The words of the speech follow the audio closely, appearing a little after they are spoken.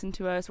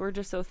to us. We're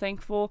just so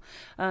thankful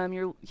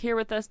you're here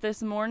with us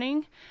this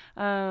morning.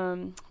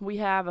 We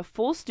have a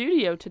full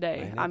studio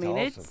today. Man, I mean,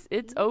 awesome.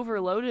 it's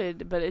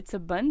overloaded, but it's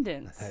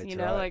abundance. That's you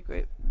know,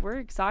 right. we're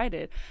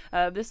excited.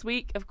 This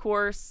week, of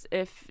course,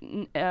 if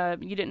you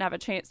didn't have a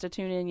chance to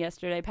tune in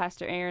yesterday,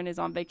 Pastor Aaron is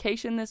on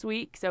vacation this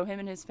week, so him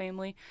and his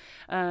family,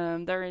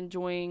 they're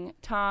enjoying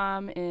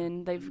time,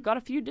 and they've got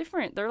a few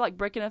different. They're like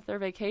breaking up their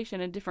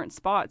vacation in different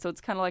spots, so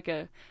it's kind of like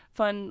a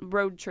fun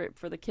road trip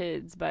for the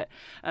kids. But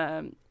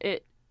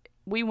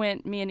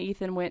me and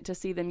Ethan went to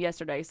see them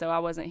yesterday, so I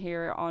wasn't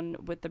here on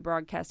with the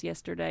broadcast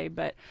yesterday,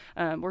 but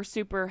we're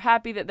super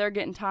happy that they're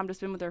getting time to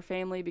spend with their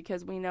family,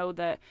 because we know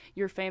that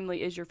your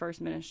family is your first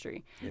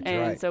ministry. That's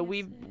and right. so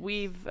we've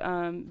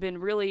been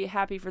really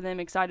happy for them,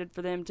 excited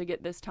for them to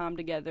get this time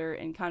together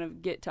and kind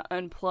of get to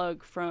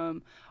unplug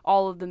from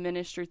all of the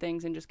ministry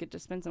things and just get to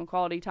spend some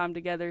quality time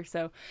together.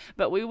 So,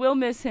 but we will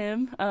miss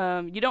him.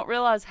 You don't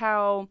realize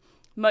how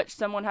much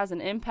someone has an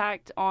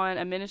impact on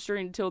a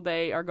ministry until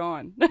they are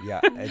gone.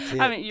 Yeah, that's it.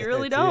 I mean, you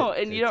really That's don't,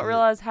 it. and you That's don't it.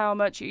 realize how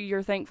much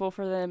you're thankful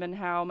for them and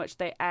how much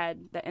they add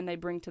and they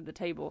bring to the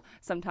table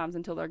sometimes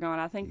until they're gone.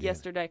 I think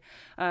yesterday,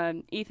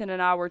 Ethan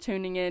and I were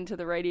tuning in to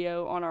the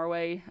radio on our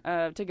way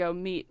to go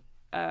meet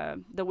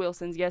the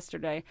Wilsons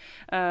yesterday,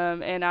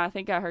 and I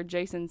think I heard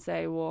Jason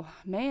say, "Well,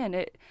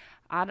 man,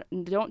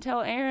 don't tell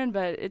Aaron,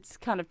 but it's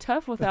kind of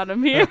tough without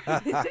him here."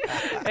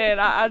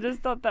 And I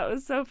just thought that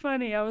was so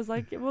funny. I was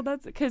like, well,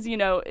 that's because,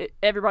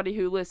 everybody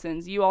who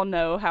listens, you all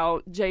know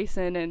how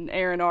Jason and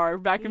Aaron are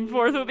back and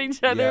forth with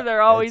each other. Yeah, they're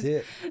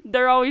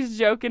that's always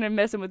joking and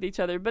messing with each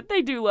other, but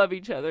they do love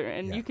each other,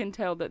 and Yeah. you can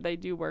tell that they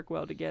do work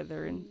well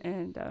together.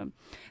 And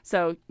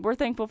so we're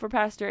thankful for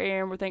Pastor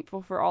Aaron. We're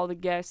thankful for all the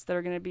guests that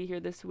are going to be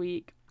here this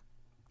week.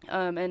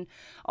 And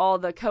all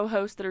the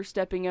co-hosts that are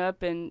stepping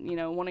up and,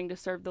 wanting to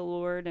serve the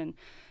Lord. And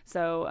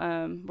so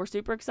we're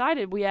super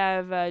excited. We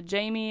have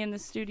Jamie in the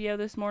studio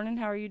this morning.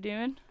 How are you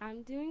doing?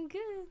 I'm doing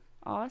good.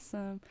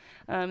 Awesome.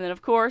 And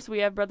of course, we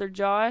have Brother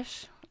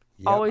Josh.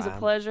 Yep, Always a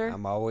pleasure.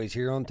 I'm always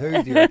here on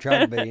Tuesday. I try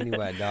to be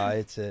anyway. No,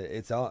 it's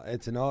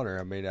an honor.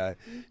 I mean,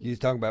 you was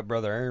talking about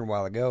Brother Aaron a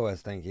while ago. I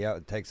was thinking,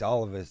 it takes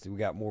all of us. We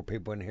got more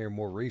people in here,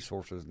 more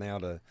resources now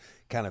to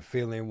kind of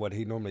fill in what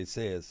he normally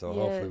says. So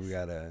hopefully we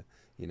got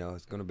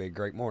it's going to be a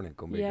great morning.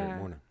 Going to be a great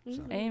morning.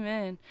 So.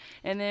 Amen.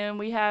 And then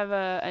we have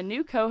a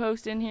new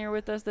co-host in here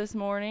with us this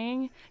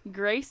morning,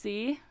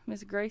 Gracie,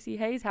 Miss Gracie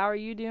Hayes. How are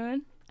you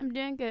doing? I'm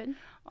doing good.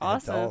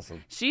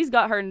 Awesome. She's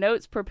got her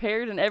notes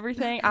prepared and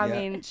everything. I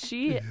mean,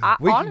 we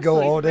honestly, could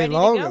go all day ready to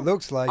long. go. It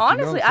looks like.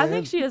 Honestly, I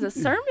think think she has a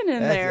sermon in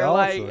That's there.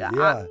 awesome, Like,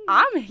 yeah.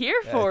 I'm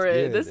here for That's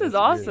it. good. This is That's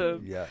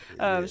awesome. good.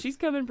 Yeah. She's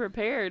coming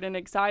prepared and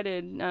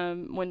excited.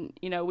 When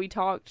we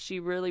talked, she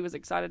really was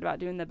excited about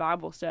doing the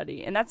Bible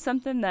study, and that's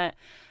something that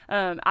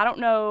I don't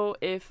know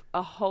if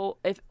all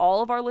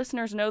of our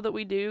listeners know that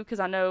we do, because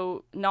I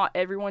know not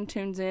everyone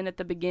tunes in at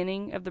the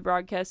beginning of the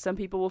broadcast. Some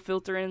people will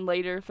filter in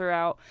later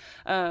throughout,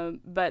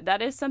 but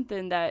that is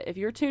something that if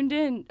you're tuned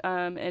in,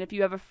 and if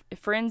you have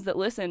friends that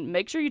listen,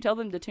 make sure you tell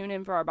them to tune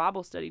in for our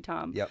Bible study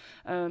time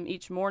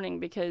each morning,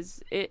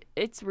 because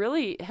it's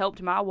really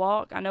helped my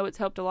walk. I know it's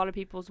helped a lot of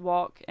people's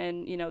walk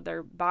and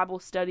their Bible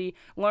study,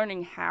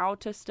 learning how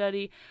to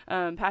study.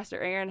 Pastor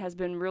Aaron has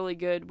been really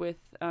good with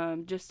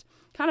just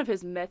kind of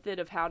his method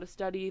of how to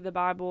study the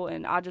Bible,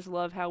 and I just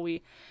love how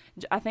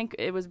I think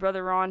it was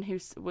Brother Ron who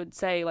would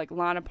say, like,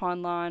 line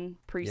upon line,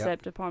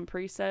 precept upon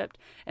precept,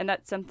 and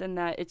that's something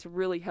that it's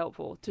really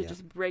helpful to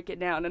just break it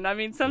down. And I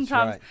mean,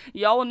 sometimes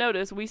y'all will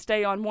notice we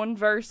stay on one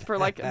verse for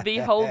like the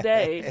whole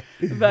day,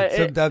 but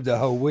sometimes a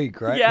whole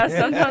week, right? Yeah,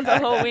 sometimes a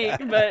whole week,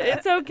 but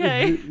it's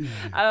okay.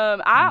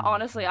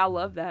 I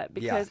love that,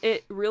 because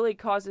it really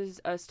causes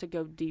us to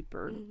go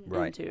deeper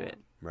into it.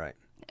 Right.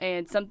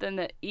 And something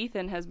that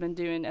Ethan has been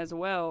doing as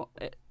well,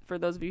 for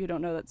those of you who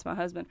don't know, that's my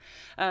husband.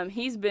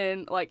 He's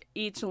been, like,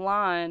 each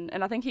line,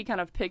 and I think he kind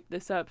of picked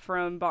this up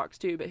from Box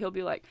 2, but he'll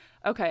be like,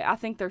 okay, I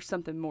think there's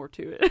something more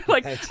to it.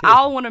 Like,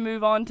 I'll want to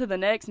move on to the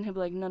next, and he'll be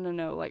like,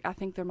 no, like, I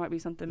think there might be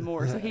something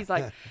more. So he's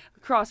like,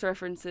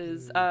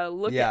 cross-references,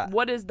 look at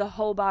what does the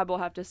whole Bible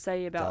have to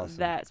say about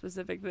that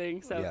specific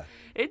thing. So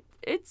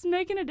it's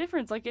making a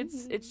difference. Like,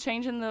 it's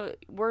changing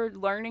we're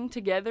learning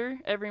together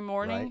every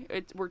morning.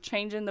 Right. We're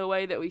changing the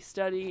way that we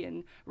study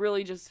and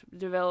really just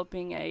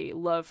developing a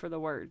love for the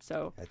Word.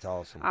 So that's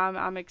awesome.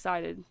 I'm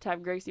excited to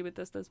have Gracie with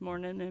us this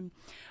morning.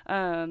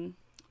 And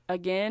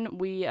again,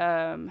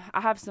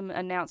 I have some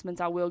announcements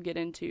I will get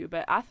into,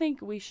 but I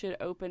think we should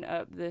open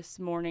up this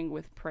morning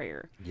with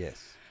prayer.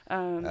 Yes.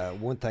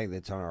 One thing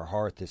that's on our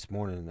heart this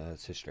morning,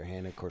 Sister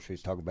Hannah, of course, we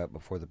was talking about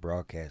before the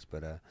broadcast,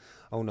 but I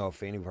don't know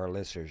if any of our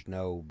listeners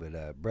know,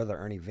 but Brother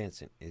Ernie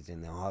Vincent is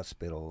in the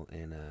hospital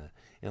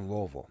in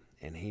Louisville,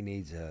 and he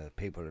needs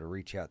people to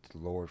reach out to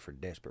the Lord for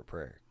desperate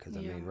prayer, because,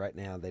 I mean, right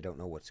now they don't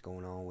know what's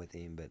going on with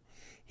him, but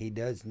he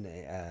does.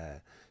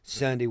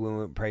 Sunday when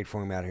we prayed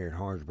for him out here in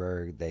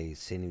Harrisburg, they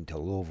sent him to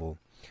Louisville,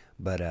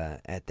 but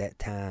at that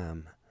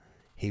time,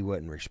 he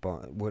wasn't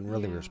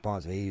really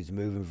responsive. He was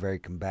moving very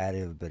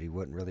combative, but he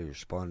wasn't really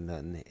responding to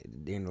nothing.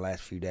 During the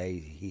last few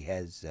days, he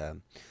has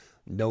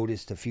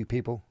noticed a few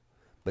people,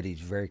 but he's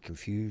very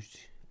confused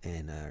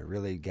and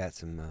really got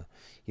some,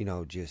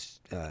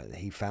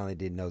 he finally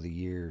did know the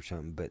year or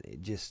something, but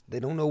they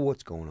don't know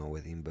what's going on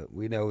with him. But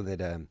we know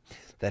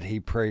that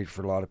he prayed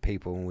for a lot of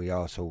people, and we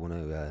also want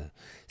to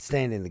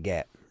stand in the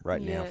gap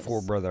right now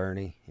for Brother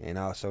Ernie, and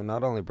also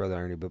not only Brother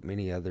Ernie, but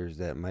many others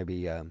that may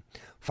be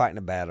fighting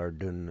a battle or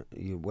doing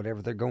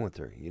whatever they're going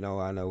through.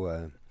 I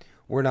know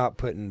we're not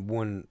putting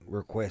one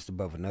request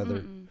above another.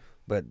 Mm-mm.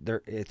 But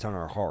it's on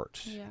our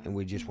hearts, Yeah. and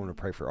we just want to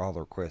pray for all the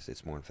requests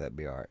this morning, if that'd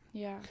be all right.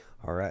 Yeah.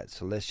 All right,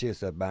 so let's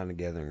just bind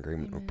together in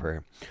agreement with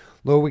prayer.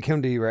 Lord, we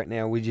come to you right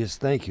now. We just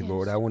thank you,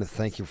 Lord. I want to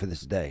thank you for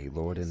this day,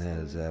 Lord. And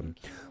as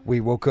we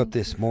woke up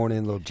this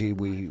morning, Lord G,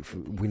 we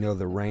know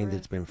the rain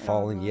that's been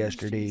falling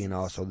yesterday and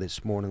also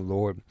this morning,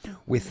 Lord.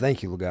 We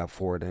thank you, Lord God,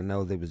 for it. I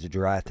know there was a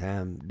dry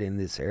time in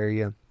this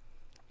area.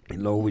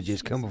 And Lord, we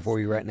just come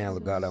before you right now,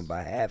 Lord God, on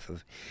behalf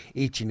of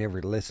each and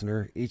every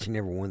listener, each and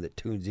every one that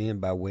tunes in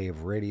by way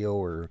of radio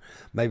or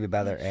maybe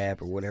by their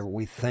app or whatever.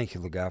 We thank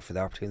you, Lord God, for the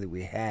opportunity that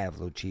we have,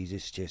 Lord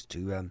Jesus, just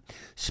to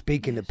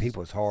speak into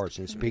people's hearts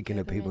and speak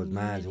into people's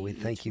minds. And we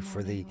thank you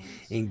for the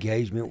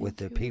engagement with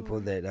the people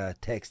that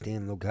text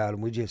in, Lord God.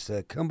 And we just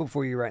come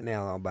before you right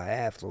now on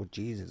behalf, Lord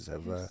Jesus,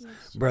 of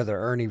Brother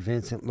Ernie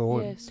Vincent,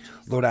 Lord.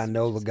 Lord, I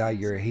know, Lord God,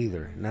 you're a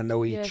healer. And I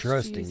know he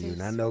trusts in you.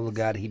 And I know, Lord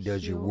God, he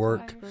does your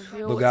work.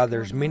 Lord God,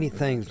 there's many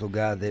things, Lord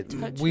God,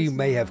 that we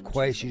may have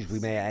questions. We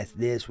may ask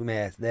this, we may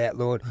ask that,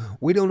 Lord.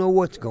 We don't know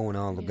what's going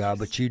on, Lord God,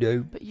 but you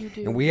do.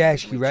 And we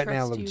ask you right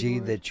now, Lord G,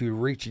 that you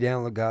reach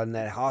down, Lord God, in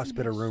that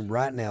hospital room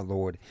right now,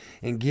 Lord,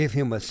 and give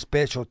him a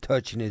special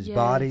touch in his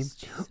body.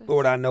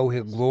 Lord, I know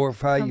he'll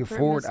glorify you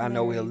for it. I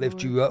know he'll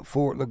lift you up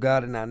for it, Lord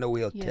God, and I know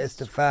he'll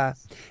testify.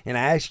 And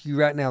I ask you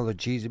right now, Lord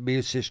Jesus, be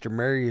with Sister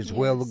Mary as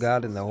well, Lord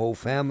God, and the whole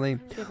family.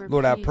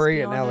 Lord, I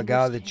pray now, Lord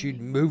God, that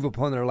you'd move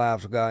upon their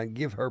lives, Lord God, and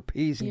give her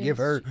peace and give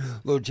her,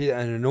 Lord Jesus,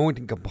 an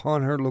anointing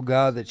upon her, Lord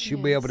God, that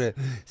she'll be able to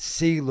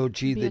see, Lord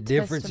Jesus, the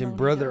difference in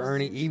Brother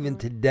Ernie even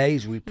today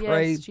as we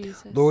pray.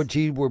 Lord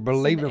Jesus, we're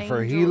believing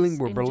for healing.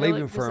 We're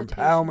believing for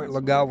empowerment,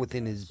 Lord God,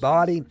 within his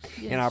body.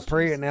 And I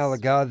pray it now,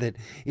 Lord God, that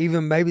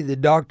even maybe the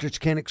doctors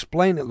can't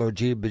explain it, Lord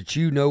Jesus, but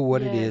you know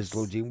what it is,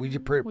 Lord Jesus. We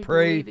just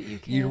pray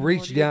you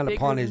reach down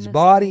upon his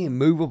body and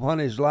move upon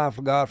his life,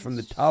 Lord God, from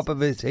the top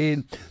of his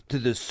head to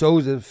the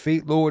soles of his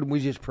feet, Lord. And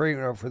we just pray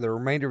for the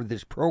remainder of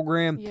this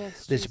program,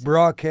 this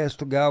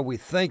broadcast, Lord God. We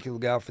thank you,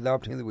 Lord God, for the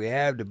opportunity that we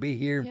have to be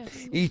here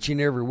each and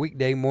every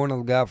weekday morning,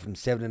 Lord God, from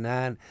 7 to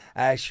 9.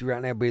 I ask you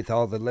right now, be with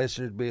all the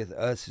listeners, be with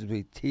us as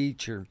we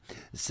teach or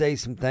say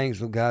some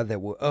things, Lord God,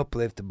 that will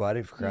uplift the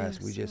body of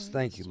Christ. We just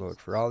thank you, Lord,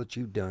 for all that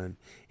you've done.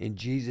 In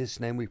Jesus'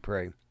 name we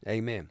pray.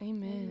 Amen.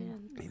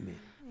 Amen.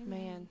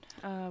 Man,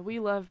 we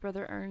love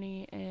Brother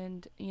Ernie,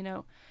 and,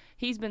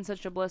 he's been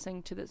such a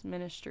blessing to this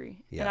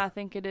ministry. And I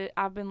think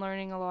I've been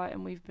learning a lot,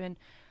 and we've been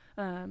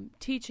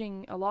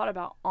teaching a lot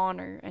about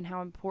honor and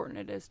how important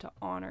it is to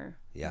honor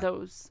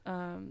those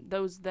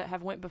that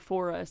have went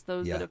before us,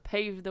 those that have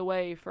paved the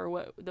way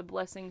for the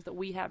blessings that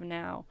we have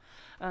now.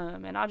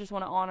 And I just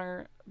want to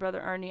honor Brother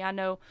Ernie. I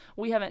know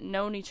we haven't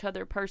known each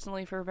other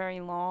personally for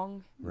very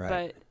long,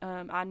 but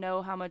I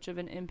know how much of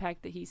an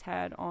impact that he's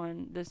had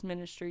on this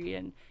ministry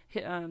and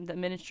the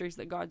ministries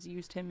that God's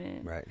used him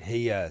in. Right.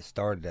 He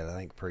started, I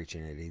think,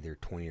 preaching at either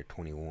 20 or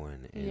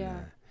 21.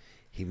 And,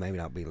 he may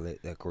not be,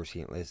 of course,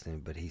 he ain't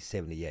listening, but he's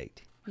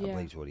 78. I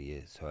believe is what he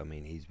is. So, I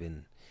mean, he's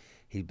been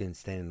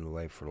standing in the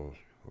way for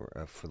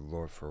the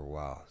Lord for a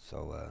while.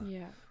 So,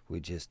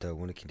 we just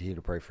want to continue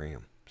to pray for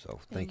him.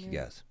 So, thank you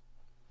guys.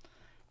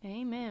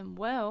 Amen.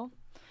 Well,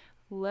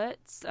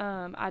 let's,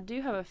 I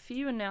do have a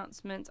few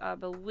announcements, I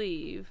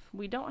believe.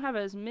 We don't have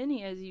as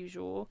many as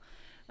usual.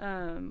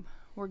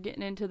 We're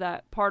getting into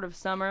that part of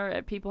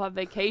summer. People have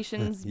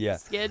vacations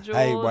scheduled.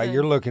 Hey, while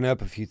you're looking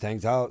up a few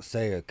things, I'll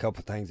say a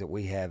couple things that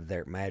we have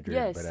there at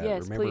Madrid.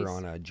 Remember, please.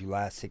 On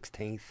July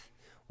 16th,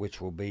 which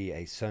will be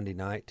a Sunday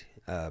night,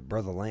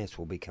 Brother Lance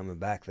will be coming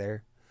back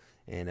there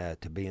and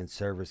to be in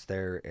service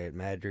there at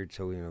Madrid.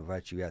 So we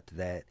invite you out to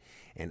that.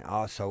 And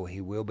also,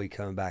 he will be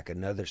coming back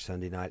another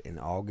Sunday night in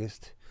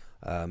August.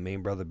 Me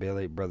and Brother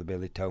Billy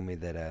told me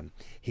that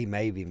he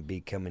may even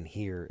be coming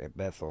here at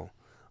Bethel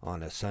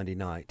on a Sunday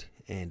night.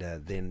 And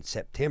then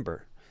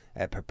September,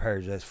 that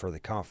prepares us for the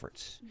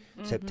conference,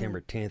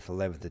 September 10th,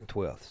 11th, and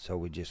 12th. So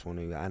we just want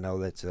to, I know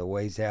that's a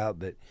ways out,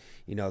 but,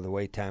 the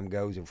way time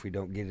goes, if we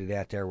don't get it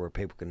out there where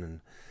people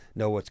can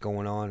know what's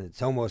going on,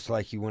 it's almost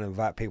like you want to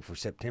invite people for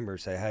September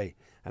and say, hey,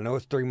 I know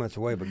it's 3 months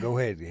away, but go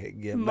ahead.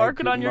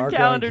 Mark it on your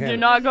calendar. Do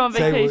not go on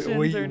vacations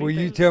or anything. Will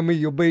you tell me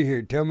you'll be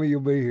here? Tell me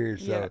you'll be here.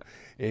 So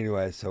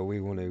anyway, so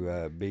we want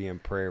to be in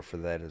prayer for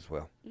that as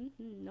well.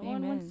 No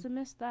one wants to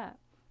miss that.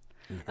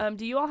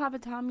 Do you all have a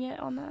time yet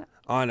on that?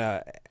 On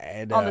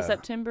the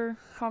September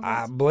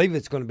conference? I believe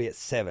it's going to be at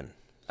 7.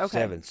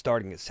 Okay.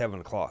 Starting at 7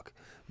 o'clock.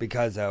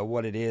 Because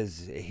what it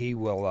is, he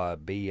will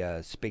be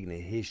speaking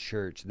at his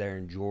church there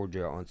in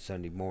Georgia on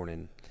Sunday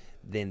morning.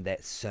 Then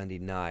that Sunday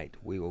night,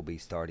 we will be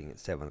starting at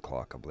 7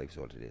 o'clock, I believe is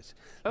what it is.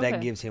 Okay. That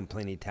gives him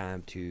plenty of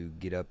time to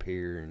get up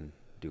here and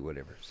do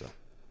whatever. So,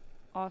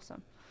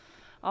 awesome.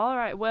 All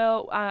right.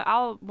 Well,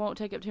 I won't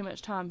take up too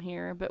much time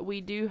here, but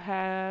we do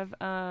have,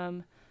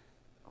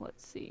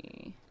 let's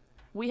see,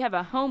 we have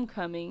a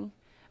homecoming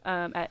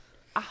at,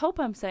 I hope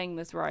I'm saying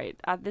this right.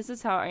 This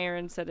is how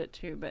Aaron said it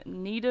too, but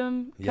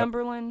Needham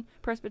Cumberland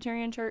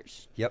Presbyterian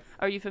Church. Yep.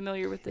 Are you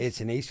familiar with this?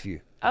 It's in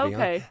Eastview.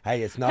 Okay.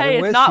 Hey, it's not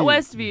Westview.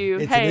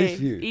 Westview. It's hey, in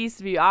Eastview.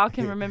 Eastview. I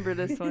can remember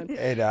this one.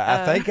 And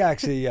I think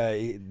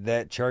actually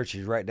that church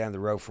is right down the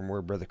road from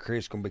where Brother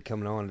Chris is going to be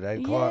coming on at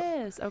 8 o'clock.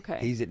 Yes, okay.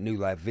 He's at New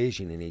Life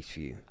Vision in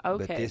Eastview.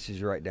 Okay. But this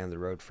is right down the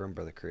road from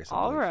Brother Chris.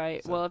 All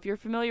right. So. Well, if you're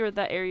familiar with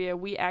that area,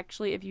 we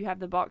actually, if you have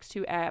the Box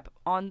 2 app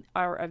on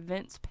our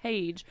events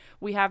page,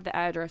 we have the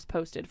address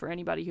posted for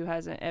anybody who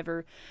hasn't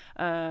ever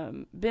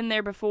been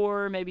there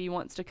before, maybe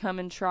wants to come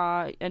and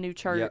try a new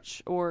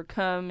church or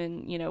come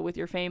and, with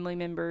your family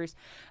members.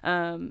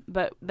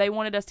 But they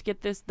wanted us to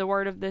get the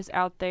word of this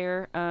out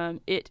there.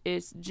 It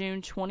is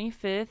June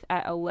 25th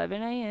at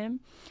 11 a.m.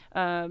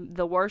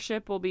 The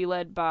worship will be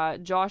led by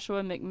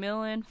Joshua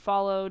McMillan,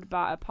 followed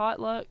by a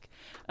potluck.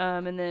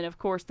 And then, of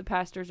course, the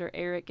pastors are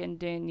Eric and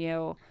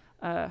Danielle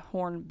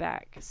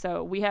Hornback.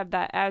 So we have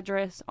that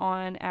address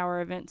on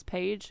our events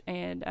page,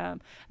 and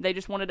they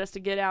just wanted us to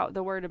get out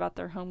the word about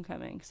their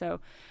homecoming. So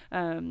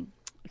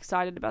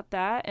excited about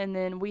that. And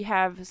then we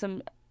have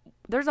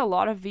there's a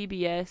lot of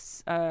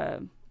VBS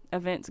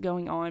events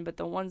going on, but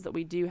the ones that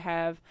we do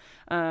have,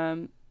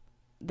 the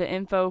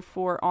info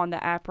for on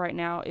the app right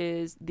now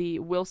is the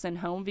Wilson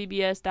Home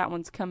VBS. That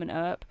one's coming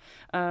up.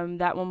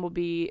 That one will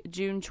be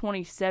June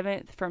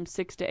 27th from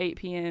 6 to 8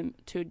 p.m.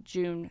 to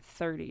June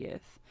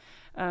 30th.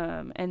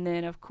 And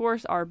then, of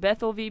course, our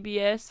Bethel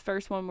VBS,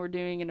 first one we're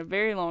doing in a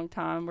very long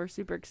time. We're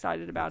super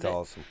excited about it.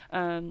 That's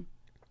awesome.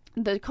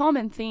 The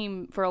common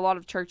theme for a lot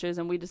of churches,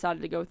 and we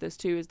decided to go with this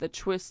too, is the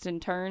twists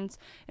and turns.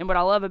 And what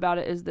I love about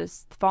it is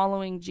this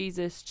following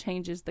Jesus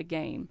changes the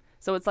game.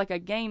 So it's like a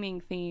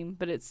gaming theme,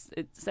 but it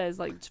says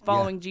like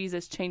following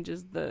Jesus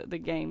changes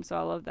the game. So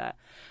I love that.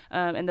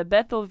 And the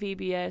Bethel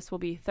VBS will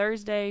be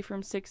Thursday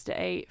from 6 to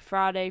 8,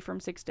 Friday from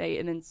 6 to 8,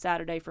 and then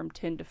Saturday from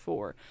 10 to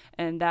 4.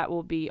 And that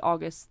will be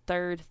August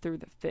 3rd through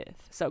the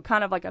 5th. So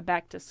kind of like a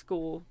back to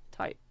school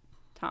type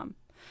time.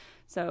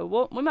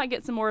 So we might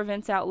get some more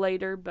events out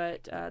later,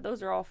 but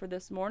those are all for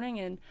this morning.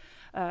 And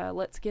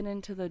let's get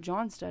into the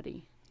John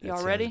study.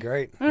 Y'all ready?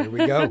 Great. Here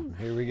we go.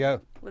 Here we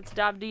go. Let's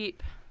dive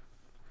deep.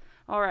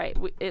 All right.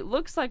 It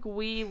looks like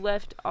we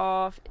left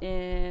off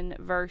in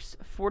verse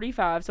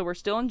 45, so we're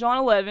still in John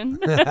 11.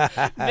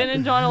 Been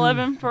in John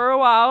 11 for a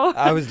while.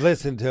 I was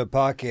listening to a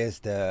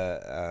podcast,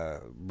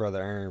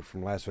 Brother Aaron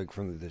from last week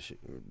from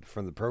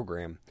the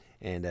program,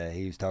 and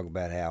he was talking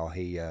about how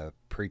he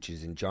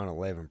preaches in John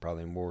 11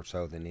 probably more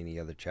so than any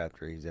other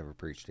chapter he's ever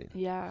preached in.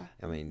 Yeah.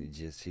 I mean,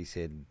 he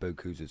said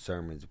bukus of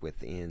sermons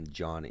within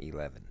John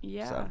 11.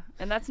 Yeah. So.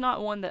 And that's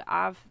not one that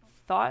I've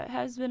thought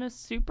has been a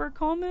super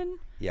common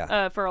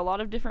for a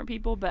lot of different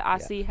people, but I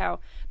see how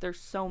there's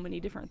so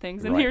many different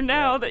things in here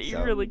now that you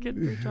really could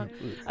preach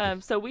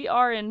on. So we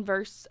are in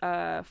verse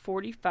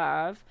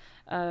 45.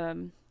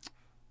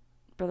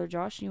 Brother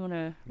Josh, you want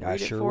to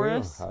read it for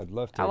us? I'd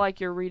love to. I like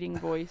your reading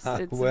voice.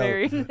 It's well,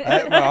 very...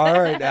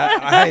 all right.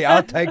 Hey,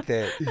 I'll take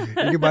that.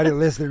 Anybody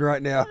listening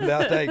right now,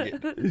 I'll take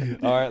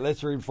it. All right,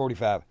 let's read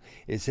 45.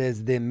 It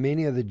says, Then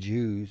many of the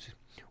Jews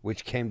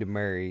which came to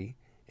Mary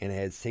and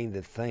had seen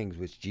the things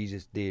which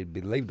Jesus did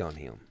believed on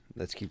him.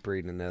 Let's keep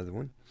reading another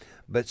one.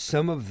 But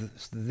some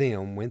of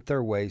them went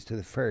their ways to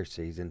the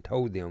Pharisees and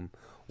told them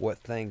what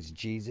things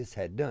Jesus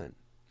had done.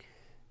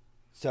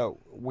 So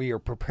we are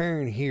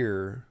preparing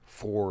here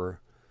for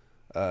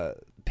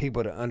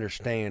people to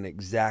understand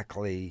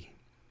exactly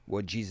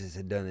what Jesus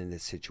had done in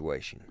this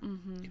situation.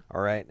 Mm-hmm.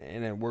 All right?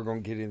 And then we're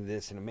going to get into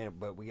this in a minute,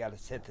 but we got to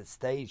set the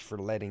stage for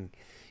letting,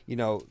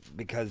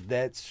 because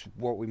that's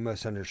what we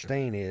must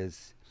understand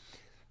is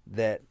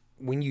that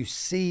when you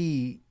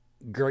see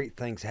great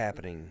things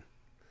happening,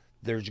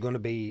 there's going to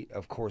be,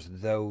 of course,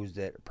 those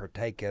that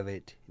partake of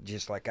it,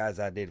 just like as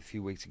I did a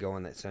few weeks ago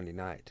on that Sunday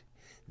night.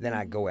 Then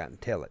I go out and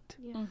tell it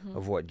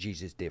of what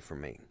Jesus did for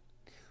me.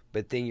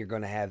 But then you're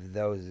going to have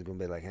those that are going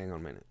to be like, hang on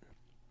a minute.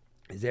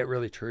 Is that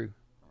really true?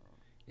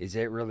 Is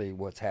that really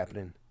what's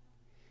happening?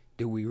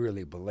 Do we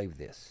really believe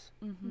this?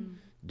 Mm-hmm.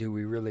 Do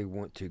we really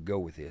want to go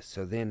with this?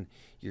 So then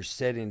you're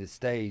setting the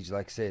stage.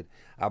 Like I said,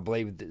 I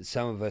believe that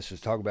some of us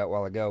was talking about a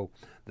while ago,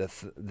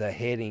 the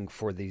heading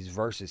for these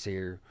verses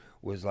here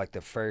was like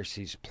the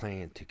Pharisees'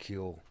 plan to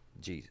kill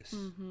Jesus,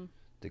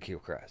 to kill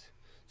Christ.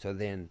 So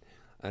then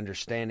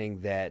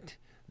understanding that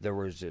there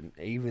was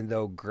even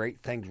though great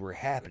things were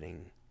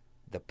happening,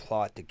 the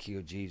plot to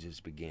kill Jesus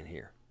began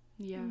here.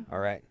 Yeah. All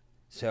right.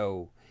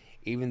 So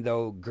even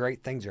though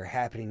great things are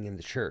happening in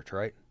the church,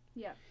 right?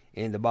 Yeah.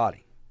 In the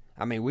body.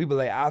 I mean, we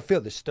believe, I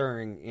feel the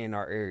stirring in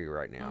our area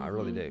right now. I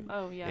really do.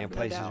 Oh, yeah. And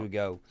places we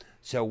go.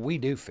 So we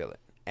do feel it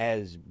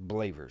as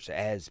believers,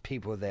 as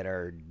people that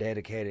are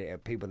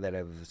dedicated, people that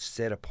have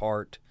set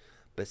apart,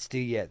 but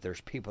still yet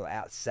there's people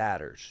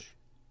outsiders, you know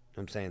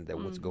what I'm saying, that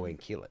wants to go and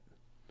kill it.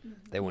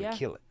 They want to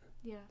kill it.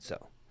 Yeah.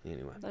 So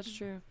Anyway. That's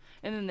true.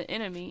 And then the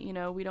enemy,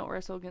 we don't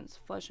wrestle against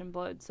flesh and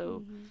blood.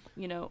 So,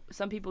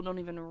 some people don't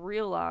even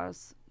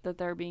realize that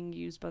they're being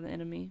used by the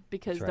enemy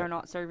because they're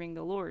not serving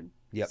the Lord.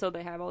 Yep. So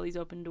they have all these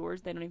open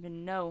doors. They don't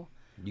even know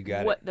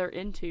what they're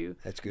into.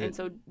 That's good. And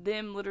so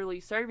them literally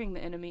serving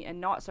the enemy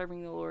and not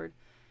serving the Lord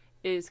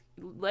is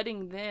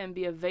letting them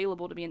be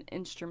available to be an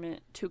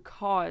instrument to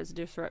cause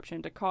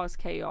disruption, to cause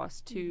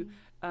chaos, to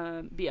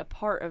be a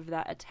part of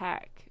that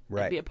attack,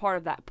 be a part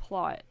of that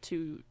plot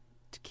to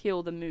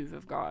kill the move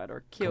of God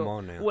or kill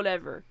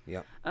whatever.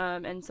 Yep.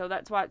 And so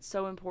that's why it's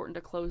so important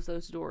to close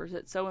those doors.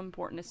 It's so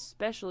important,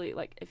 especially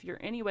like if you're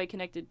anyway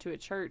connected to a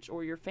church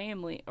or your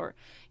family or,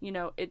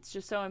 it's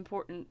just so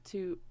important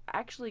to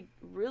actually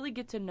really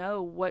get to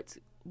know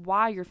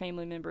why your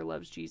family member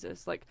loves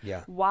Jesus,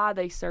 why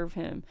they serve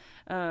him.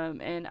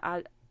 And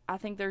I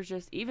think there's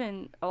just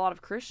even a lot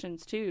of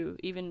Christians too,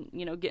 even,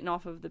 getting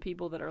off of the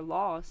people that are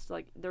lost,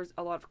 like there's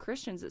a lot of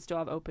Christians that still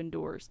have open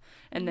doors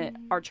and that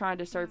are trying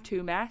to serve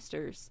two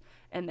masters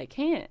and they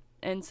can't.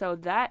 And so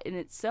that in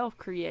itself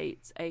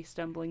creates a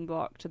stumbling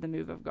block to the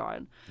move of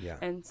God. Yeah.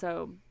 And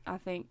so I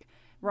think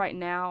right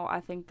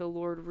now, the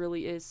Lord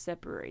really is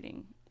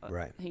separating.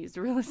 Right. He's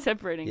really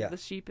separating the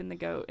sheep and the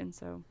goat. And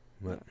so.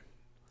 Right.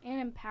 And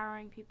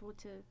empowering people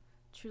to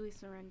truly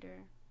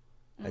surrender.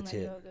 And That's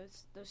let it. go of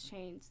those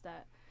chains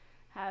that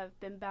have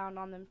been bound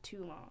on them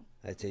too long.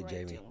 That's it,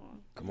 Jamie. Too long.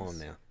 Come on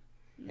now.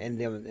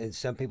 And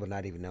some people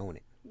not even knowing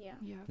it.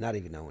 Yeah. Not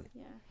even knowing it.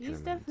 Yeah.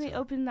 He's definitely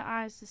opened the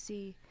eyes to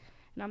see,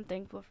 and I'm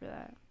thankful for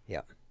that.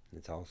 Yeah.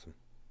 It's awesome.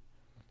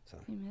 So.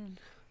 Amen.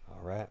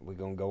 All right. We're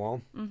going to go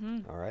on?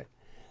 Mm-hmm. All right.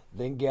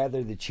 Then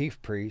gathered the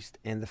chief priest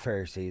and the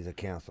Pharisees a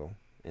council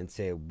and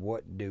said,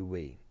 What do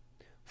we?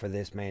 For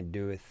this man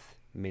doeth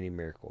many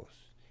miracles.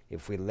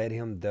 If we let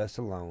him thus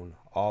alone,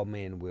 all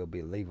men will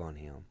believe on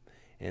him,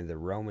 and the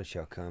Romans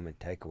shall come and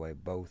take away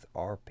both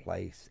our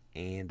place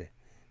and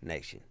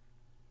nation.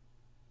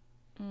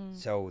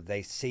 So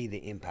they see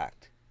the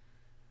impact.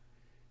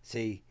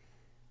 See,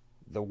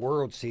 the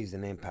world sees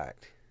an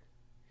impact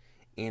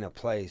in a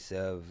place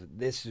of,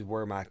 this is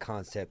where my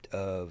concept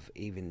of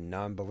even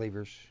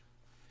non-believers,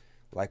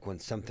 like when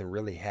something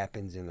really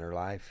happens in their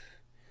life,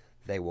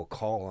 they will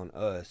call on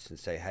us and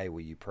say, hey, will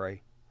you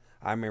pray?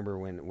 I remember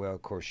when, well,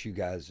 of course, you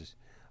guys,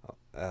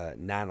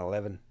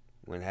 9/11,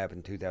 when it happened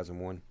in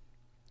 2001,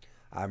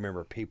 I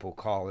remember people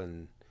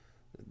calling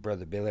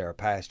Brother Billy, our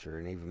pastor,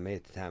 and even me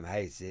at the time,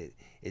 hey,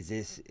 is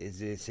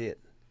this it?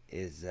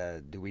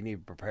 Do we need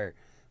to prepare?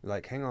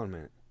 Like, hang on a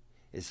minute.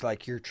 It's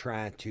like you're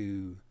trying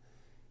to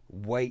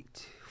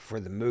wait for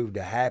the move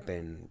to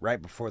happen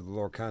right before the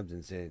Lord comes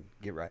and said,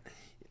 get right.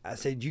 I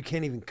said, you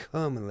can't even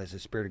come unless the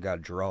Spirit of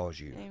God draws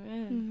you.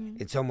 Amen.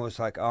 Mm-hmm. It's almost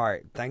like, all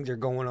right, things are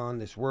going on in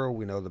this world.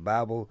 We know the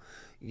Bible,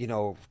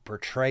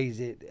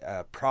 portrays it,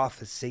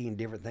 prophecy and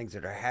different things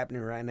that are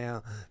happening right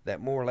now that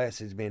more or less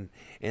has been,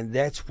 and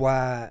that's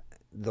why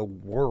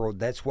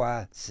that's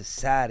why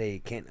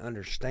society can't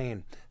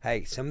understand,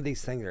 hey, some of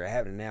these things that are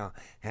happening now,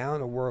 how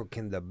in the world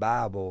can the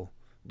Bible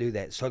do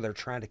that? So they're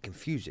trying to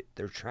confuse it.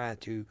 They're trying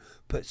to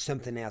put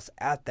something else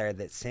out there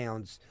that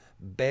sounds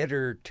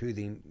better to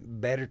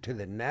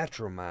the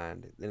natural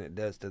mind than it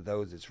does to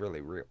those that's really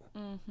real.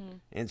 Mm-hmm.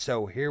 And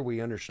so here we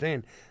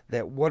understand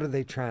that what are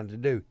they trying to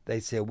do? They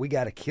said, we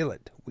got to kill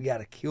it. We got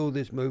to kill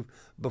this move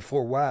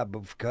before. Why?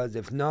 Because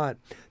if not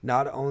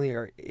only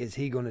is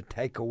he going to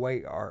take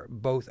away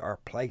both our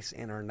place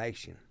and our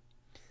nation.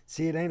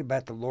 See, it ain't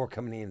about the Lord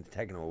coming in and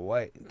taking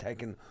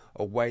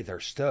away their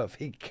stuff.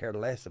 He care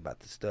less about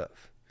the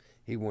stuff.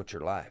 He wants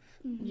your life.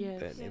 Yes.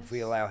 But if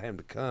we allow him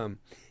to come,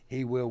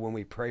 he will. When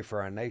we pray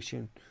for our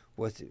nation,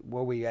 what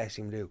we ask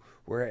him to do?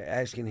 We're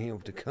asking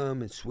him to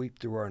come and sweep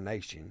through our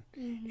nation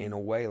in a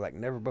way like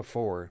never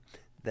before,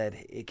 that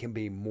it can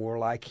be more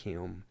like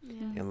him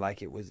and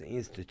like it was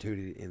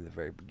instituted in the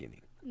very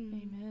beginning.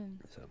 Amen.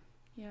 So,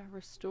 yeah,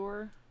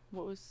 restore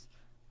what was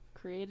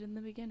created in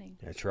the beginning.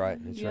 That's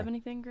right. Do you have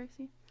anything,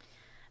 Gracie?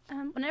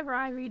 Whenever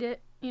I read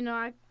it,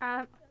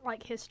 I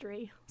like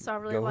history, so I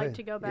really like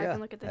to go back and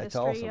look at the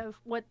history of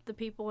what the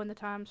people in the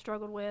time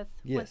struggled with,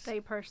 what they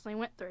personally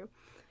went through.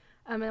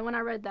 And when I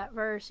read that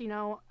verse,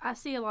 I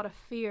see a lot of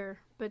fear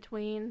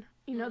between,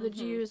 the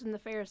Jews and the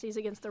Pharisees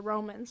against the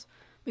Romans,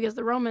 because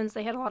the Romans,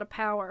 they had a lot of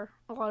power,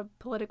 a lot of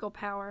political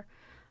power.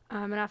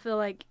 And I feel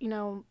like,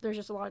 there's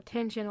just a lot of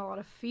tension, a lot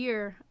of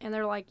fear. And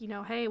they're like,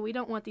 hey, we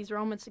don't want these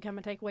Romans to come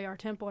and take away our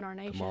temple and our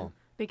nation,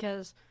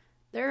 because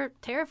they're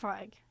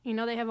terrifying.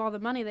 They have all the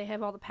money, they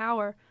have all the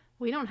power.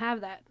 We don't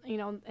have that.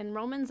 And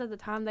Romans at the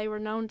time, they were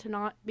known to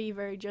not be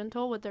very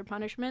gentle with their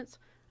punishments,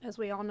 as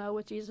we all know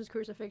with Jesus'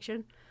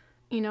 crucifixion.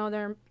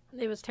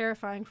 It was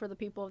terrifying for the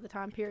people of the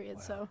time period.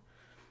 Wow. So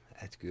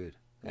that's good.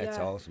 That's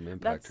awesome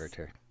impact right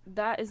there.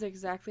 That is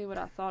exactly what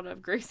I thought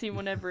of, Gracie,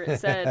 whenever it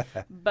said,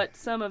 but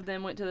some of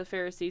them went to the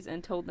Pharisees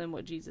and told them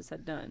what Jesus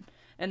had done.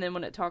 And then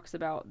when it talks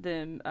about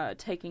them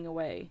taking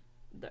away,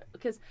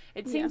 because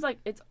it seems like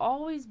it's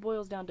always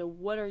boils down to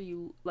what are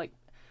you, like,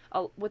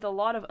 with a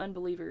lot of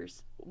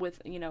unbelievers,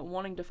 with, you know,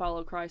 wanting to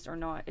follow Christ or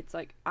not, it's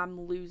like,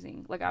 I'm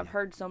losing. Like, I've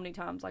heard so many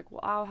times, like,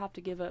 well, I'll have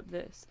to give up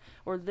this,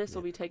 or this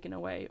will be taken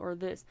away, or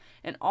this.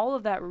 And all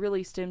of that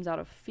really stems out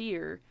of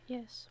fear.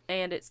 Yes.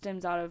 And it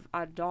stems out of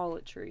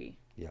idolatry.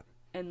 Yeah.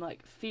 And,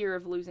 like, fear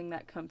of losing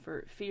that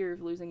comfort, fear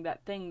of losing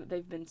that thing that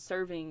they've been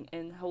serving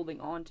and holding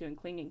on to and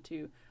clinging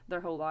to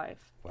their whole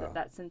life. Wow.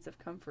 That sense of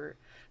comfort.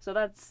 So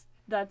that's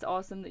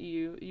awesome that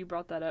you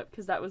brought that up,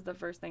 because that was the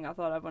first thing I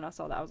thought of when I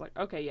saw that. I was like,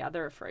 okay, yeah,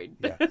 they're afraid.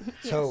 Yeah.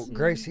 So, Yes.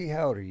 Gracie,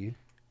 how old are you?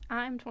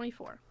 I'm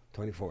 24.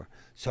 24.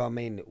 So, I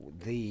mean,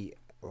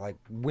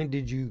 when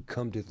did you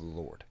come to the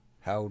Lord?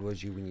 How old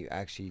was you when you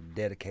actually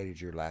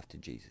dedicated your life to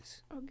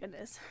Jesus? Oh,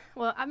 goodness.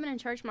 Well, I've been in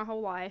church my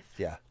whole life.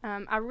 Yeah.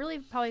 I really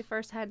probably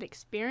first had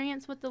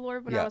experience with the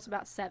Lord when I was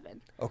about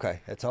 7. Okay,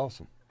 that's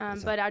awesome.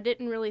 But I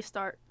didn't really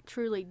start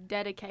truly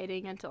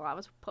dedicating until I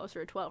was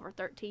closer to 12 or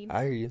 13.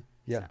 I hear you.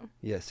 Yeah. So.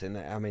 Yes, and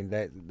I mean,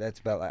 that's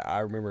about, like, I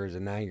remember as a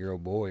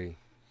 9-year-old boy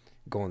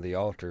going to the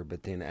altar,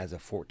 but then as a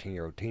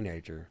 14-year-old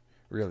teenager,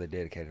 really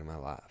dedicated my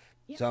life.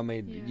 Yeah. So, I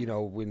mean, you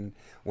know, when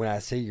I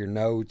see your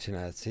notes and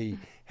I see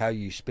how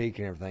you speak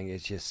and everything,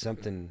 it's just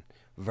something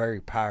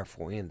very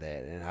powerful in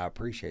that, and I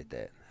appreciate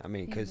that. I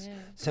mean, because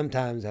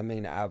sometimes, I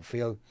mean, I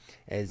feel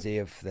as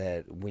if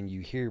that when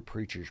you hear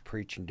preachers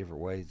preach in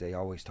different ways, they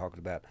always talk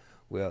about,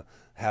 well,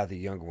 how the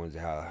younger ones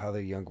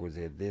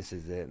did this,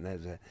 is that, and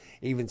that's that.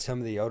 Even some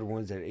of the older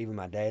ones that even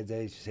my dad's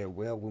age said,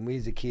 well, when we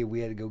was a kid, we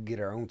had to go get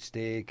our own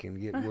stick and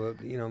get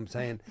whooped. You know what I'm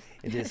saying?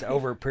 And just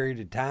over a period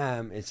of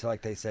time, it's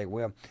like they say,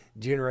 well,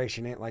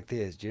 generation ain't like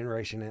this,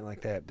 generation ain't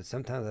like that. But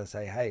sometimes I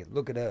say, hey,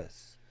 look at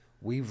us.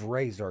 We've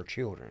raised our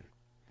children.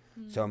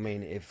 So, I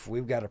mean, if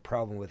we've got a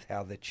problem with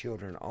how the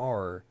children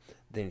are,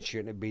 then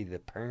shouldn't it be the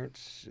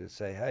parents to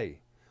say, hey,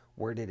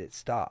 where did it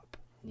stop?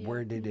 Yeah.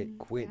 Where did it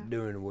quit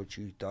doing what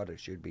you thought it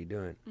should be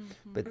doing?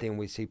 But then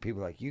we see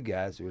people like you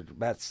guys, who are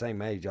about the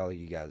same age all of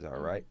you guys are,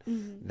 right?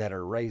 That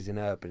are raising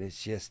up, and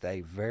it's just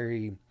a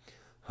very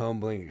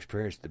humbling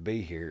experience to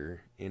be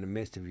here in the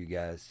midst of you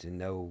guys, to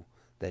know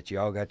that you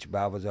all got your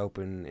Bibles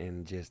open,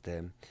 and just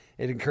it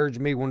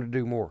encouraged me want to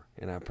do more,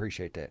 and I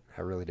appreciate that.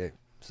 I really do.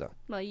 So.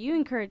 Well, you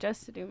encourage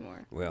us to do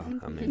more. Well,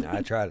 I mean,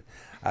 I try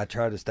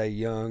to stay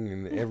young,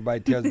 and everybody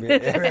tells me,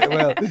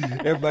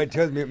 everybody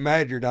tells me at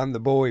Madrid I'm the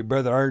boy,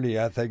 Brother Ernie.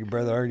 I think of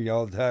Brother Ernie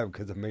all the time,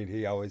 because, I mean,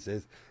 he always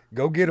says,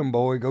 go get him,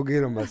 boy, go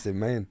get him. I said,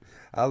 man,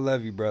 I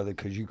love you, brother,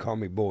 because you call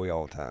me boy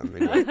all the time.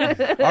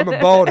 Anyway, I'm a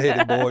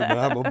bald-headed boy, but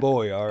I'm a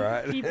boy, all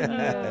right?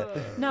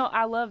 No,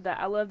 I love that.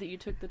 I love that you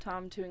took the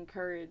time to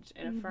encourage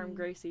and affirm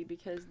Gracie,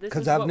 because this is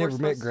because I've never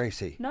met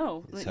Gracie.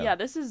 No. So. Yeah,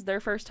 this is their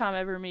first time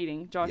ever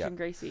meeting, Josh and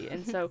Gracie.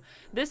 And so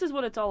this is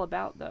what it's all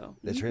about, though.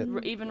 That's right.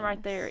 Even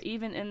right there,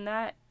 even in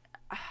that,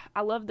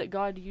 I love that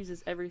God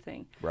uses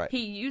everything. Right.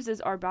 He uses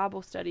our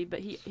Bible study, but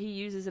he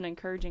uses an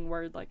encouraging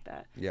word like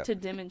that to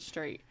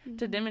demonstrate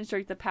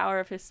the power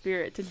of His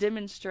Spirit, to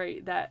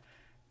demonstrate that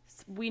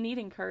we need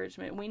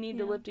encouragement. We need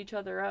to lift each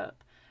other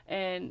up.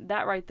 And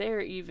that right there,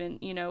 even,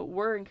 you know,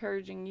 we're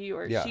encouraging you,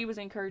 or she was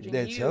encouraging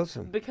you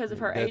awesome. Because of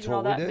her age and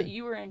all that, but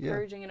you were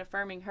encouraging and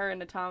affirming her in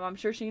a time I'm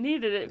sure she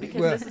needed it,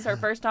 because this is her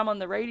first time on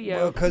the radio.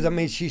 Well, because, I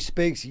mean, she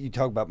speaks, you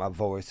talk about my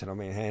voice, and I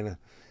mean, Hannah,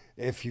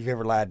 if you've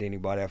ever lied to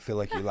anybody, I feel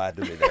like you lied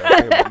to me there.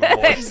 My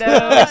voice.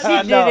 No,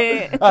 she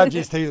didn't. I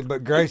just teased,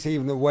 but Grace,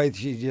 even the way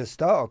she just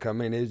talked, I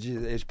mean,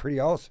 it's pretty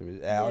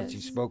awesome. How she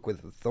spoke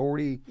with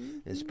authority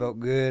and spoke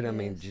good. I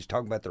mean, just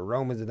talking about the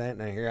Romans and that,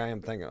 and here I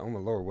am thinking, oh my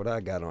Lord, what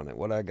I got on it?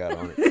 You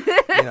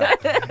know,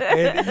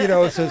 and you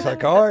know, so it's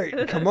like, all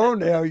right, come on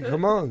now,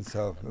 come on.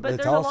 So, but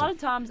there's awesome. A lot of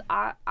times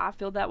I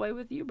feel that way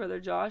with you, Brother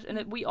Josh,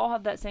 and we all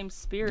have that same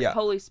spirit,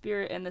 Holy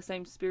Spirit, and the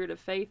same spirit of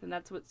faith, and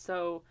that's what's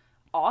so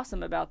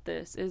awesome about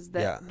this, is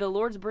that the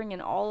Lord's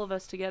bringing all of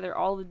us together,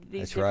 all of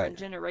these different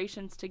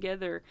generations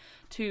together,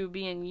 to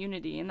be in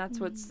unity, and that's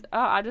what's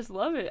I just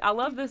love it. I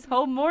love this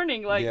whole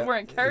morning, like we're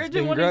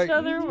encouraging one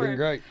another,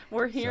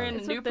 we're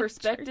hearing new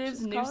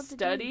perspectives, new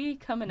study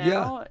coming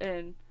out,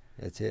 and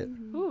that's it.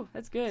 Ooh,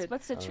 that's good.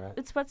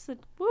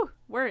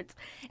 Words.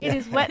 It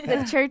is what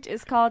the church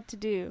is called to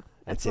do.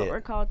 That's what we're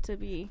called to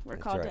be. We're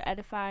called to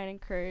edify and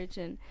encourage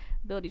and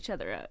build each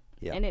other up.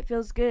 Yeah. And it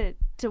feels good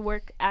to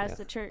work as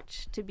the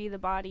church, to be the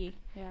body,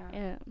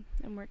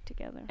 and work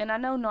together. And I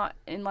know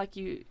like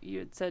you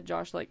had said,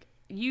 Josh, like,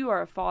 you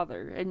are a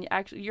father, and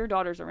actually your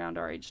daughter's around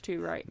our age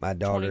too, right? My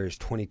daughter is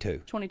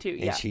 22. 22,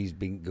 and she's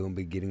going to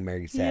be getting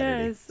married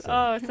Saturday. Yes. So.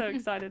 Oh, so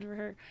excited for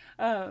her.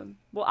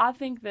 Well, I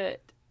think that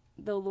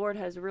the Lord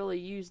has really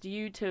used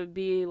you to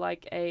be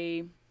like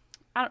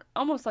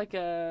almost like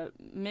a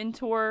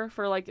mentor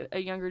for like a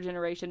younger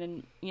generation,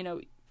 and, you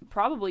know,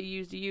 probably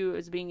used you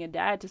as being a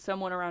dad to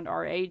someone around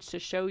our age to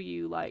show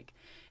you, like,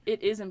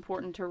 it is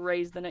important to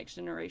raise the next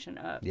generation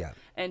up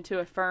and to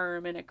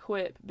affirm and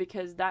equip,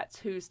 because that's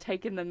who's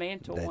taking the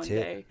mantle one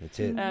day. That's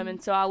it.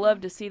 And so I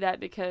love to see that,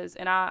 because,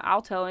 and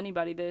I'll tell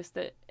anybody this,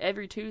 that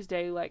every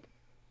Tuesday, like,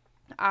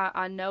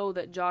 I know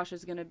that Josh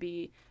is going to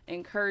be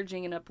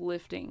encouraging and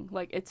uplifting.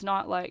 Like, it's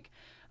not like,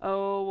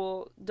 oh,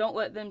 well, don't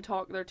let them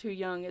talk, they're too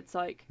young. It's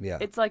like,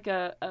 it's like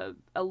a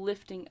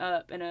lifting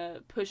up and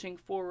a pushing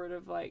forward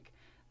of like,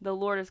 the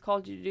Lord has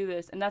called you to do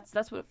this. And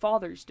that's what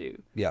fathers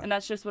do. Yeah. And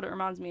that's just what it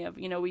reminds me of.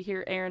 You know, we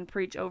hear Aaron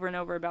preach over and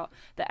over about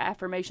the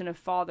affirmation of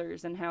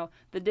fathers and how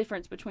the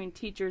difference between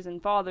teachers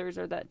and fathers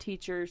are that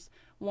teachers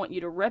want you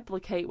to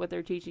replicate what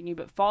they're teaching you,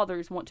 but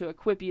fathers want to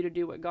equip you to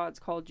do what God's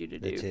called you to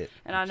do. That's it.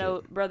 And I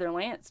know Brother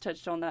Lance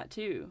touched on that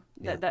too,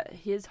 that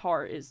his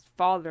heart is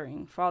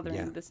fathering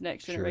this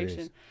next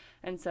generation. Sure.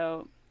 And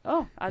so...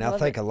 I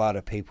think a lot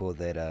of people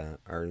that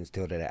are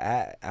instilled in it.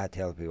 I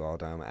tell people all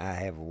the time, I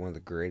have one of the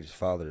greatest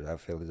fathers I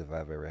feel as if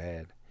I've ever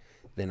had.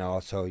 Then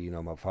also, you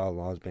know, my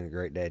father-in-law has been a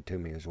great dad to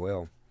me as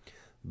well.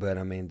 But,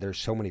 I mean, there's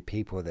so many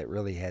people that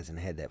really hasn't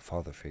had that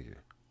father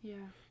figure.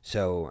 Yeah.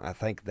 So I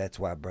think that's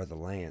why Brother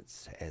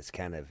Lance has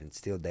kind of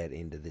instilled that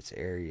into this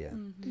area.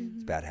 Mm-hmm.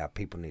 It's about how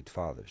people need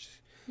fathers.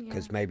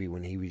 Because maybe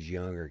when he was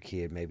younger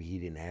kid, maybe he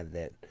didn't have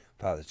that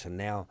father. So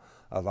now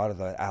a lot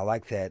of I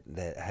like that,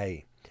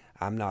 hey,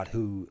 I'm not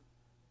who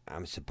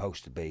I'm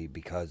supposed to be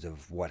because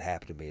of what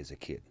happened to me as a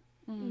kid.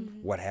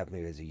 Mm-hmm. What happened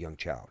to me as a young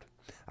child.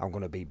 I'm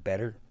going to be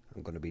better.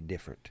 I'm going to be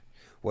different.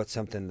 What's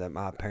something that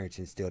my parents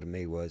instilled in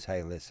me was,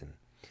 hey, listen,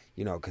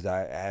 you know, because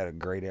I had a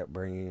great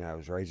upbringing. I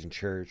was raised in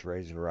church,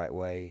 raised the right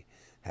way,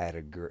 had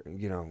a great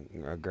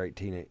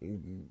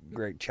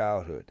great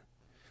childhood.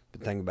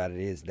 But the thing about it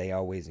is they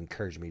always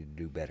encouraged me to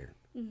do better.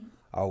 Mm-hmm.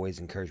 Always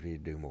encouraged me to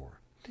do more.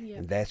 Yeah.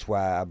 And that's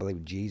why I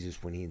believe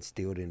Jesus, when he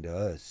instilled into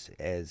us,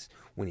 as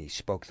when he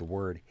spoke the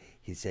word,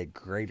 he said,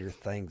 greater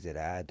things that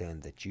I done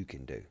that you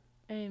can do.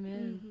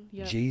 Amen. Mm-hmm.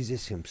 Yep.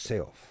 Jesus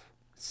himself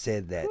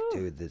said that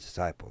to the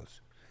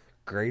disciples.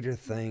 Greater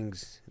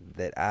things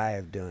that I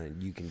have done,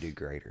 you can do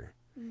greater.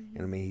 Mm-hmm.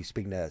 And I mean, he's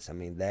speaking to us. I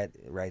mean, that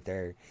right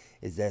there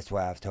that's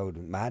why I've told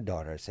my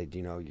daughter, I said,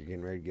 you know, you're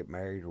getting ready to get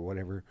married or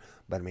whatever,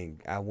 but I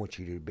mean, I want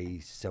you to be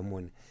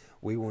someone.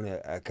 We want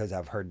to, because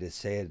I've heard this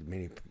said,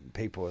 many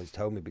people has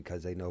told me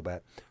because they know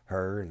about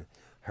her and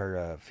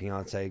her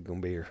fiance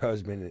going to be her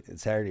husband, and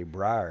Saturday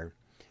Briar.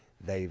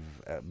 They've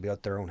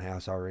built their own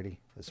house already,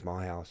 a small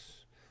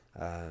house.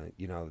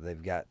 You know,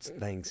 they've got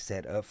things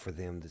set up for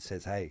them that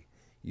says, hey,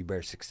 you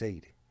better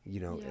succeed.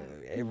 You know,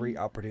 every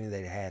opportunity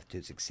they have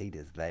to succeed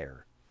is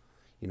there.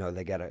 You know,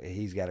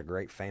 he's got a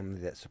great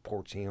family that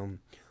supports him.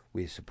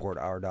 We support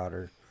our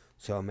daughter.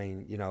 So, I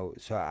mean, you know,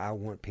 so I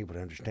want people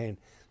to understand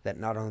that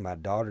not only my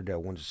daughter do I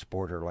want to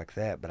support her like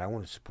that, but I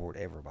want to support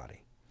everybody.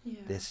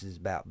 Yeah. This is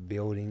about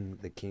building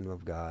the kingdom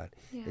of God.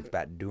 Yeah. It's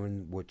about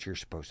doing what you're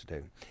supposed to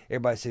do.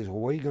 Everybody says, well,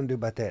 what are you going to do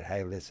about that?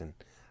 Hey, listen,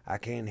 I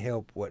can't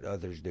help what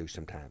others do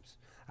sometimes.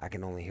 I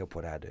can only help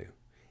what I do.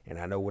 And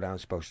I know what I'm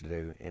supposed to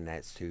do, and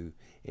that's to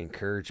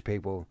encourage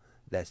people.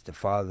 That's to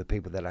follow the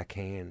people that I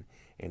can,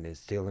 and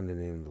instill in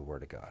them the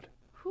Word of God.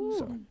 Whew,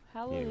 so,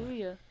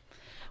 hallelujah. Yeah.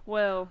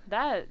 Well,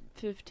 that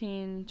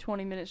 15,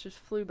 20 minutes just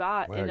flew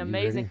by and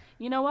amazing.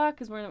 You know why?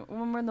 Because when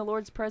we're in the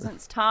Lord's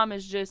presence, time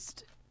is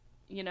just,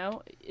 you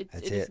know, it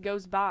just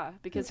goes by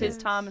because his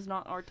time is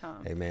not our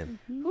time. Amen.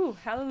 Mm-hmm. Ooh,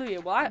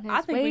 hallelujah. Well,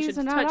 I think we should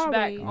touch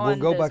back on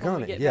this. We'll go back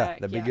on it. Yeah,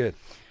 that'd be good.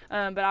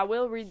 But I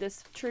will read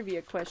this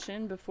trivia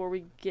question before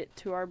we get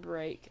to our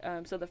break.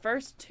 So the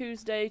first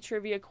Tuesday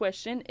trivia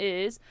question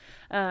is,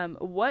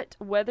 what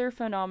weather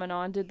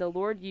phenomenon did the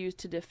Lord use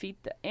to defeat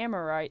the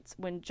Amorites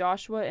when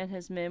Joshua and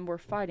his men were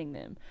fighting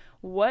them?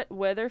 What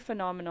weather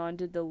phenomenon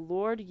did the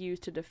Lord use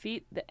to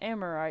defeat the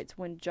Amorites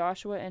when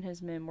Joshua and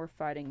his men were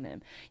fighting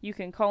them? You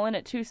can call in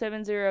at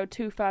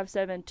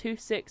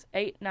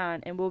 270-257-2689,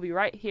 and we'll be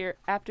right here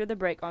after the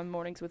break on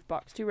Mornings with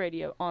Box 2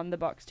 Radio on the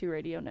Box 2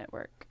 Radio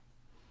Network.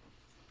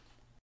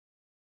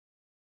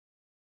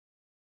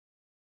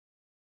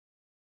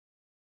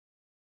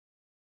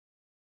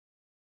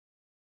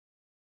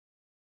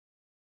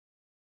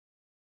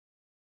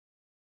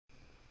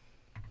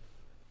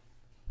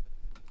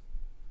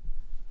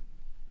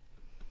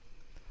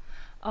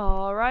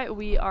 All right,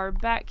 we are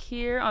back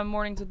here on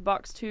Mornings with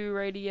Box 2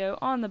 Radio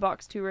on the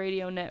Box 2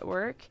 Radio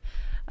Network.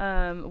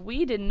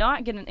 We did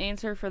not get an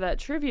answer for that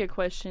trivia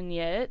question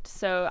yet,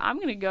 so I'm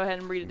going to go ahead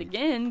and read it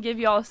again, give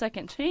y'all a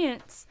second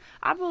chance.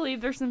 I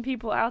believe there's some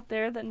people out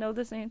there that know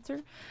this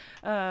answer.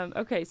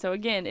 Okay, so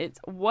again, it's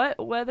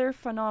what weather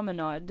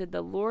phenomenon did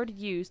the Lord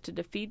use to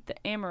defeat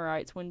the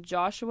Amorites when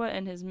Joshua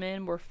and his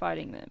men were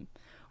fighting them?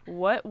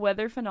 What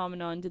weather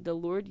phenomenon did the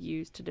Lord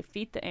use to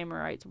defeat the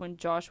Amorites when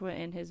Joshua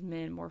and his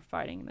men were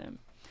fighting them?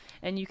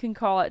 And you can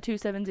call at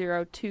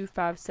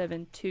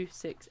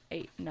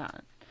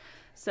 270-257-2689.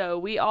 So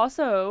we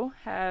also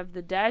have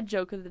the dad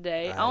joke of the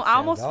day. I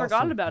almost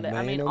forgot about it.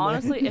 Man, I mean,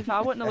 honestly, if I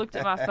wouldn't have looked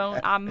at my phone,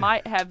 I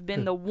might have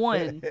been the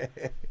one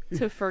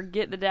to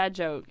forget the dad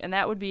joke. And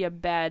that would be a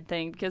bad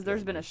thing because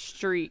there's been a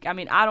streak. I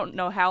mean, I don't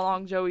know how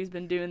long Joey's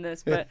been doing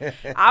this, but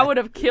I would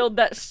have killed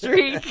that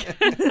streak.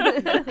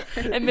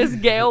 And Miss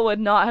Gail would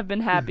not have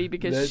been happy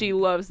because she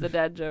loves the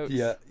dad jokes.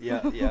 Yeah.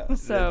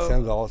 So, that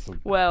sounds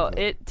awesome. Well,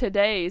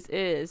 today's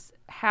is,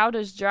 how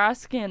does dry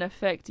skin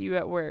affect you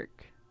at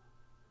work?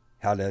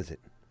 How does it?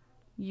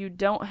 you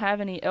don't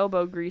have any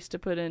elbow grease to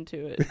put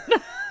into it.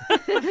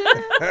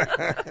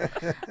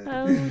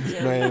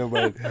 Man,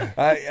 but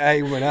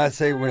when I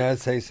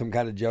say some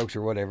kind of jokes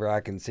or whatever, I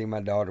can see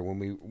my daughter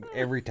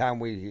every time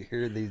we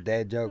hear these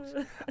dad jokes.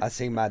 I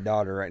see my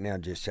daughter right now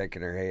just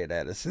shaking her head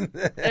at us.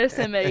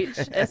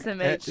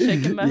 SMH,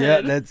 shaking my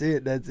Yeah, head.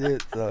 that's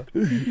it. So,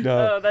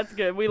 no. Oh, that's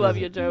good. We love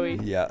you, Joey.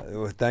 Yeah,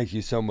 well, thank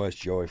you so much,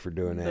 Joey, for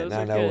doing that. Those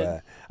and are I know,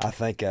 good. I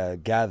think a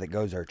guy that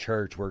goes to our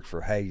church works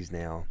for Hayes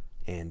now,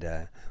 and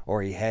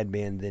or he had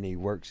been. Then he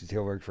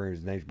still works for him.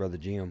 His name's Brother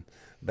Jim.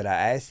 But I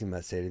asked him,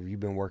 I said, have you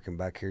been working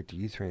back here at the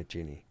youth ranch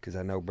any? Because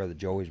I know Brother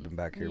Joey's been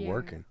back here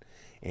working.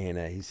 And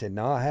he said,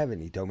 no, I haven't.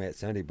 He told me that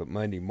Sunday, but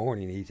Monday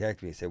morning he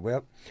texted me and said,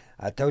 well,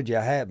 I told you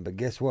I hadn't, but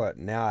guess what?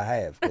 Now I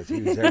have, because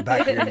he was there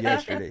back here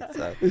yesterday.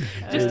 So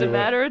just a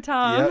matter of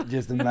time. Yep,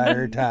 just a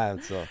matter of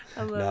time. So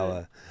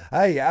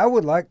hey, I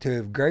would like to,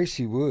 if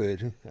Gracie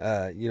would,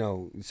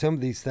 some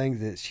of these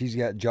things that she's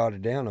got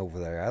jotted down over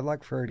there, I'd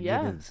like for her to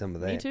get into some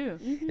of that. Me too.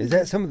 Mm-hmm. Is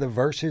that some of the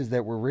verses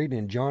that we're reading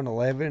in John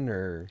 11,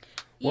 or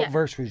what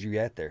verse was you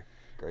at there,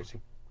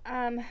 Gracie?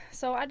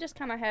 So I just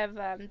kind of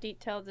have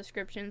detailed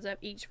descriptions of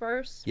each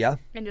verse. Yeah.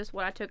 And just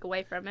what I took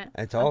away from it.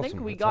 That's awesome. I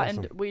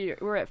think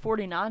we're at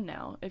 49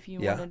 now. If you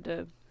wanted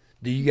to.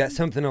 Do you got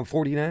something on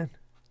 49?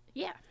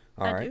 Yeah.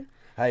 All right.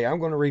 Hey, I'm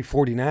going to read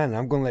 49, and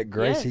I'm going to let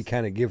Gracie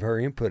kind of give her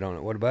input on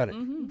it. What about it?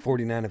 Mm-hmm.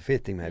 49 and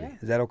 50, maybe. Yeah.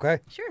 Is that okay?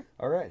 Sure.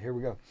 All right. Here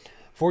we go.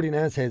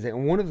 49 says,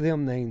 and one of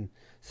them named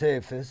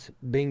Caiaphas,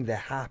 being the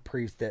high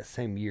priest that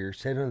same year,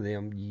 said unto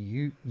them,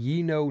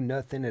 ye know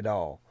nothing at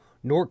all,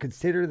 nor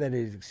consider that it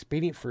is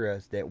expedient for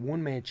us that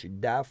one man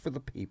should die for the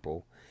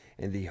people,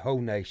 and the whole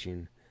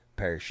nation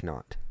perish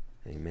not.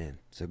 Amen.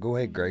 So go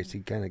ahead, Gracie,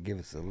 kind of give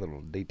us a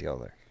little detail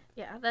there.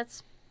 Yeah,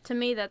 to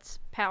me, that's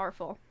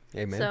powerful.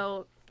 Amen.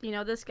 So,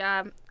 this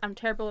guy, I'm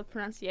terrible with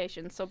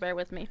pronunciation, so bear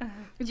with me.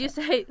 Did you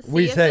say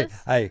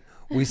Caiaphas?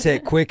 We say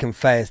it quick and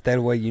fast.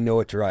 That way you know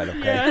it's right,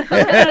 okay?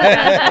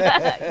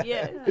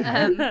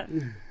 Yeah.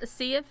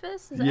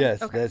 Caiaphas?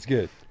 Yes, okay. That's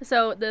good.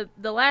 So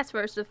the last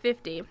verse of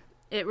 50,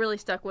 it really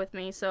stuck with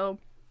me. So,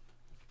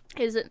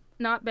 is it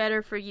not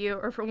better for you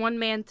or for one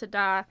man to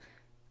die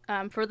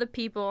for the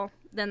people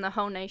than the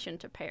whole nation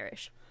to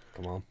perish?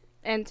 Come on.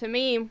 And to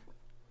me,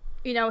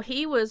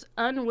 he was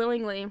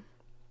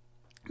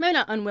maybe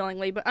not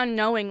unwillingly, but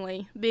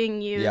unknowingly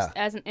being used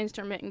as an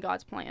instrument in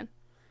God's plan.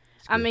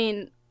 I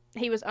mean,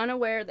 he was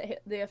unaware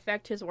that the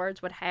effect his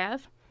words would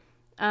have.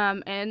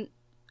 And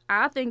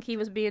I think he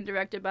was being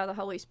directed by the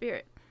Holy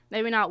Spirit.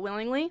 Maybe not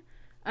willingly,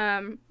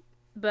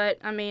 but,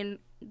 I mean,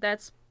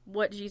 that's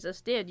what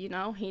Jesus did,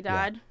 He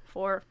died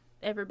for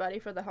everybody,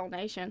 for the whole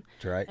nation.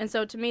 That's right. And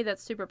so to me,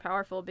 that's super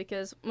powerful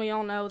because we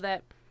all know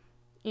that,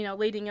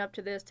 leading up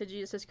to this, to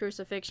Jesus'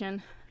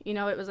 crucifixion,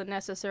 it was a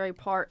necessary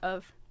part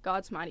of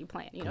God's mighty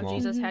plan.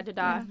 Jesus had to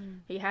die. Mm-hmm.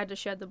 He had to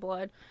shed the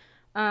blood.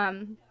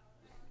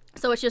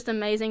 So it's just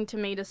amazing to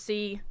me to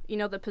see,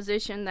 the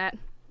position that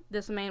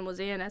this man was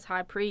in as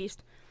high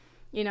priest,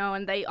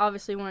 and they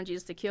obviously wanted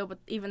Jesus to kill, but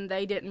even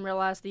they didn't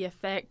realize the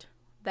effect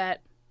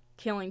that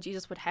killing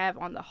Jesus would have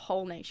on the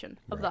whole nation,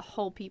 of the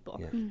whole people.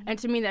 Yeah. Mm-hmm. And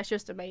to me, that's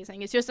just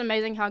amazing. It's just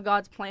amazing how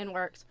God's plan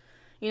works.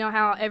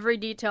 How every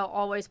detail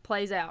always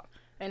plays out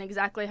and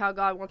exactly how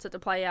God wants it to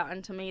play out.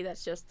 And to me,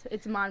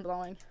 it's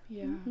mind-blowing.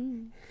 Yeah.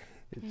 Mm-hmm.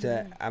 It's,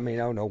 I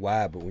don't know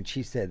why, but when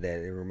she said that,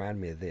 it reminded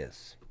me of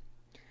this.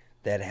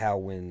 That how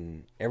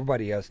when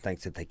everybody else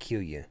thinks that they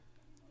kill you,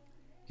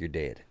 you're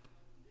dead.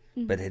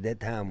 Mm-hmm. But at that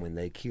time when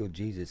they killed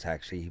Jesus,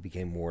 actually, he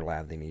became more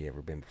alive than he'd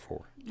ever been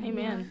before.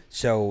 Amen.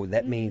 So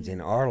that means in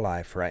our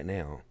life right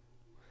now,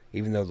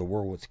 even though the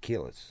world wants to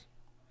kill us,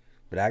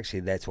 but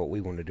actually that's what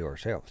we want to do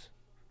ourselves.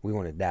 We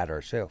want to die to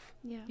ourselves.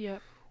 Yeah.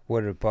 Yep.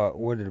 What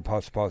did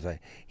Apostle Paul say?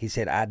 He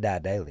said, I die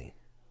daily.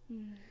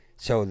 Mm.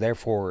 So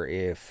therefore,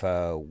 if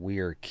we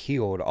are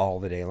killed all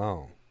the day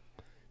long,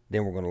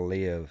 then we're going to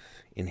live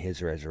in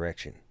his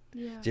resurrection.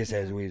 Yeah. Just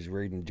as we was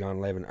reading John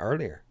 11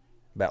 earlier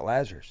about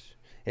Lazarus.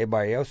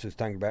 Everybody else was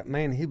thinking about,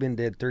 man, he's been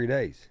dead 3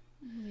 days.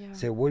 Yeah.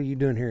 Said, what are you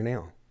doing here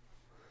now?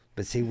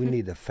 But see, we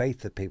need the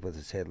faith of people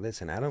that said,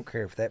 listen, I don't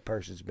care if that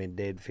person's been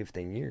dead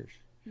 15 years.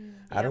 Yep.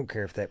 I don't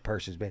care if that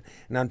person's been,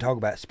 and I'm talking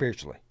about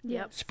spiritually.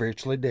 Yep.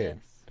 Spiritually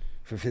dead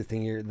for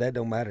 15 years. That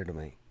don't matter to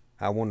me.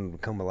 I want them to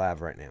come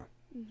alive right now.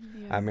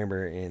 Yeah. I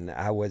remember, and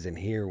I wasn't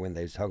here when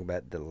they was talking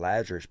about the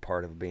Lazarus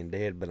part of being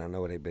dead, but I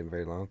know it ain't been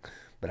very long.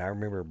 But I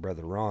remember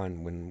Brother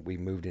Ron, when we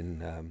moved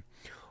in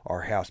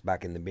our house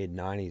back in the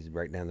mid-90s,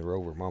 right down the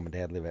road where Mom and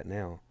Dad live at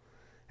now.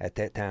 At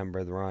that time,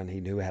 Brother Ron, he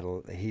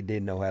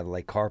did know how to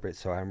lay carpet,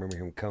 so I remember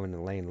him coming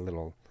and laying a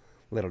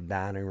little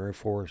dining room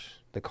for us,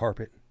 the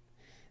carpet.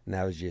 And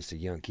I was just a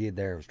young kid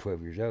there. I was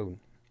 12 years old.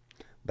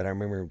 But I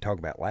remember him talking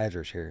about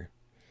Lazarus here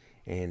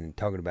and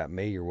talking about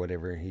me or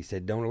whatever. He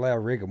said, don't allow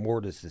rigor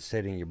mortis to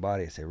set in your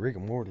body. I said, rigor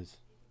mortis?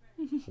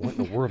 What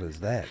in the world is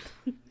that?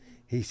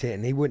 He said,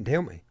 and he wouldn't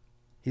tell me.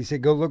 He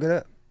said, go look it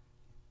up.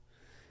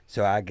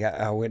 So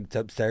I went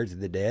upstairs to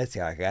the desk.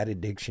 I got a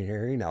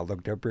dictionary and I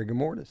looked up rigor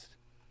mortis.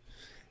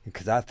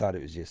 Because I thought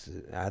he was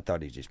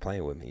just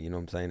playing with me, you know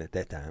what I'm saying, at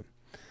that time.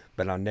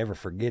 But I'll never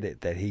forget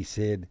it that he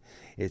said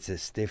it's a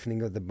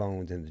stiffening of the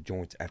bones and the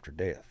joints after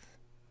death.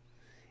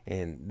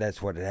 And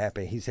that's what had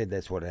happened. He said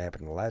that's what had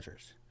happened to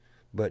Lazarus.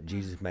 But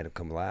Jesus made him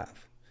come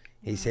alive.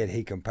 He said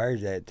he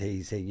compares that to,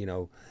 he said,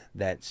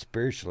 that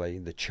spiritually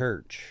the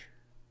church,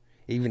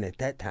 even at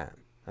that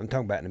time, I'm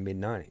talking about in the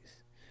mid-90s,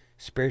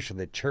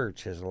 spiritually the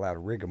church has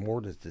allowed rigor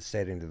mortis to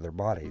set into their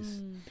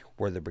bodies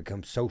where they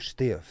become so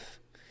stiff.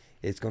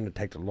 It's going to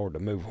take the Lord to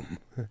move them.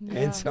 Yeah.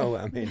 And so,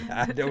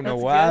 I don't know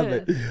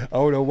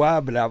why,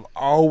 but I've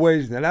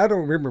always, and I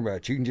don't remember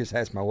much. You can just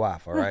ask my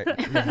wife, all right?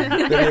 But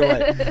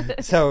anyway,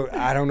 so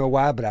I don't know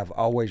why, but I've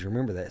always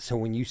remembered that. So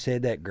when you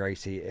said that,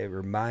 Gracie, it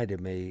reminded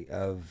me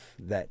of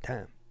that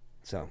time.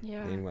 So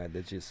anyway,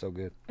 that's just so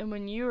good. And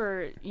when you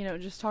were,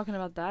 just talking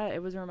about that,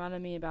 it was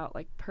reminding me about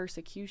like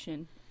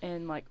persecution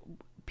and like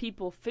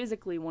people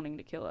physically wanting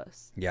to kill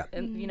us. Yeah.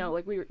 And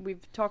like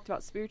we've talked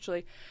about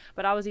spiritually,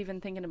 but I was even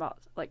thinking about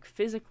like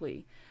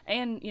physically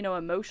and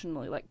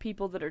emotionally, like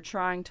people that are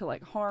trying to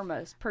like harm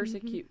us,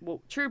 persecute.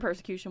 Well, true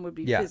persecution would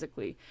be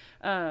physically.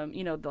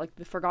 Like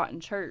the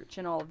forgotten church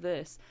and all of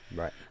this.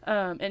 Right.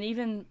 And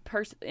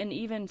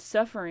even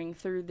suffering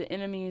through the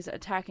enemies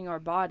attacking our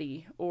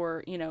body,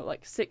 or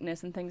like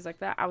sickness and things like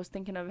that. I was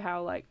thinking of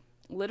how like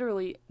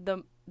literally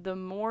the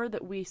more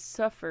that we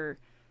suffer,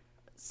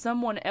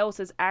 someone else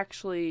is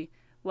actually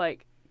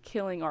like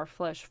killing our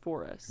flesh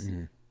for us.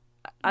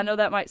 I know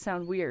that might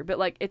sound weird, but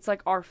like it's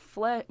like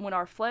when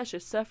our flesh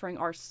is suffering,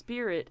 our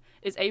spirit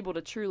is able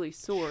to truly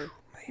soar.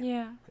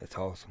 Man, that's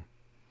awesome.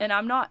 And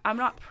I'm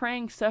not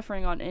praying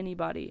suffering on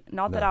anybody.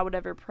 Not that I would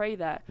ever pray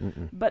that,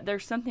 but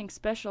there's something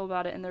special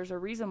about it, and there's a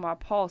reason why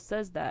Paul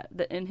says that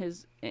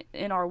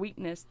in our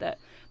weakness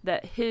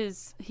that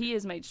he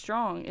is made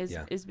strong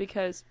is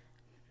because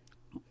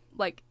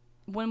like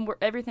when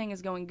everything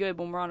is going good,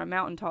 when we're on a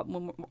mountaintop,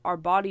 when our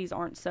bodies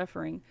aren't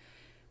suffering,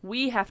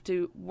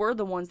 we're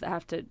the ones that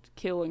have to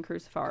kill and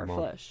crucify our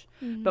flesh.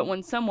 But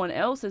when someone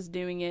else is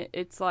doing it,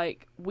 it's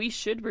like we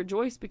should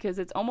rejoice because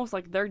it's almost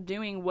like they're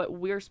doing what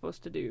we're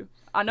supposed to do.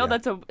 I know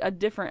that's a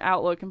different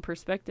outlook and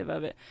perspective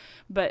of it,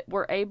 but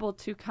we're able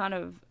to kind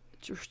of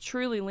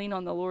truly lean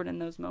on the Lord in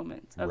those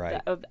moments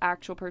of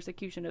actual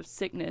persecution, of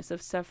sickness,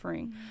 of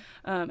suffering.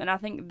 And I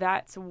think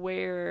that's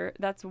where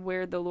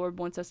the Lord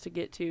wants us to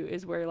get to,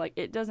 is where like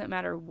it doesn't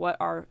matter what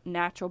our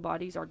natural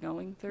bodies are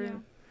going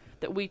through,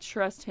 that we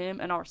trust Him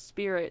and our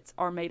spirits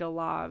are made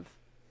alive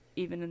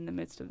even in the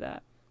midst of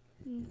that.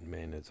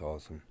 Man, it's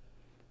awesome.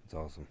 It's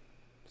awesome.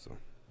 So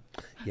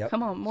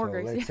come on, more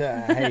Gracie.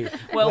 Hey,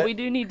 we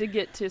do need to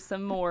get to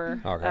some more.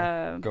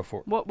 Okay, go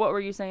for it. What were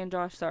you saying,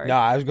 Josh? Sorry. No,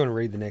 I was going to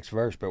read the next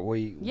verse, but what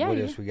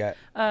else we got?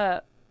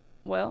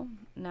 Well,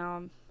 now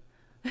I'm...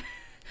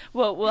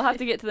 well, we'll have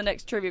to get to the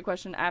next trivia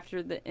question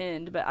after the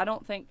end, but I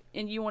don't think...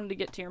 And you wanted to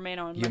get to your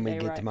manna on Monday, You want me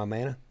to get to my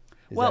manna?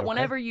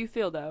 Whenever you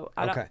feel, though.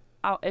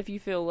 If you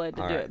feel led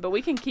to do it. But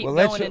we can keep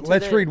going into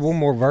let's read one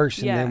more verse,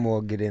 and then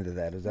we'll get into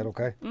that. Is that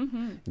okay?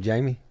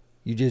 Jamie?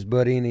 You just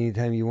butt in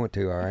anytime you want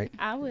to, all right?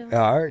 I will.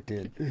 All right,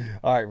 then.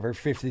 All right, verse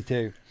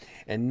 52.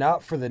 And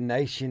not for the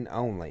nation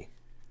only,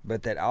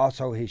 but that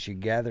also he should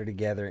gather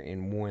together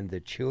in one the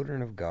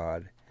children of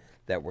God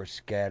that were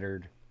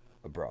scattered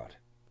abroad.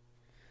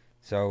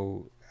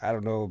 So, I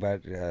don't know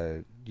about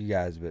you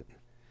guys, but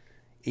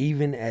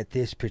even at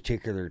this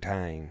particular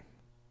time,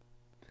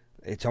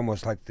 it's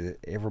almost like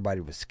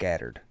everybody was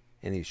scattered,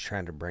 and he's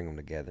trying to bring them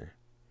together.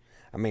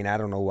 I mean, I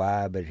don't know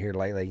why, but here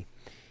lately,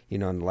 in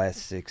the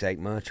last 6-8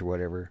 months or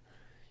whatever,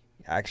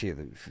 actually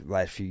the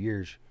last few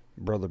years,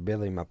 Brother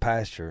Billy, my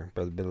pastor,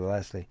 Brother Billy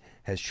Leslie,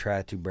 has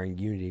tried to bring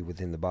unity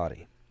within the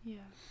body. Yeah.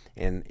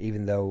 And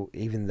even though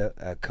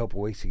a couple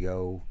weeks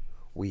ago,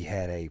 we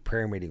had a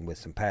prayer meeting with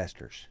some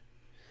pastors.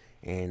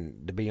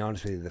 And to be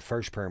honest with you, the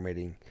first prayer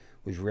meeting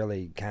was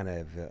really kind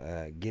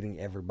of getting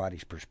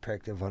everybody's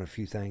perspective on a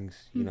few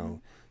things,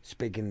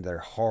 speaking their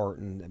heart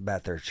and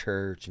about their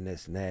church and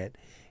this and that.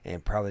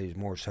 And probably was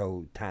more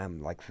so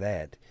time like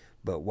that.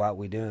 But what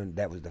we're doing,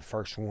 that was the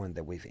first one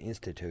that we've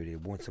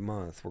instituted. Once a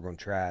month, we're going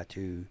to try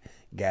to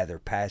gather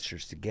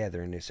pastors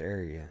together in this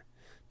area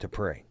to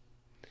pray.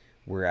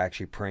 We're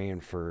actually praying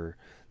for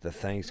the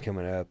things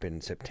coming up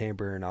in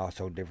September and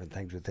also different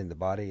things within the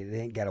body. It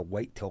ain't got to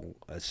wait till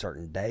a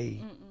certain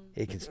day.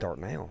 It can start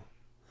now.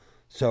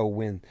 So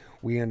when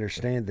we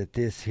understand that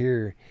this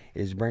here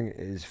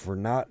is for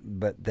naught,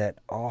 but that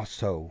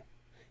also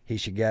he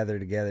should gather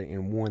together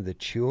in one the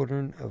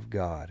children of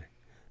God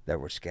that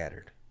were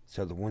scattered.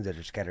 So the ones that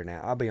are scattered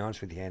now, I'll be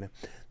honest with you, Hannah,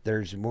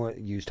 there's more.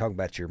 You was talking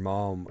about your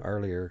mom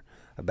earlier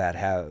about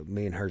how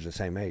me and her's the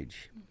same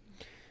age.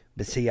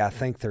 But see, I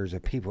think there's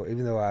a people,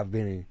 even though I've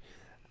been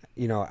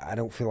in, I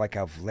don't feel like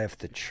I've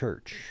left the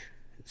church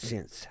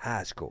since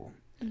high school.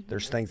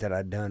 There's things that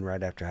I've done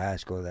right after high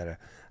school that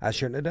I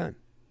shouldn't have done.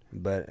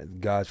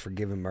 But God's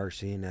forgiven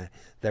mercy, and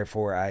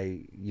therefore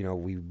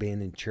we've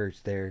been in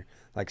church there.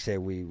 Like I said,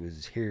 we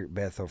was here at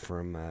Bethel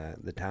from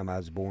the time I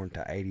was born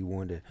to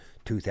 81 to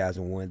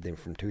 2001. Then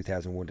from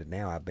 2001 to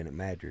now, I've been at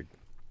Madrid.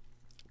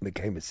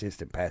 Became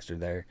assistant pastor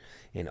there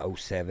in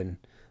 07,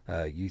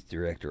 youth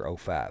director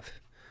 05.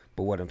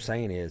 But what I'm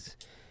saying is,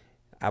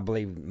 I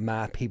believe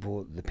my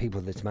people, the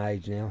people that's my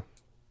age now,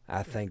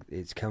 I think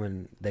it's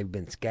coming. They've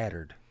been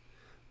scattered,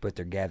 but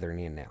they're gathering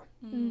in now.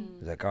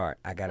 It's like, all right,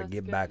 I got to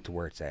get back to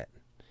where it's at.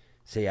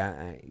 See,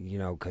 I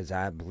because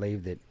I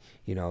believe that,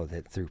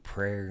 that through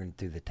prayer and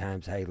through the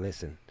times, hey,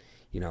 listen,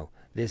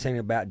 this ain't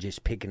about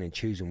just picking and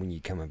choosing when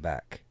you're coming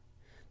back.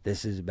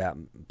 This is about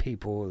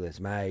people that's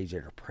my age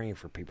that are praying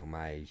for people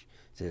my age.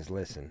 It says,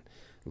 listen,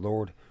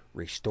 Lord,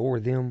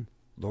 restore them.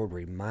 Lord,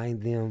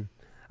 remind them.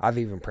 I've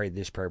even prayed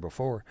this prayer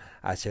before.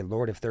 I said,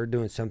 Lord, if they're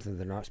doing something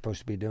they're not supposed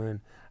to be doing,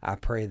 I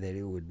pray that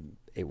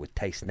it would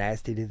taste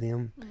nasty to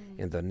them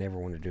and they'll never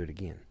want to do it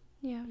again.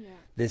 Yeah.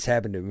 This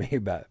happened to me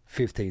about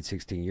 15,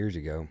 16 years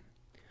ago,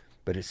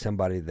 but it's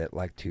somebody that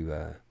liked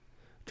to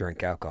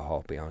drink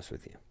alcohol, to be honest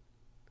with you.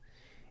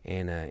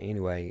 And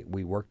anyway,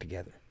 we worked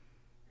together.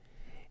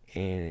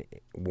 And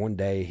one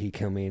day he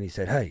come in, he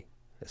said, hey.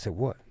 I said,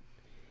 what?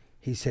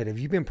 He said, have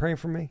you been praying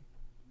for me?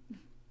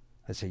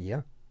 I said,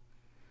 yeah.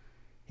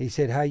 He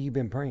said, how you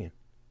been praying?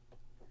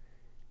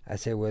 I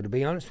said, well, to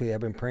be honest with you, I've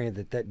been praying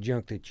that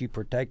junk that you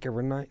partake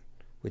every night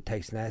would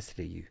taste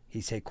nasty to you. He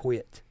said,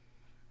 quit.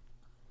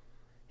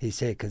 He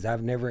said, because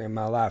I've never in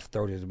my life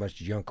thrown as much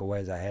junk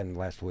away as I had in the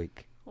last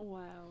week.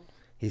 Wow.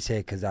 He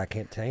said, because I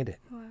can't stand it.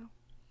 Wow.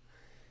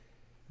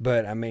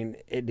 But, I mean,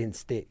 it didn't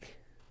stick.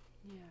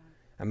 Yeah.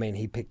 I mean,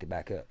 he picked it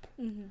back up.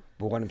 Mm-hmm.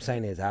 But what I'm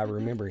saying is, I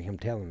remember him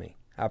telling me,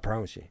 I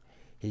promise you.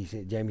 He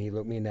said, Jamie, he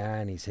looked me in the eye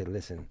and he said,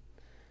 listen,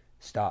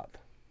 stop.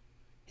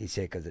 He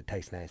said, because it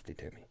tastes nasty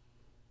to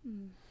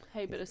me.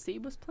 Hey, but a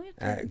seed was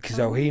planted.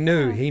 So he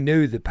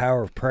knew the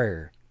power of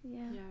prayer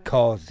Yeah.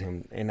 caused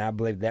him, and I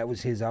believe that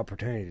was his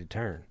opportunity to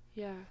turn.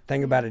 Yeah.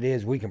 Thing about it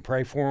is, we can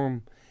pray for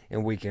them,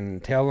 and we can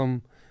tell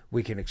them,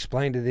 we can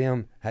explain to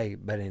them, hey,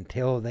 but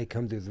until they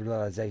come to the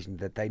realization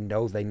that they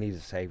know they need a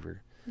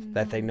Savior,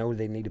 that they know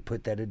they need to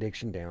put that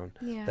addiction down,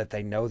 that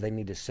they know they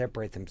need to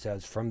separate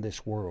themselves from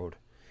this world,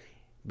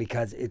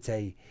 because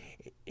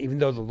even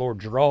though the Lord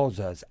draws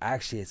us,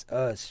 actually it's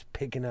us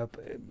picking up,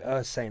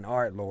 us saying,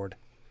 all right, Lord,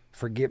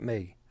 forget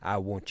me, I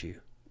want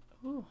you.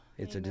 Ooh,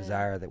 it's amen. A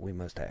desire that we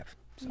must have.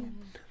 So,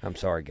 I'm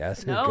sorry,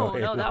 guys.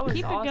 No, that was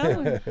Keep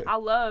awesome. it going. I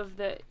love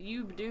that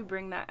you do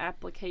bring that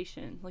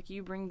application. Like,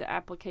 you bring the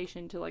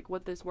application to, like,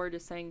 what this word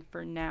is saying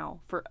for now,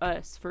 for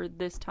us, for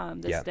this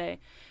time, this day.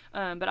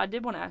 But I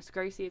did want to ask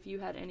Gracie if you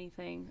had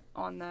anything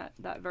on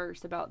that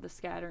verse about the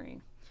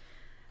scattering.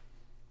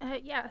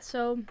 Yeah,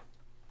 so,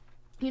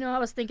 I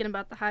was thinking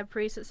about the high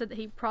priest. It said that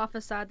he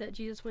prophesied that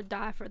Jesus would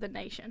die for the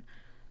nation.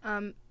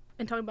 And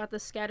talking about the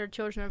scattered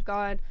children of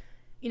God,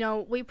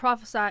 we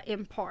prophesy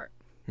in part.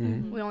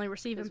 Mm-hmm. We only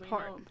receive in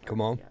part. Come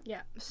on.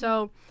 Yeah.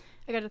 So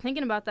I got to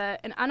thinking about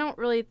that, and I don't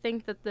really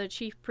think that the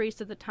chief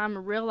priests at the time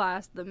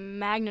realized the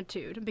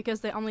magnitude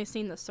because they only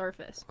seen the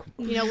surface.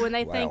 When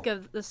they think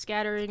of the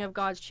scattering of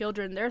God's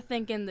children, they're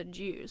thinking the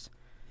Jews.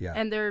 Yeah.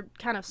 And they're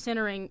kind of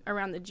centering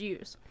around the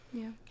Jews.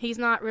 Yeah. He's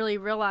not really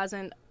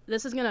realizing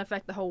this is going to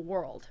affect the whole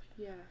world.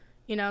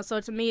 Yeah. So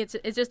to me, it's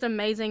just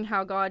amazing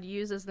how God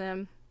uses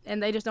them.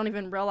 And they just don't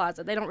even realize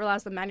it. They don't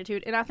realize the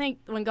magnitude. And I think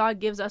when God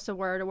gives us a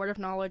word of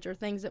knowledge, or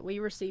things that we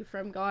receive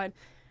from God,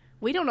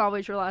 we don't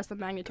always realize the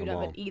magnitude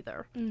of it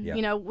either. Mm-hmm.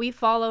 Yeah. We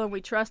follow and we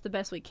trust the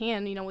best we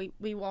can.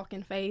 We walk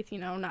in faith,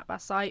 not by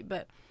sight,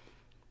 but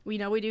we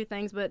do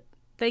things. But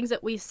things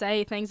that we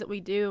say, things that we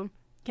do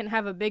can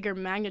have a bigger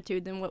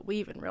magnitude than what we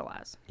even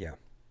realize. Yeah,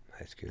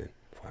 that's good.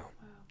 Wow.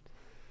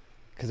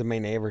 Because,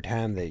 every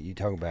time that you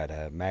talk about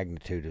a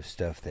magnitude of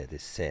stuff that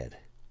is said,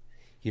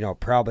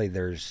 probably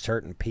there's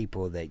certain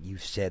people that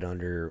you've sat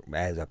under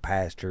as a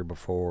pastor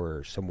before,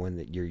 or someone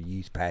that your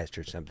youth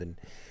pastor or something.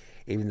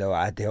 Even though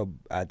I tell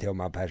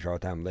my pastor all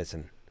the time,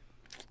 listen,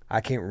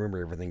 I can't remember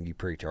everything you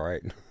preach, all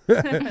right?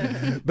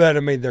 But,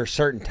 there's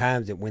certain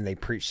times that when they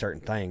preach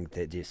certain things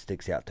that just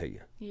sticks out to you.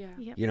 Yeah.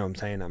 Yep. You know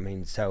what I'm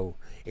saying? So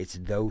it's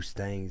those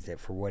things that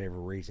for whatever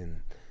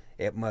reason,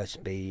 it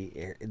must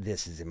be,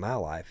 this is in my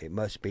life, it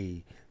must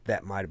be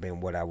that might have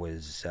been what I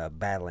was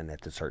battling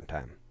at a certain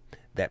time.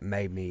 That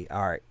made me,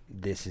 all right,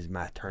 this is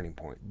my turning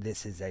point.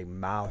 This is a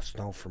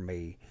milestone for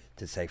me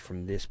to say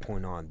from this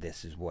point on,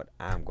 this is what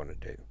I'm going to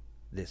do.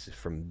 This is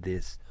from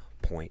this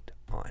point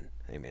on.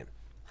 Amen.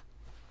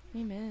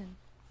 Amen.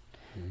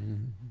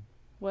 Mm-hmm.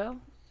 Well,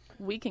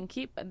 we can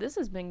keep, this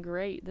has been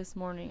great this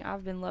morning.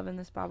 I've been loving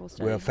this Bible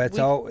study. Well,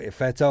 if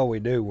that's all we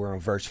do, we're on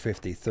verse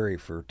 53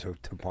 for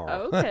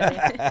tomorrow.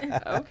 Okay.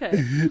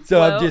 Okay.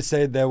 So I'm just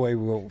saying that way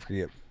we won't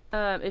forget.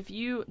 Do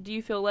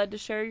you feel led to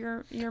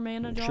share your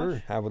manna, Josh?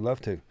 Sure, I would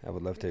love to.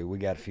 We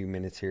got a few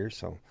minutes here,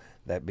 so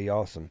that'd be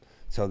awesome.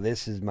 So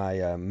this is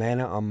my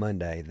manna on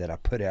Monday that I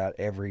put out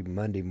every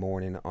Monday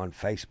morning on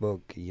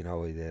Facebook.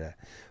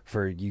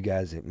 For you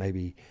guys that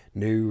maybe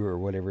new or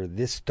whatever,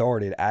 this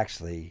started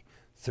actually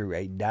through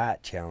a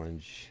diet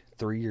challenge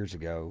 3 years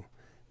ago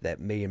that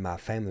me and my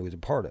family was a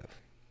part of.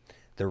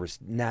 There was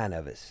 9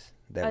 of us.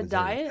 That was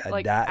diet?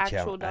 an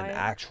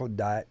actual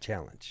diet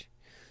challenge.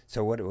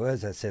 So what it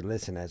was, I said,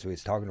 listen, as we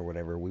was talking or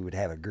whatever, we would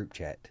have a group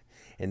chat.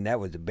 And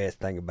that was the best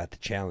thing about the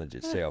challenge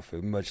itself,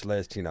 much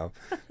less, But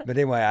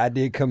anyway, I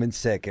did come in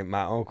second.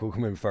 My uncle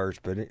come in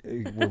first, but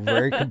we're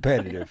very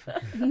competitive.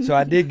 So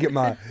I did give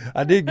a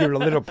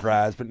little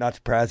prize, but not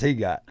the prize he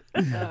got.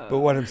 But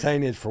what I'm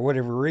saying is, for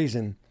whatever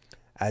reason,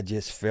 I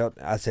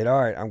said,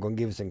 all right, I'm going to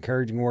give us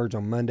encouraging words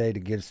on Monday to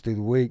get us through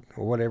the week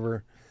or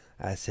whatever.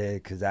 I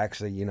said, because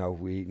actually,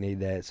 we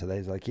need that. So they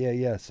was like,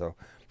 yeah. So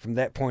from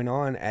that point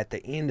on, at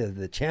the end of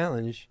the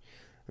challenge,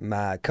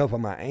 a couple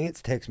of my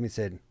aunts texted me and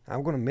said,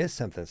 I'm going to miss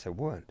something. I said,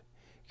 what?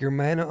 Your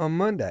manna on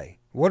Monday.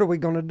 What are we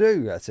going to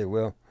do? I said,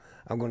 well,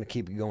 I'm going to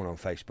keep it going on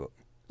Facebook.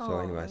 So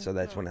anyway, so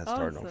that's when I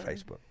started on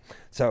Facebook.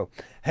 So,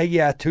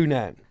 Haggai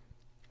 2:9.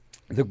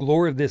 The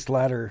glory of this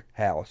latter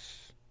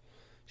house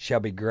shall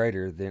be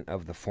greater than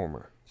of the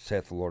former,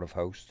 saith the Lord of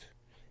hosts.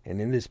 And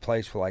in this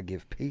place will I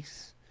give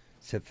peace,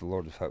 saith the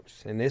Lord of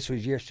hosts. And this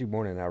was yesterday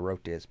morning I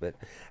wrote this. But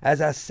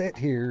as I sat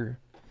there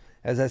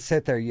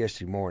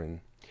yesterday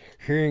morning,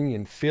 hearing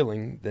and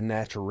feeling the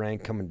natural rain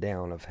coming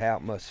down of how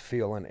it must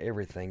feel on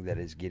everything that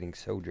is getting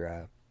so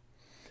dry.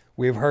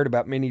 We have heard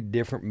about many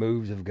different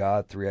moves of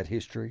God throughout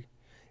history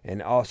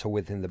and also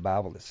within the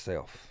Bible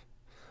itself,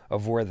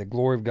 of where the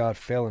glory of God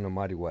fell in a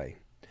mighty way.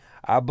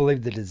 I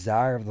believe the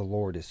desire of the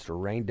Lord is to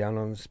rain down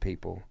on his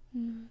people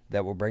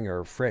that will bring a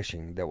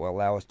refreshing that will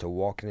allow us to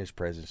walk in his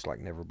presence like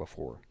never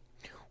before.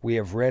 We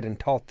have read and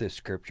taught this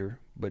scripture,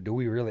 but do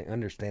we really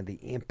understand the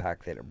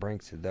impact that it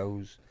brings to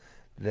those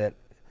that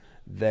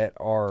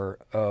are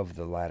of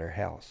the latter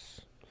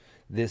house?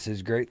 This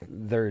is great.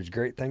 There is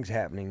great things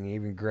happening,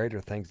 even greater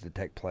things to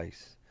take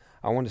place.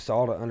 I want us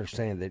all to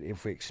understand that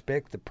if we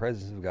expect the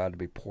presence of God to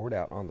be poured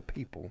out on the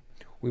people,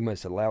 we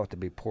must allow it to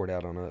be poured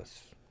out on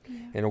us.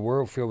 Yeah. In a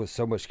world filled with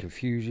so much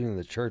confusion and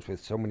the church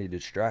with so many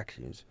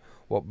distractions,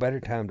 what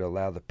better time to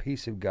allow the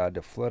peace of God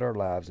to flood our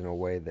lives in a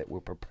way that will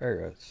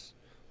prepare us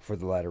for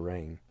the latter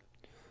rain?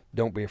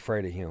 Don't be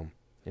afraid of him.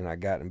 And I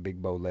got in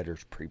big bold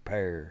letters,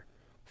 prepare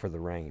for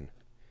the rain.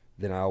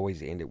 Then I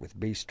always end it with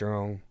be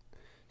strong,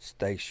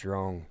 stay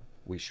strong,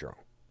 we strong.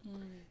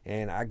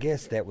 And I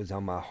guess that was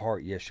on my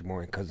heart yesterday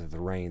morning because of the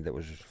rain that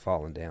was just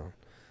falling down.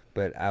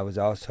 But I was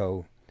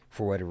also,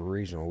 for whatever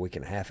reason, a week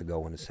and a half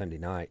ago on a Sunday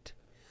night,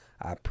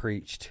 I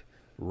preached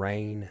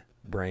rain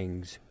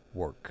brings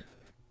work.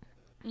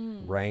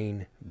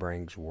 Rain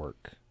brings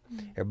work.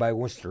 Everybody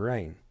wants to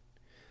rain.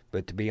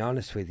 But to be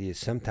honest with you,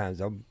 sometimes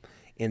I'm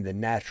in the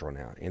natural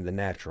now. In the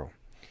natural,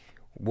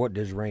 what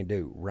does rain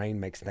do? Rain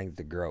makes things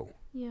to grow.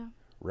 Yeah.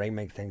 Rain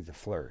makes things to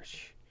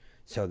flourish.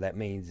 So that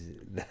means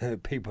the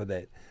people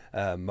that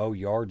mow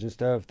yards and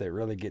stuff that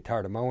really get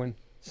tired of mowing,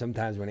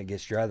 sometimes when it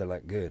gets dry, they're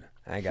like, good,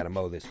 I ain't got to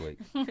mow this week.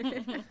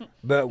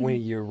 But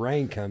when your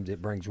rain comes,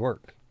 it brings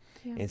work.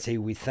 Yeah. And see,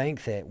 we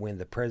think that when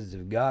the presence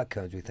of God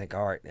comes, we think,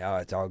 all right, now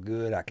it's all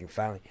good. I can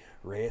finally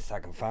rest. I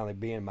can finally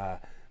be in my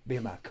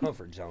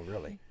comfort zone,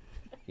 really.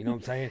 You know what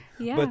I'm saying?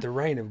 Yeah. But the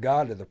rain of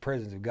God or the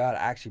presence of God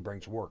actually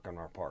brings work on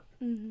our part.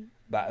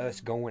 By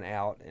us going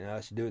out and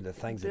us doing the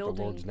things that the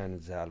Lord's done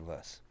inside of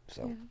us.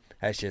 So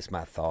that's just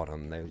my thought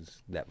on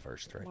that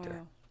verse right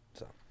there.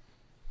 So,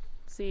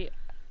 see,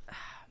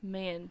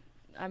 man,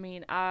 I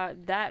mean,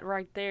 that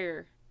right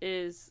there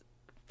is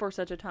for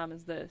such a time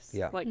as this.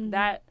 Yeah. Like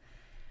that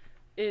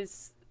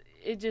is,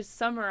 it just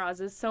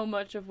summarizes so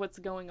much of what's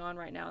going on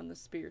right now in the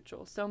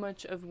spiritual, so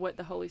much of what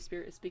the Holy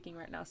Spirit is speaking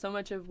right now, so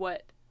much of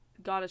what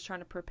God is trying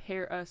to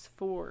prepare us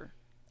for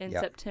in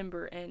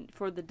September and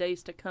for the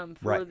days to come,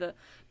 for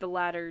the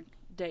latter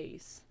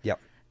days. Yep.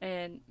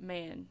 And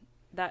man,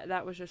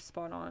 that was just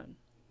spot on.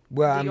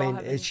 Well, I mean,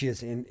 it's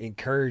just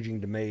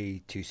encouraging to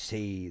me to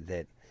see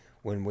that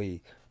when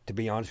to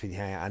be honest with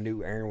you, I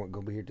knew Aaron wasn't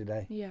going to be here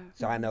today. Yeah.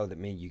 So I know that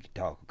me and you could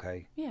talk,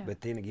 okay? Yeah.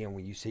 But then again,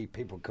 when you see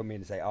people come in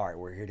and say, all right,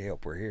 we're here to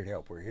help, we're here to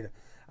help, we're here to,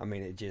 I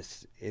mean,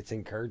 it's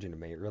encouraging to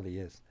me. It really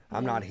is.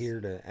 I'm not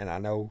here to, and I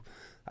know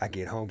I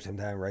get home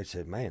sometime, Ray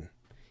said, man,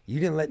 you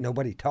didn't let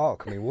nobody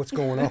talk. I mean, what's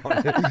going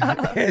on?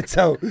 And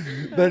so,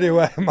 but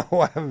anyway, my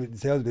wife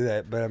tells me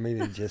that. But I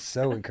mean, it's just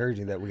so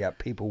encouraging that we got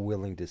people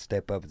willing to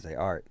step up and say,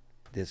 all right,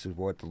 this is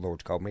what the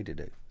Lord's called me to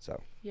do.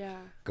 So,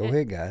 go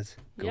ahead, guys.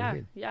 Go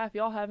ahead. Yeah, if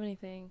y'all have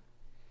anything.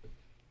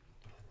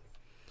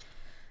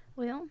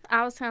 Well,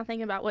 I was kind of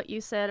thinking about what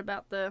you said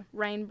about the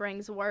rain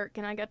brings work,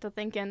 and I got to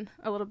thinking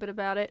a little bit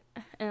about it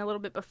and a little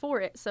bit before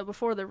it. So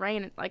before the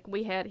rain, like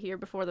we had here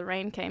before the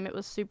rain came, it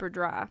was super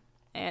dry.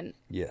 And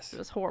yes, it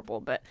was horrible,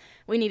 but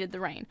we needed the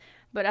rain.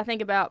 But I think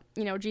about,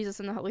 Jesus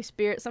and the Holy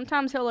Spirit.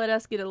 Sometimes he'll let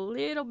us get a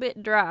little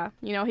bit dry.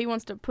 He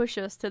wants to push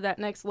us to that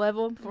next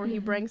level before he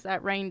brings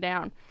that rain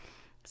down.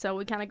 So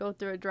we kind of go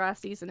through a dry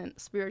season and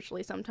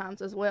spiritually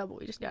sometimes as well, but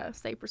we just got to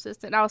stay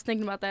persistent. I was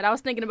thinking about that. I was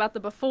thinking about the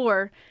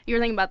before. You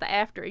were thinking about the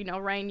after.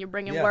 Rain, you're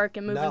bringing work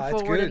and moving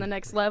forward in the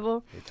next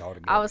level. It's all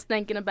together. I was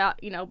thinking about,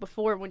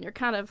 before when you're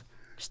kind of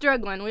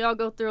struggling. We all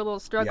go through a little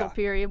struggle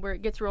period where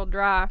it gets real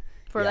dry.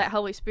 For that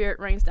Holy Spirit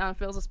rains down and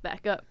fills us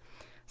back up.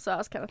 So I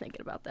was kind of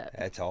thinking about that.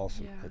 That's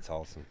awesome. Yeah. That's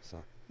awesome.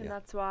 So, and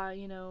that's why,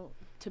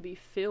 to be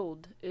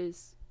filled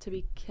is to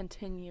be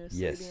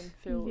continuously being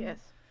filled. Yes.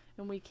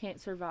 And we can't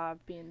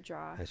survive being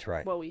dry. That's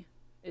right. Well, we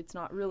it's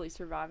not really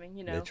surviving.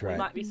 You know, That's right. We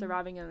might be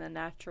surviving in the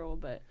natural,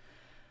 but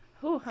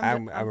I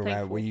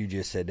remember when you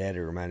just said that,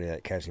 it reminded me of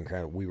that Casting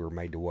Crown. We were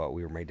made to what?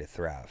 We were made to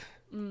thrive.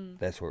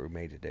 That's what we were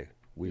made to do.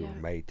 We were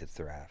made to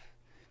thrive.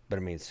 But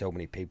I mean, so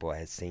many people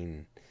have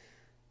seen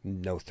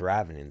no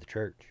thriving in the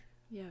church.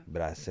 Yeah.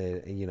 But I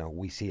said, you know,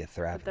 we see a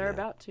thriving. But they're now.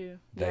 about to.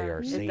 They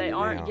are seeing it. If they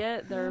aren't now.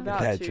 yet, they're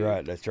about That's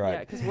to. That's right. Yeah,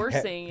 because we're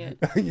seeing it.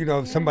 You know,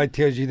 if somebody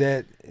tells you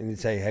that and they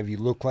say, have you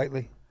looked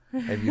lately?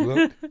 Have you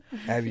looked?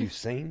 Have you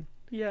seen?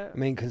 Yeah. I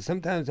mean, because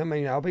sometimes,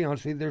 I'll be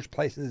honest with you, there's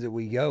places that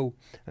we go.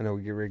 I know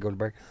we get ready to go to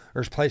break.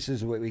 There's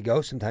places where we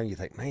go, sometimes you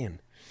think, man,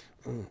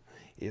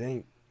 it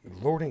ain't,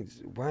 Lord ain't,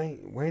 why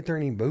ain't there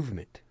any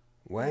movement?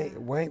 Why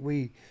ain't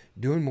we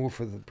doing more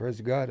for the praise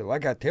of God?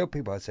 Like I tell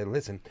people, I say,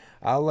 listen,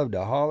 I love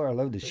to holler, I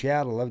love to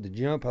shout, I love to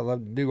jump, I love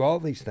to do all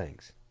these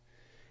things.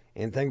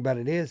 And the thing about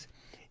it is,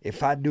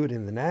 if I do it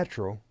in the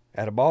natural,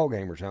 at a ball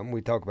game or something,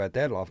 we talk about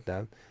that a lot of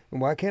time, and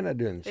why can't I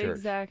do it in the church?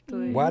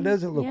 Exactly. Why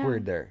does it look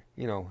weird there?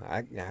 You know,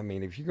 I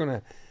mean, if you're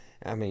going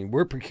to,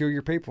 we're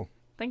peculiar people.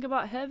 Think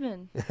about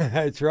heaven.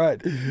 That's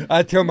right.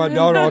 I tell my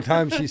daughter all the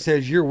time, she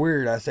says, you're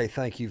weird. I say,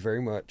 thank you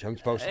very much. I'm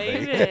supposed to be.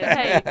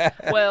 Hey,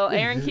 well,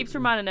 Aaron keeps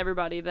reminding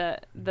everybody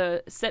that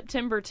the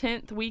September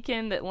 10th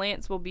weekend that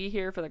Lance will be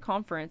here for the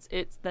conference,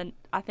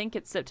 I think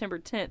it's September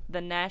 10th,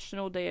 the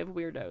National Day of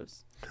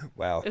Weirdos.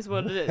 Wow. Is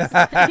what it is. It's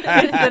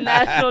the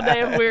National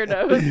Day of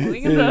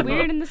Weirdos. So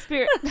weird in the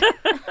spirit.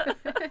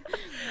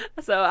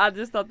 So I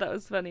just thought that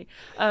was funny.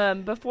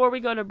 Before we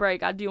go to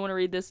break, I do want to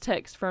read this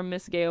text from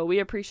Miss Gail. We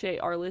appreciate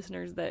our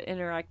listeners that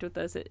interact with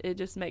us. It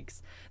just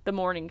makes the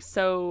morning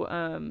so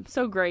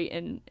great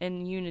and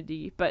in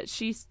unity. But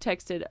she's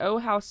texted, "Oh,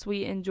 how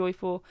sweet and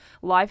joyful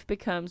life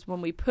becomes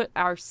when we put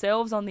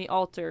ourselves on the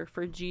altar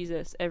for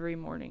Jesus every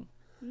morning."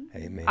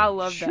 Amen. I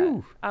love that.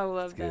 Whew. I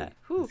love that.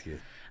 That's good.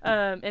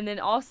 And then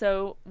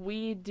also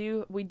we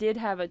did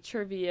have a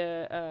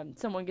trivia,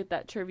 someone get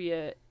that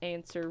trivia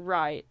answer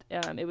right.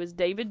 It was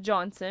David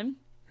Johnson.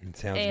 It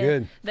sounds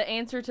good. The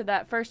answer to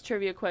that first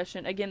trivia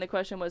question, again, the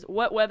question was,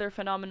 what weather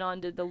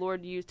phenomenon did the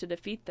Lord use to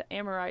defeat the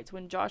Amorites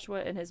when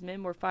Joshua and his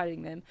men were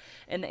fighting them?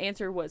 And the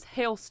answer was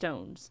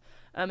hailstones.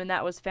 And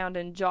that was found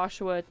in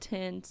Joshua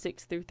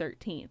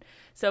 10:6-13.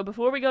 So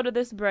before we go to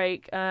this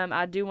break,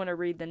 I do want to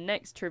read the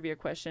next trivia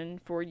question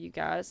for you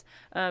guys.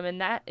 And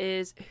that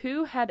is,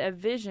 who had a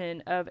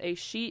vision of a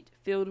sheet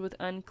filled with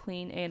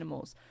unclean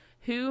animals?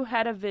 Who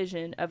had a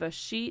vision of a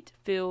sheet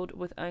filled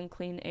with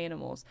unclean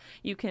animals?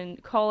 You can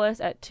call us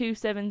at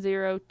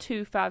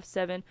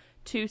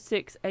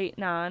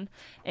 270-257-2689,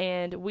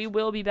 and we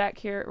will be back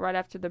here right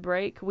after the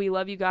break. We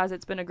love you guys.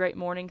 It's been a great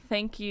morning.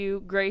 Thank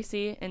you,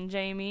 Gracie and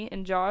Jamie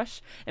and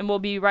Josh, and we'll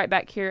be right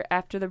back here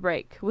after the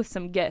break with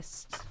some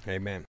guests.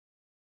 Amen.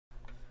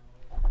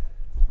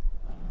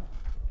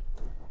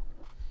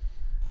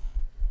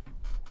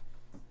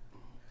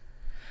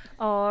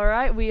 All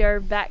right, we are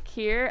back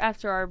here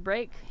after our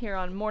break here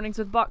on Mornings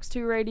with Box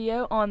 2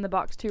 Radio on the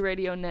Box 2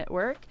 Radio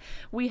Network.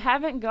 We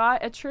haven't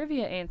got a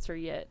trivia answer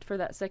yet for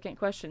that second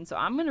question, so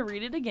I'm going to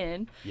read it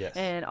again. Yes.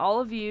 And all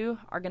of you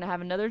are going to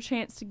have another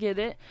chance to get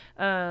it.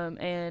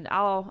 And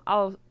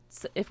I'll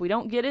if we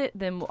don't get it,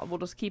 then we'll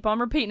just keep on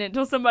repeating it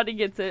until somebody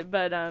gets it.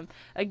 But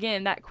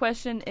again, that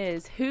question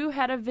is, who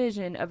had a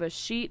vision of a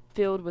sheet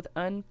filled with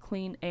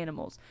unclean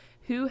animals?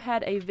 Who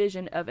had a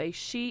vision of a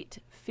sheet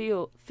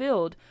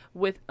filled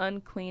with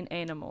unclean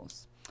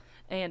animals?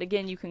 And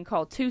again, you can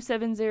call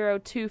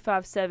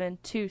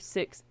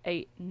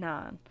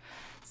 270-257-2689.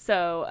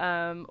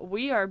 So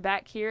we are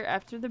back here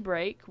after the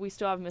break. We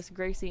still have Miss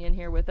Gracie in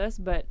here with us,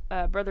 but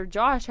Brother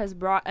Josh has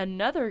brought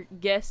another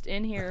guest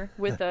in here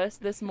with us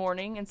this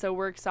morning, and so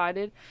we're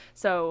excited.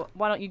 So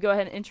why don't you go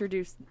ahead and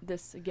introduce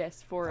this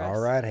guest for us? All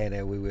right,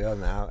 Hannah, we will.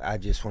 Now, I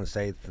just want to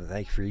say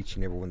thank you for each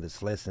and everyone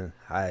that's listening.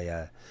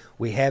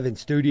 We have in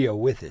studio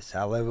with us.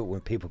 I love it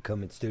when people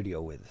come in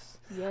studio with us.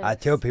 Yes. I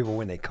tell people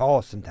when they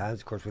call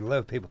sometimes, of course, we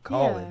love people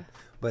calling. Yeah.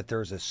 But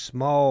there's a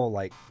small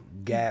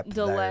gap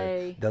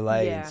delay,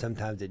 yeah. And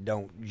sometimes it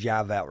don't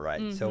jive out right.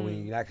 Mm-hmm. So when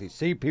you can actually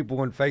see people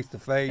when face to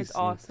face, it's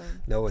awesome.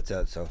 Know what's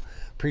up. So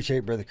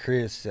appreciate Brother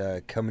Chris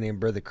coming in.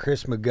 Brother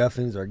Chris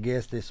McGuffin's our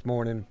guest this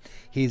morning.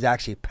 He's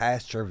actually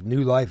pastor of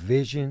New Life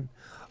Vision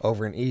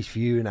over in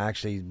Eastview, and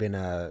actually he's been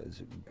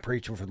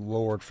preaching for the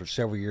Lord for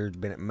several years.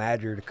 Been at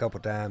Madrid a couple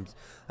times,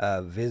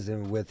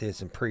 visiting with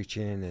us and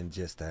preaching, and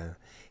just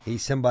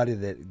he's somebody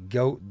that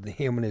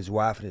him and his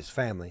wife and his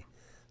family.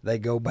 They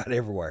go about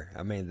everywhere.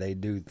 I mean, they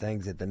do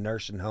things at the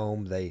nursing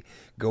home. They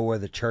go where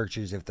the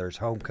churches, if there's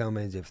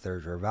homecomings, if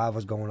there's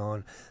revivals going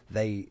on.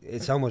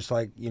 It's almost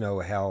like,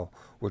 how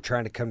we're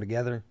trying to come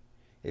together.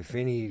 If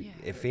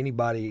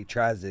anybody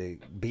tries to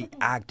be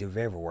active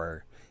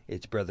everywhere,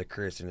 it's Brother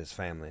Chris and his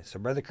family. So,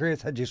 Brother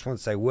Chris, I just want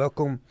to say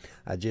welcome.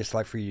 I'd just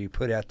like for you to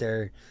put out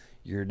there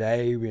your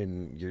name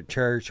and your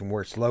church and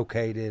where it's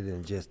located,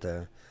 and just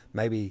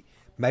maybe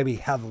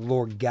how the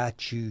Lord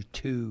got you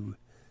to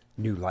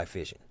New Life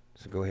Vision.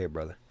 So go ahead,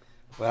 brother.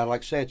 Well,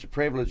 like I say, it's a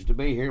privilege to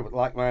be here with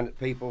like-minded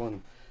people,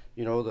 and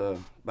the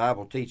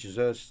Bible teaches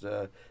us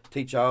to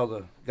teach all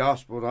the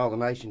gospel in all the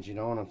nations, and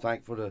I'm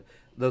thankful to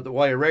the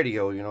way of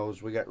radio,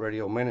 as we got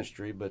radio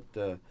ministry. But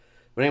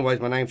anyways,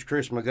 my name's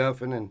Chris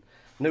McGuffin, and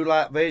New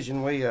Light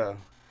Vision, we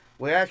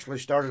actually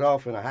started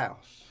off in a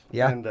house.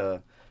 Yeah.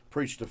 And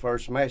preached the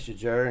first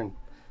message there,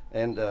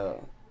 and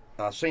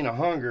I seen a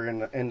hunger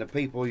in the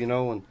people,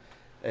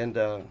 and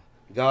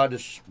God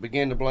just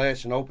began to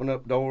bless and open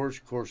up doors.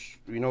 Of course,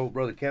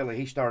 Brother Kelly,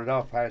 he started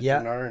off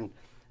pastoring there,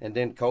 and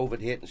then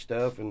COVID hit and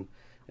stuff, and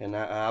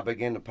I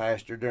began to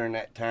pastor during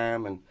that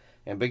time,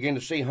 and began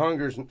to see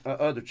hungers in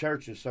other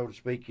churches, so to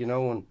speak,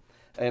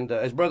 and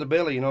as Brother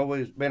Billy,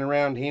 we've been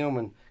around him,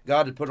 and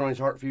God had put on his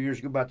heart a few years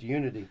ago about the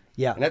unity.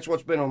 Yeah. And that's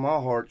what's been on my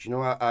heart.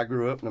 I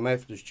grew up in the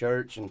Methodist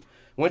church and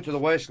went to the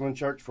Wesleyan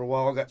church for a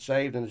while, got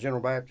saved in the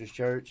General Baptist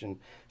church, and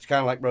it's kind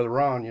of like Brother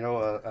Ron,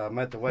 I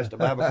met the West of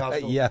Bible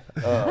Gospel. Yeah,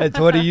 that's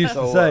what he used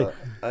to say.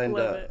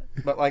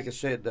 But like I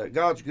said,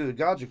 God's good.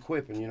 God's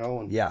equipping,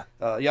 and yeah.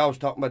 Y'all was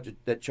talking about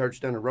that church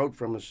down the road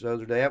from us the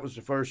other day. That was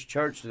the first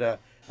church that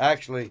I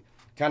actually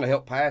kind of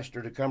helped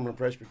pastor, the Cumberland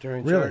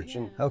Presbyterian Church.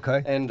 And,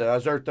 okay. And I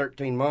was there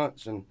 13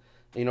 months, and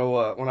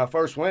when I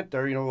first went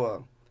there,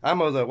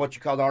 I'm of the what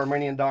you call the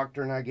Armenian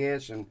doctrine, I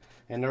guess, and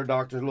their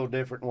doctrine's a little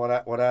different than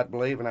what I'd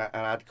believe, and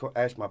I'd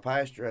ask my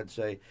pastor, I'd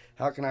say,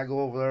 how can I go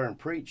over there and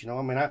preach?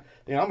 I'm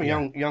a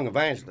young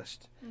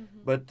evangelist,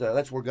 but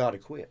that's where God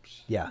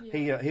equips. Yeah.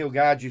 He'll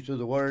guide you through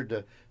the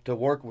Word to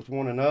work with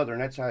one another,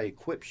 and that's how He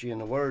equips you in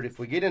the Word. If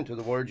we get into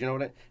the Word,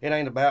 it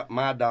ain't about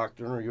my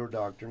doctrine or your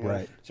doctrine.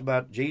 Right. It's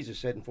about Jesus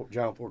said in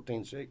John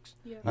 14:6,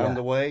 Yeah. I'm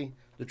the way,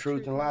 the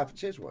truth, and life.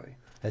 It's His way.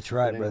 That's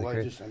right, anyway,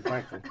 Brother Chris. I'm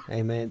thankful.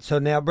 Amen. So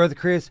now, Brother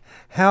Chris,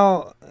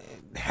 how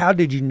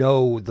did you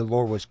know the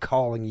Lord was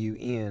calling you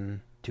in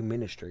to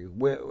ministry?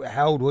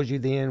 How old was you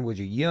then? Was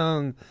you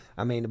young?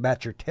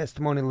 About your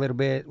testimony a little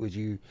bit. Was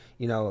you,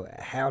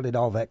 how did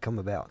all that come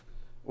about?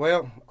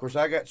 Well, of course,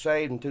 I got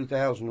saved in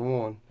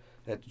 2001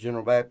 at the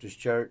General Baptist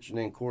Church, and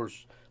then, of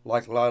course,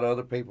 like a lot of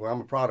other people,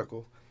 I'm a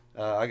prodigal.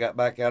 I got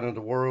back out into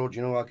the world.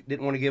 I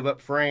didn't want to give up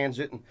friends.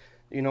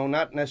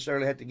 Not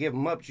necessarily have to give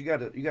them up. But you got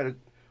to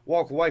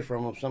walk away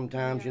from them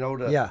sometimes,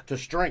 to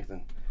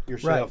strengthen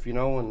yourself, right.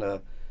 And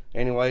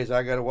anyways,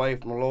 I got away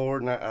from the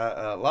Lord, and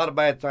a lot of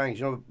bad things.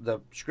 The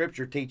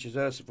Scripture teaches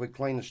us if we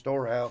clean the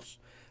storehouse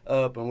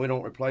up and we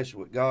don't replace it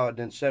with God,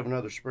 then 7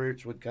 other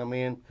spirits would come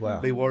in,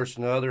 be worse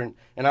than the other.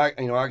 And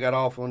I got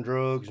off on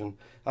drugs, and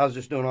I was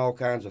just doing all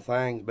kinds of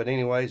things. But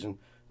anyways, in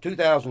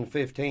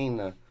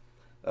 2015,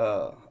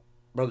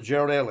 Brother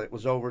Gerald Elliott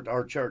was over at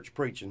our church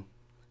preaching.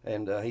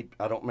 And I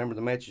don't remember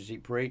the message he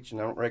preached, and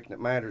I don't reckon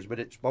it matters, but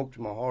it spoke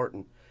to my heart.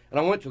 And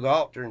I went to the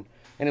altar, and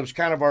it was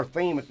kind of our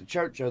theme at the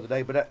church the other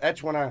day. But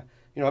that's when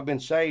I've been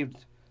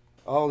saved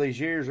all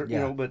these years,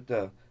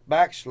 but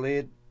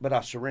backslid, but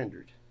I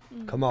surrendered.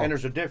 Come on. And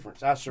there's a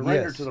difference. I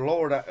surrendered to the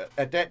Lord.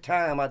 At that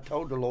time, I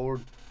told the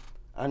Lord,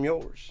 I'm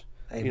yours.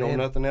 Amen.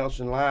 Nothing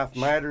else in life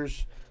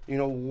matters.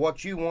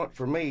 What you want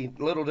for me,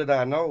 little did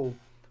I know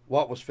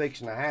what was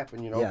fixing to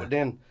happen, But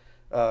then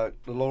the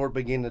Lord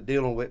began to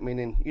dealing with me, and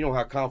then you know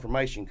how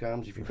confirmation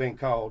comes if you've been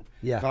called.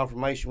 Yeah.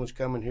 Confirmation was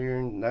coming here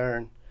and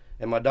there,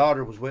 and my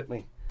daughter was with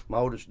me, my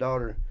oldest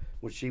daughter,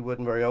 which she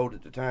wasn't very old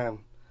at the time.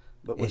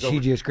 But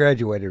she just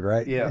graduated,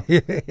 right? Yeah.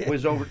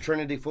 Was over at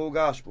Trinity Full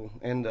Gospel,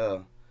 and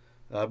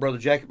Brother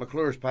Jacob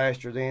McClure's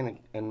pastor then,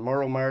 and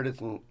Merle Meredith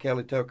and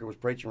Kelly Tucker was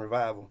preaching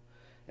revival.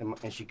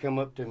 And she come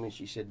up to me and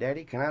she said,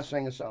 Daddy, can I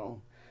sing a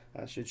song?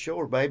 I said,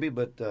 sure, baby,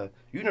 but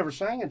you never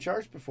sang in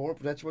church before,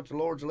 but that's what the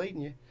Lord's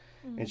leading you.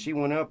 And she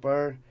went up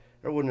there.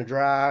 There wasn't a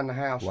dry eye in the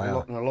house.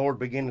 Wow. And the Lord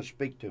began to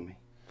speak to me.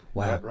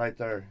 Wow. Right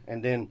there.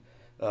 And then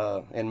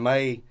in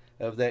May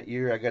of that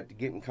year, I got to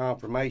get in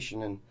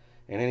confirmation. And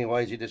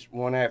anyways, it just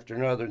one after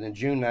another. And then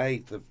June the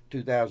 8th of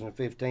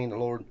 2015, the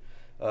Lord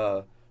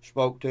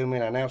spoke to me,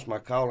 and I announced my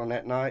calling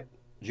that night.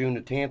 June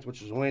the 10th,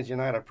 which was Wednesday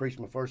night, I preached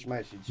my first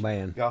message.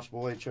 Man.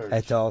 Gospel Way Church.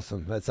 That's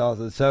awesome. That's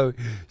awesome. So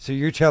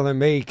you're telling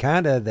me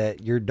kind of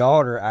that your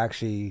daughter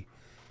actually,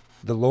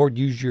 the Lord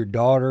used your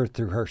daughter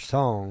through her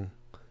song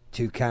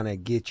to kind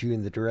of get you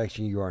in the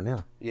direction you are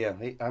now. Yeah,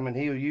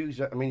 he'll use.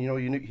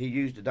 He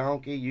used the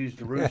donkey, used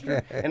the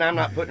rooster, and I'm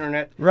not putting her in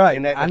that. Right.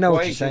 In that I know equation,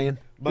 what you're saying.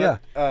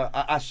 But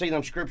I see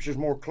them scriptures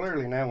more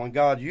clearly now. When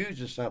God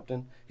uses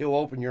something, He'll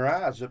open your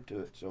eyes up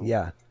to it. So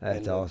yeah,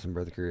 that's awesome,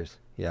 Brother Chris.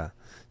 Yeah.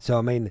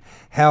 So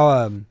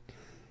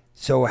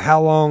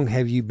how long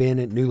have you been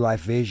at New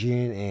Life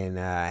Vision, and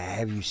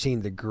have you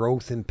seen the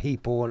growth in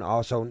people? And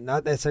also,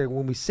 not necessarily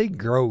when we see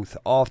growth,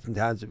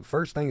 oftentimes the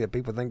first thing that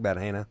people think about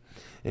Hannah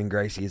and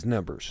Gracie is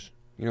numbers.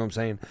 You know what I'm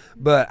saying?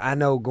 But I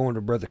know going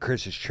to Brother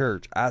Chris's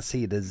church, I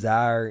see a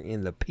desire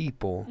in the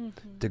people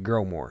to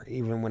grow more.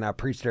 Even when I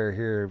preached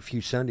here a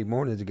few Sunday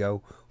mornings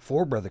ago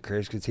for Brother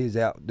Chris, because he was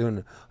out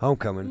doing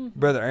homecoming.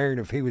 Brother Aaron,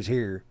 if he was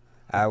here,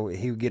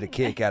 he would get a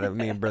kick out of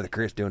me and Brother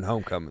Chris doing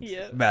homecomings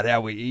about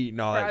how we eat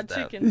and all Fried that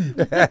stuff.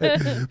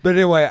 chicken. But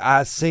anyway,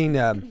 I seen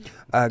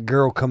a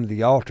girl come to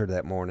the altar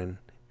that morning,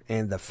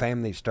 and the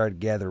family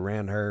started to gather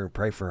around her and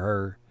pray for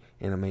her.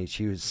 And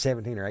she was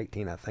 17 or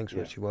 18, I think is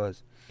what she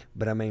was.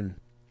 But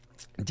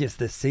just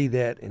to see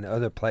that in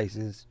other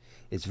places,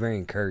 it's very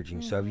encouraging.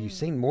 Mm-hmm. So have you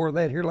seen more of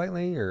that here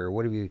lately, or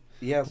what have you?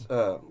 Yes,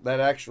 that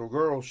actual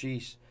girl,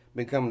 she's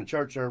been coming to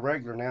church there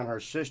regular now, and her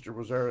sister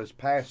was there this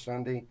past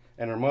Sunday,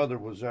 and her mother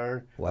was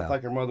there. Wow. I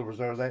think her mother was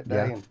there that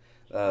day, and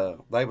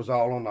they was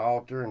all on the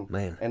altar,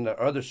 and the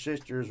other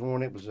sisters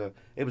one. It was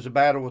a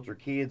battle with her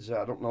kids.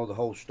 I don't know the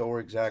whole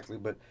story exactly,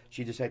 but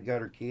she just had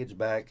got her kids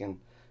back, and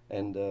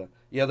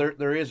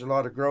there is a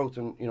lot of growth,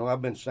 and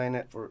I've been saying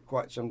that for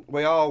quite some.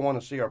 We all want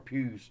to see our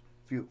pews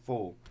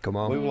full. Come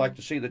on. We would like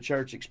to see the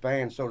church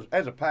expand. So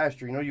as a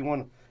pastor,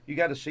 you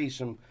got to see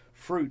some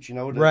fruit,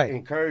 to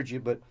encourage you.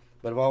 But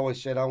I've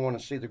always said I want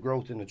to see the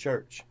growth in the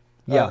church.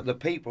 The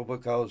people,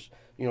 because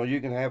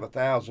you can have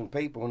 1,000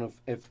 people, and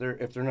if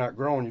they're not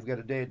growing, you've got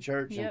a dead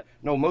church and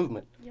no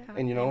movement. Yeah.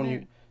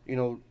 And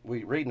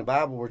we read in the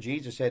Bible where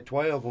Jesus had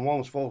 12, and one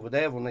was full of the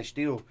devil, and they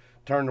still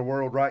turned the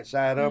world right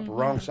side up or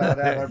wrong side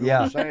out. However you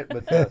want to say it.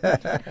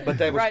 But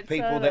there was right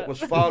people that was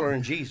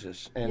following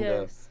Jesus,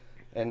 and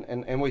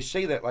and we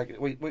see that, like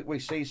we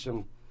see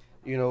some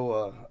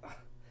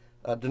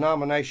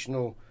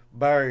denominational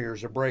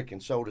barriers are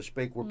breaking, so to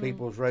speak, where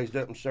people is raised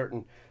up in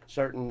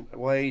certain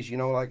ways,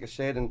 like I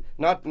said, and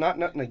not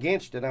nothing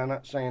against it. I'm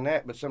not saying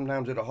that, but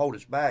sometimes it'll hold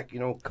us back.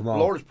 The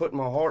Lord has put in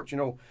my heart,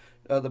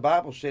 the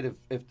Bible said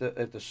if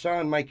the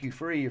Son make you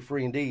free, you're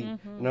free indeed.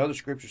 Mm-hmm. And other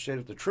scripture said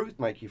if the truth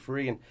make you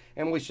free,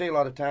 and we see a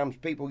lot of times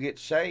people get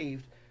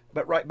saved,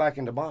 but right back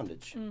into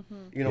bondage.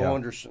 Mm-hmm.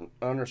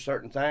 Under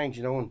certain things,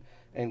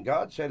 and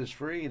God set us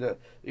free to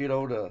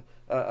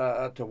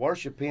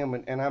worship Him,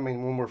 and I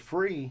mean when we're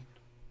free.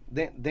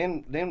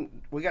 Then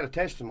we got a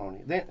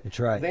testimony. That's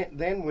right.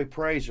 Then we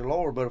praise the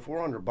Lord. But if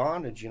we're under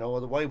bondage,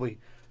 the way we,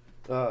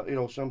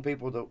 some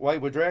people, the way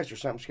we dress or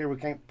something, scared we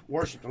can't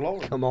worship the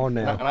Lord. Come on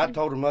now. And I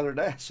told them the other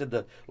day, I said,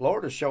 the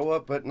Lord will show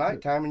up at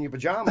nighttime in your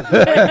pajamas.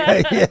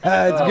 Yeah,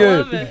 that's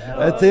good.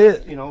 That's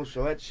it.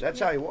 So that's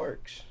how He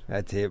works.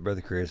 That's it,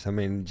 Brother Chris. I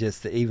mean,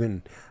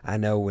 I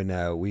know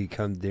when we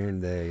come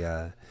during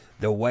the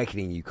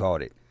awakening, you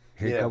called it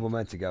here a couple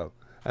months ago.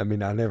 I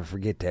mean, I'll never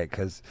forget that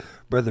because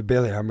Brother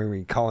Billy, I remember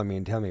him calling me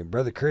and telling me,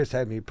 Brother Chris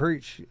had me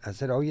preach. I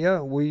said, oh, yeah,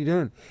 what are you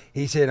doing?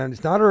 He said,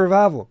 it's not a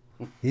revival.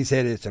 He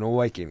said, it's an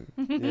awakening.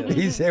 Yeah.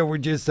 He said, we're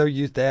just so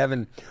used to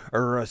having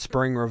a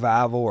spring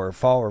revival or a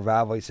fall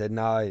revival. He said,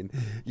 no, and,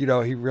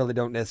 he really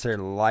don't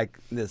necessarily like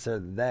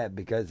that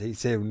because he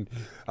said,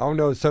 I don't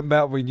know, something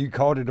about when you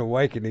called it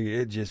awakening,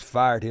 it just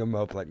fired him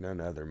up like none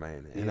other,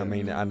 man. And I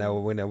mean, I know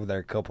we went over there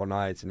a couple of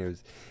nights and it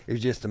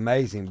was just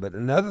amazing. But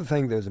another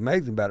thing that was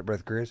amazing about it,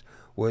 Brother Chris,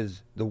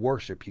 was the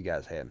worship you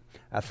guys had.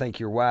 I think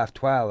your wife,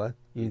 Twyla,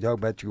 you talk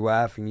about your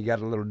wife, and you got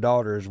a little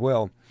daughter as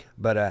well,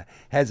 but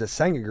has a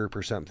singing group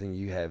or something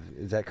you have.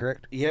 Is that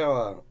correct?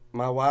 Yeah,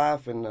 my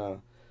wife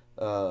and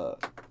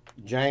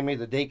Jamie,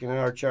 the deacon in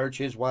our church,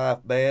 his wife,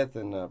 Beth,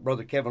 and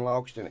Brother Kevin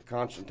Logston at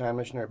Constantine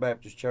Missionary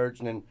Baptist Church,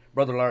 and then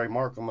Brother Larry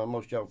Markham,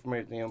 most of y'all are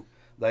familiar with him.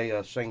 They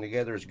sing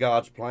together as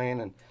God's Plan,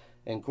 and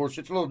of course,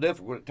 it's a little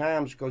difficult at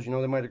times because,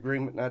 they made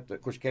agreement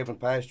of course, Kevin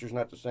pastors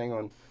not to sing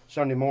on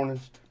Sunday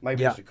mornings.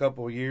 Maybe it's a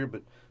couple a year,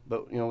 but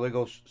they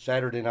go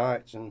Saturday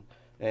nights,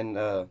 and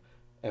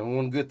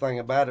one good thing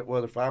about it,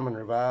 whether if I'm in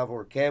revival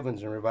or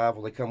Kevin's in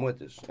revival, they come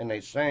with us and they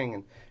sing,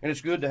 and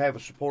it's good to have a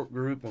support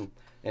group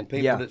and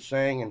people that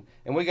sing,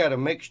 and we got a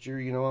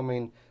mixture,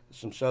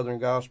 some Southern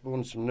gospel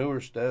and some newer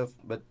stuff,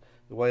 but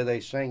the way they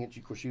sing it,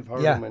 of course, you've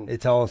heard them. And,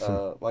 it's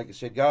awesome. Like I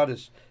said,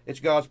 it's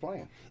God's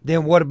plan.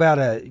 Then what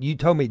about you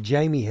told me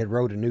Jamie had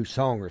wrote a new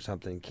song or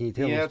something. Can you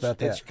tell us about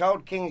that? It's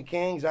called King of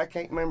Kings. I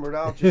can't remember it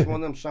all. It's just one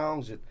of them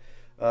songs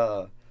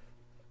that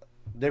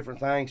different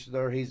things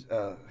there. He's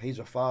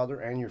a father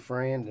and your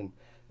friend,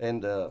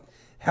 and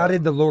how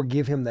did the Lord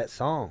give him that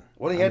song?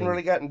 Well, he hadn't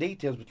really gotten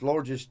details, but the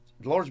Lord's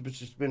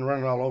just been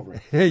running all over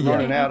him,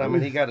 running out. I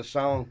mean, he got a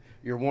song,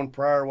 "You're One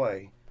Prayer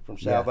Away from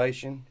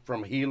salvation,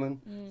 from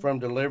healing, from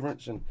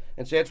deliverance," and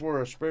see, that's where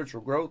our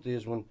spiritual growth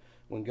is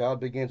when God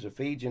begins to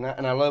feed you.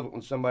 And I love it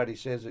when somebody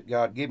says that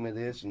God give me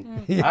this,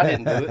 and I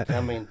didn't do it.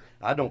 I mean,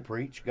 I don't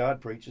preach. God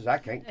preaches. I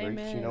can't preach,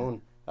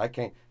 and I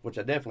can't, which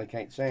I definitely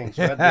can't sing.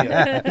 So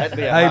that'd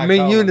be a hey, me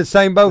and you in the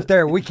same boat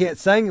there. We can't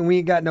sing and we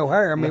ain't got no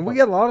hair. I mean, we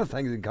got a lot of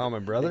things in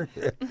common, brother.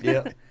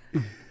 Yeah.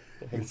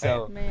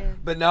 So,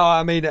 but no,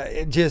 I mean,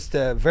 just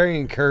very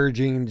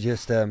encouraging.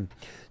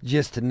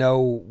 Just to know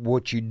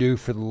what you do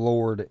for the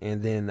Lord,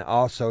 and then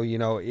also,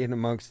 in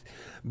amongst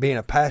being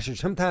a pastor,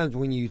 sometimes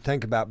when you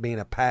think about being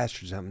a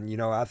pastor or something,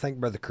 I thank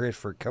Brother Chris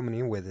for coming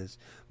in with us,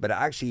 but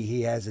actually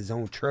he has his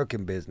own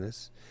trucking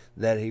business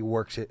that he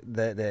works at,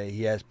 that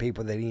he has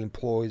people that he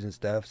employs and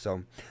stuff.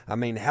 So, I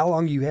mean, how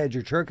long you had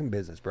your trucking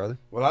business, brother?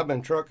 Well, I've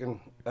been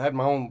trucking. I had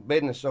my own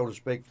business, so to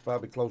speak, for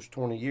probably close to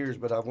 20 years,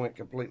 but I went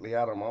completely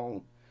out on my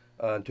own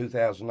in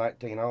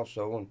 2019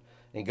 also,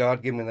 and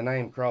God gave me the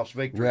name Cross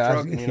Victory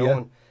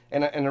Trucking,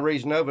 And the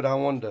reason of it, I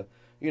wanted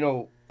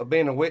to,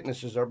 being a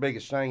witness is our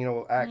biggest thing.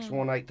 Acts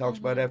 1:8 talks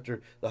about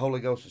after the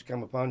Holy Ghost has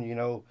come upon you,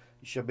 you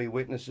should be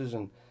witnesses.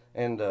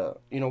 And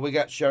we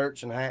got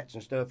shirts and hats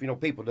and stuff,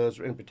 people does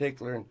in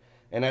particular.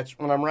 And that's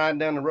when I'm riding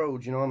down the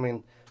road,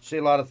 see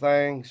a lot of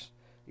things,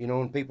 you know,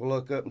 and people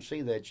look up and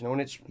see that, you know,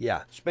 and it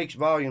speaks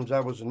volumes. I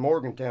was in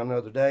Morgantown the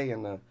other day,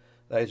 and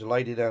there's a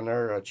lady down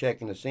there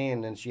checking us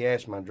in, and she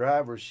asked my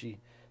driver, she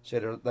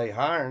said, "Are they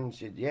hiring?" I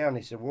said, "Yeah." And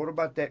he said, "What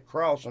about that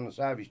cross on the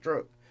side of his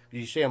truck?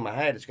 You see on my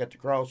hat, it's got the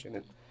cross in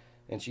it."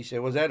 And she said,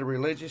 "Was that a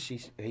religious?" He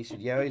said,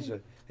 "Yeah,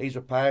 he's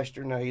a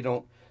pastor. Now he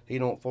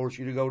don't force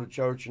you to go to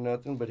church or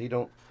nothing, but we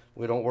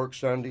don't work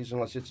Sundays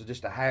unless it's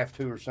just a have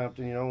to or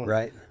something, you know." And,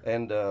 right.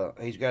 And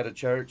he's got a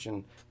church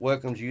and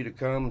welcomes you to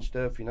come and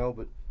stuff, you know.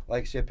 But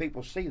like I said,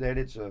 people see that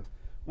it's a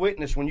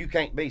witness when you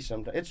can't be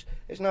sometimes.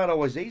 It's not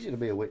always easy to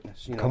be a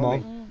witness, you know. Come on.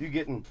 I mean, you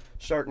get in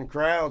certain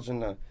crowds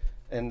and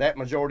that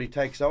majority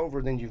takes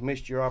over, then you've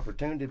missed your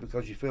opportunity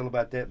because you feel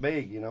about that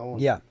big, you know.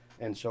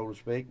 And so to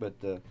speak. But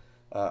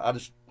I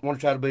just want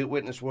to try to be a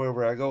witness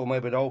wherever I go,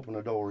 maybe to open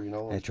a door, you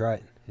know. That's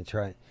right. That's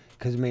right.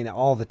 Because, I mean,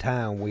 all the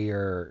time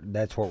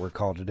that's what we're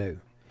called to do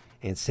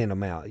and send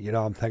them out. You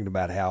know, I'm thinking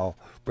about how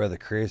Brother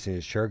Chris in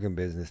his trucking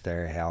business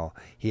there, how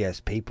he has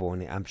people,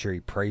 and I'm sure he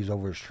prays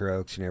over his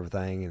trucks and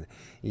everything, and,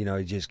 you know,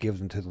 he just gives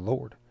them to the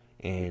Lord.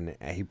 And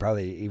he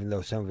probably, even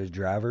though some of his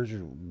drivers,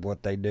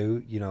 what they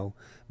do, you know,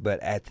 but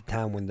at the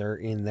time when they're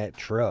in that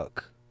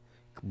truck,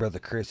 Brother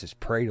Chris has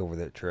prayed over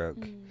that truck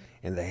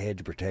and the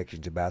hedge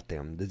protections about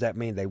them. Does that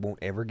mean they won't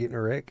ever get in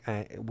a wreck?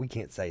 We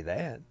can't say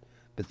that.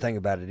 But the thing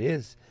about it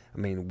is, I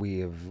mean,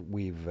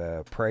 we've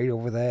prayed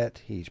over that.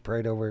 He's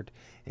prayed over it.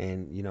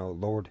 And, you know,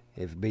 Lord,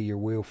 if it be your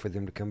will for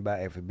them to come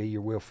back, if it be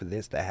your will for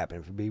this to happen,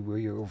 if it be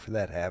your will for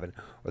that to happen,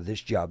 or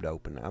this job to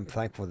open, I'm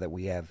thankful that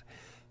we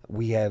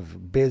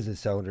have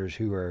business owners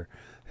who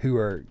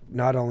are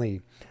not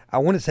only, I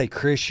want to say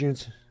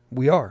Christians.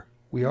 We are.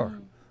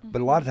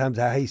 But a lot of times,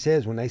 how he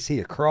says, when they see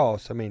a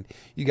cross, I mean,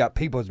 you got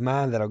people's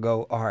mind that'll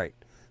go, all right,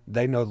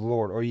 they know the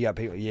Lord. Or you got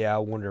people, I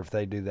wonder if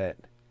they do that.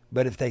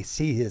 But if they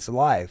see his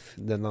life,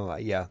 then they're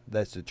like, yeah,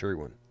 that's the true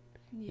one.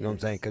 Yes. You know what I'm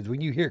saying? Because when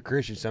you hear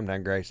Christians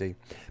sometimes, Gracie,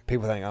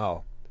 people think,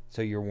 oh,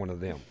 so you're one of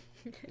them.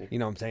 You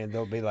know what I'm saying?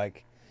 They'll be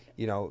like,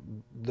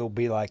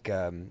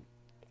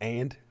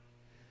 and.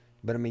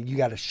 But, I mean, you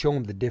got to show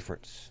them the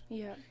difference.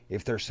 Yeah.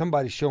 If there's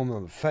somebody showing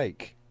them the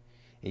fake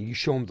and you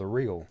show them the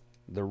real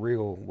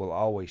will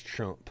always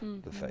trump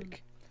the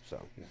fake. So,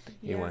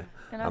 anyway.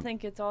 And I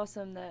think it's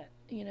awesome that,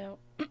 you know,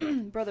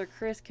 Brother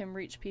Chris can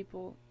reach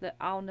people that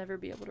I'll never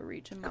be able to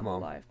reach in my whole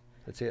life.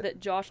 That's it. That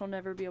Josh will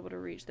never be able to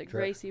reach, that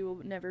Gracie will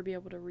never be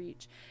able to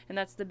reach. And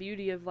that's the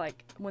beauty of,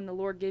 like, when the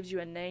Lord gives you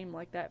a name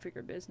like that for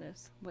your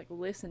business, like,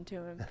 listen to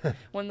him.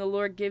 When the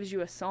Lord gives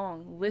you a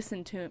song,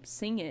 listen to him,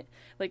 sing it.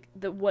 Like,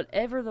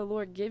 whatever the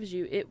Lord gives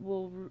you,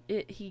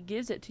 he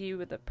gives it to you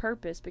with a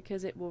purpose,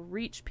 because it will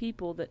reach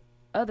people that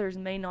others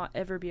may not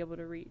ever be able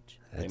to reach.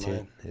 That's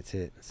Amen. That's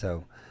it.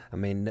 So, I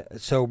mean,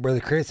 Brother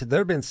Chris, has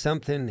there been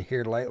something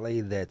here lately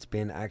that's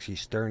been actually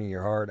stirring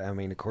your heart? I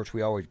mean, of course,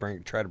 we always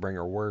try to bring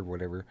our word,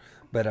 whatever.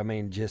 But, I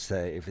mean, just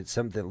if it's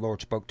something the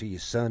Lord spoke to you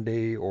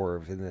Sunday, or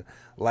if in the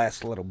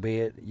last little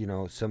bit, you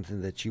know,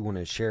 something that you want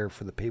to share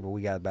for the people.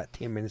 We got about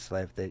 10 minutes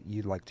left that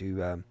you'd like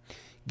to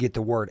get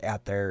the word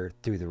out there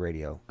through the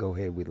radio. Go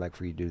ahead. We'd like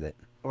for you to do that.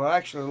 Well,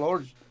 actually, the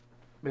Lord's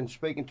been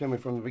speaking to me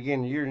from the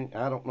beginning of the year.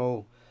 I don't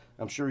know.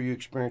 I'm sure you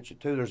experience it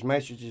too. There's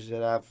messages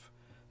that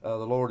the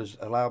Lord has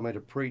allowed me to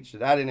preach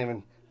that I didn't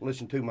even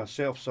listen to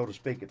myself, so to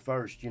speak, at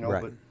first, you know.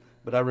 Right.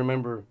 But I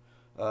remember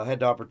I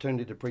had the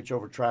opportunity to preach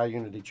over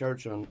Tri-Unity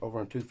Church over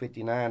on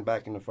 259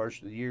 back in the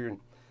first of the year,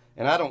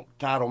 and I don't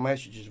title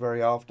messages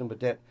very often, but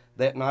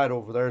that night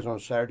over there is on a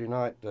Saturday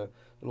night. The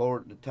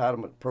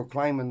title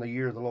Proclaiming the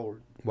Year of the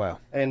Lord. Wow.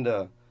 And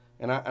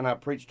I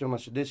preached to him. I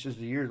said, "This is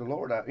the year of the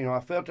Lord." I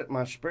felt it in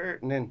my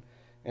spirit, and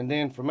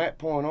then from that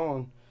point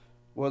on,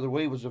 whether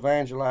we was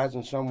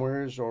evangelizing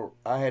somewheres or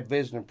I had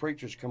visiting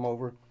preachers come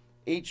over,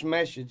 each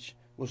message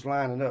was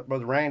lining up.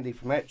 Brother Randy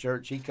from that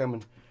church, he come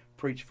and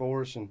preached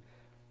for us and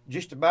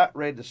just about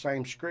read the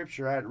same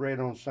scripture I had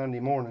read on Sunday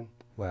morning.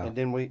 Wow. And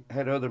then we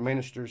had other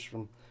ministers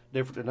from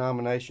different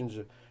denominations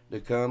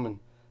that come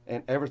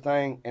and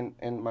everything.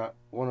 And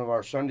one of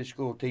our Sunday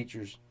school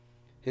teachers,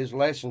 his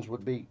lessons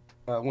would be,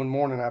 one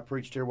morning I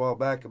preached here a while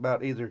back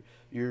about either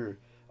you're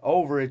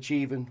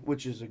overachieving,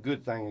 which is a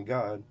good thing in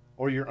God,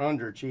 or you're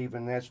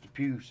underachieving, that's the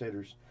pew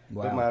sitters.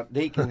 Wow. But my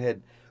deacon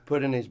had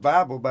put in his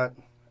Bible about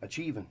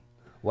achieving.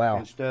 Wow.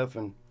 And stuff.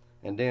 And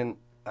then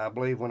I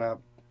believe when I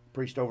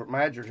preached over at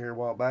Madrid here a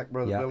while back,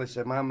 Brother Billy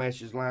said my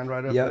message lined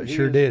right up with his.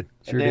 Sure did.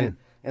 Did.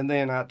 And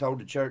then I told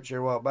the church here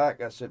a while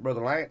back, I said,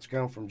 Brother Lance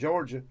come from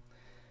Georgia,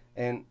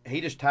 and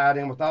he just tied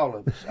in with all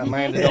of us. A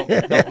man that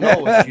don't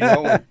know us, you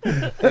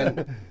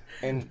know.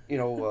 And you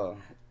know,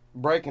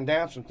 breaking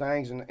down some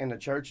things in the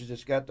churches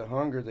that's got the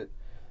hunger that,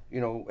 you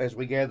know, as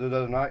we gathered the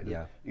other night,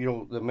 you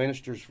know, the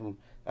ministers from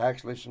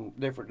actually some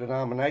different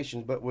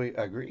denominations, but we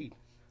agreed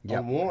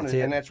on one,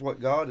 and that's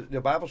what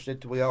the Bible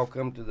said, till we all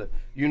come to the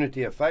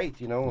unity of faith,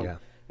 you know,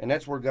 and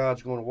that's where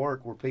God's going to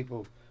work, where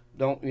people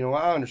don't, you know,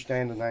 I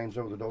understand the names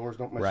over the doors,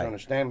 don't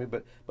misunderstand me,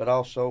 but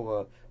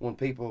also when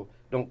people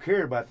don't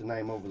care about the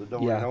name over the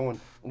door, you know, and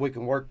we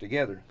can work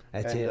together.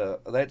 That's,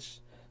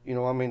 you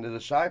know, I mean, the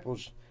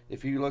disciples,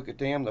 if you look at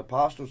them, the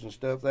apostles and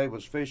stuff, they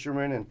was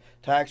fishermen and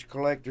tax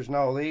collectors and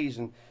all these,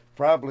 and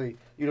probably,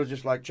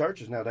 just like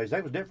churches nowadays,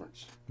 they was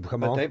different.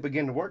 But they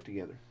begin to work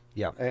together.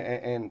 Yeah.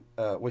 And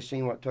we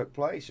seen what took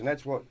place, and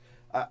that's what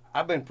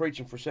I've been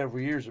preaching for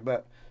several years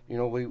about.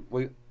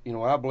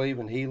 I believe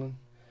in healing,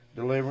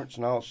 deliverance,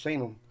 and all seen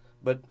them,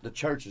 but the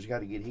church has got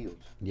to get healed.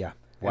 Yeah.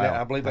 Wow. And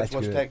I believe that's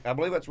what's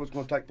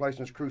going to take place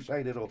in this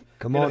crusade. It'll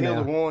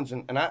heal the ones,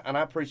 and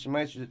I preached a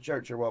message at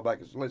church here a while back.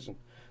 It's, listen,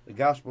 the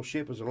gospel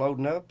ship is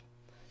loading up.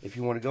 If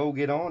you want to go,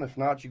 get on. If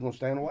not, you're going to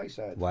stay on the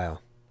wayside. Wow,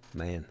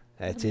 man,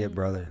 that's it,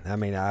 brother. I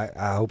mean,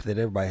 I hope that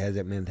everybody has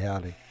that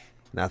mentality,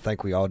 and I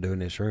think we all do in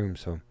this room.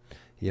 So,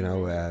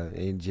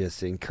 it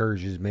just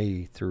encourages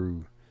me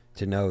to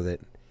know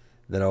that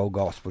old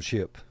gospel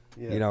ship.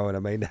 Yeah. You know what I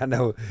mean? I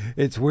know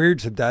it's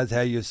weird sometimes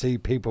how you see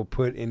people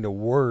put into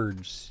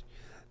words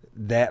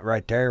that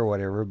right there or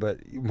whatever, but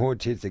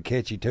once it's a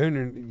catchy tune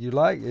and you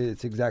like it,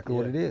 it's exactly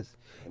what it is.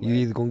 You're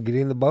either going to get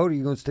in the boat or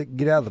you're going to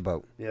get out of the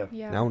boat. Yeah.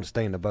 And I want to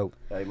stay in the boat.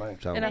 Amen.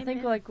 So. And I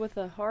think like with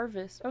the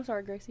harvest. Oh,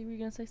 sorry, Gracie, were you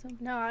going to say something?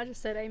 No, I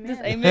just said amen.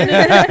 Just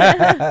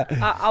amen.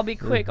 I'll be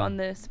quick on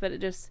this, but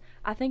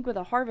I think with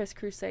a harvest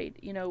crusade,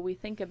 we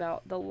think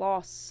about the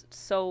lost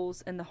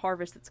souls and the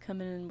harvest that's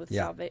coming in with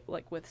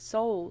with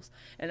souls.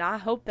 And I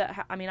hope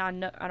that, I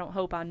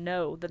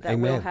know that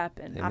will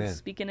happen. Amen. I'm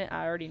speaking it.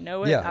 I already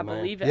know it. I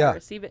believe it. I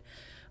receive it.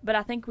 But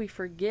I think we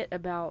forget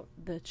about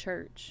the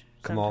church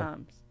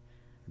sometimes.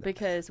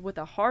 Because with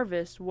a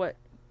harvest, what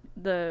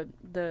the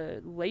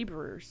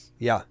laborers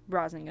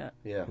rising up.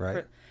 Yeah.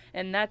 Right.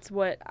 And that's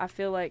what I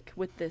feel like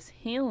with this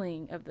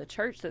healing of the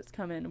church that's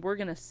coming, we're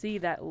going to see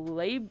that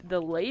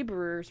the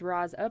laborers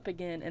rise up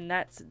again. And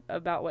that's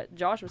about what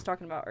Josh was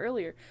talking about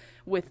earlier.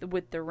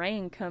 With the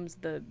rain comes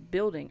the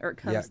building, or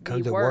comes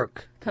the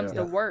work. Comes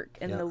the work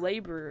and the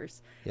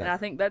laborers. Yeah. And I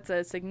think that's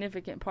a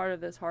significant part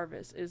of this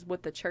harvest is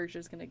what the church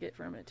is going to get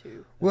from it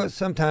too. Well,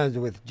 sometimes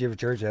with Jiffy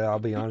Church, I'll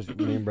be honest with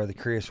me and Brother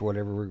Chris,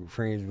 whatever, we're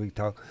friends, we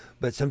talk.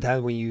 But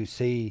sometimes when you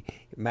see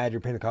Major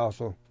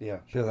Pentecostal,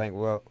 people think,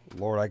 well,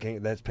 Lord, I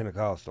can't, that's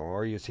Pentecostal.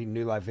 Or you see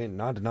New Life in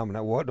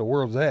non-denominational, what in the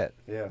world's that?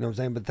 Yeah. You know what I'm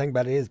saying? But the thing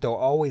about it is they'll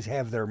always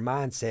have their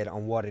mindset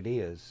on what it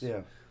is.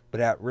 Yeah.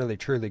 Without really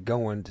truly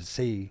going to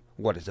see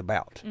what it's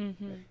about.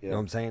 Mm-hmm. You know what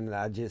I'm saying?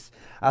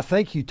 I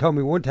think you told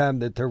me one time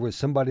that there was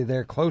somebody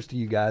there close to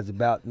you guys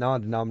about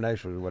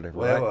non-denominational or whatever.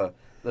 Well, right?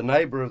 The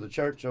neighbor of the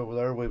church over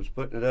there, we was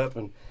putting it up,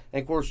 and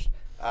of course,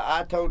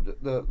 I told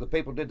the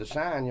people did the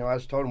sign. I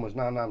just told them it was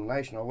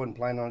non-denominational. I wasn't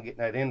planning on getting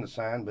that in the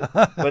sign,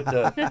 but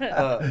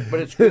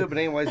it's good. But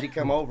anyways, he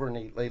come over and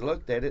he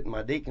looked at it, and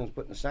my deacon was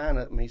putting the sign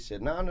up, and he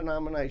said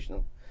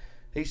non-denominational.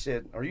 He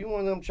said, "Are you one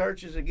of them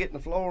churches that get in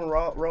the floor and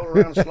roll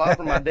around and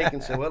slobber?" My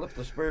deacon said, "Well, if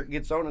the Spirit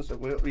gets on us, it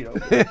will,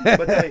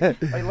 But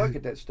they look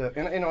at that stuff,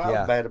 and I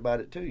was bad about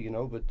it too,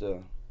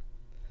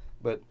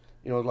 but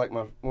like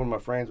one of my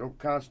friends,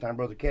 Constantine,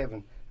 Brother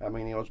Kevin. I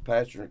mean, he's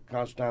pastor at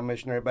Constantine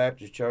Missionary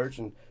Baptist Church,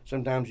 and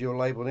sometimes you'll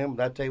label him,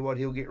 but I tell you what,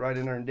 he'll get right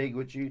in there and dig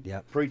with you,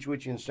 preach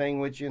with you, and sing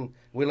with you, and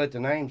we let the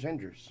names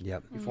hinder us.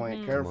 If we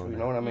ain't careful, you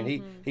know what I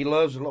mean? He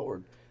loves the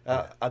Lord.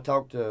 I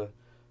talked to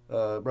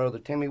Brother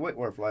Timmy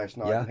Whitworth last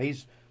night. And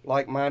he's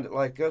like-minded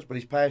like us, but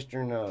he's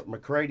pastoring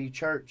McCready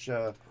Church,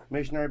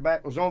 Missionary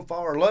Baptist. Was on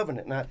fire, loving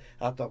it. And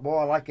I thought, boy,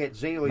 I like that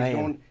zeal.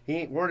 He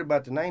ain't worried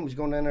about the name. He's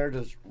going down there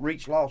to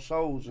reach lost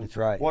souls and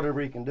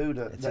whatever he can do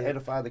to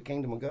edify the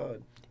kingdom of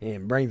God.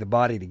 And bring the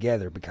body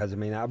together, because,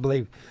 I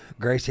believe,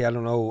 Gracie, I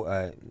don't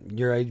know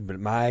your age, but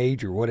my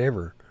age or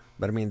whatever,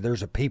 but,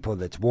 there's a people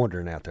that's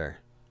wandering out there.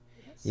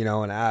 Yes.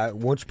 And I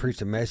once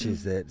preached a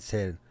message that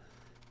said,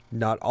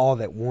 not all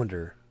that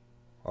wander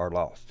are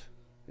lost.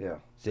 Yeah.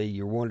 See,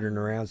 you're wandering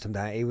around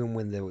sometimes, even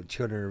when the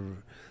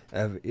children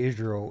of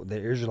Israel, the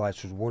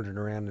Israelites was wandering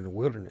around in the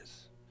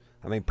wilderness.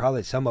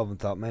 Probably some of them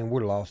thought, man,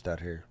 we're lost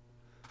out here.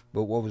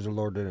 But what was the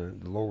Lord doing?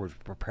 The Lord was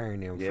preparing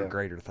them for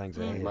greater things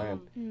ahead.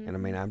 Mm-hmm.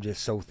 And I'm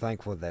just so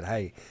thankful that,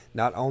 hey,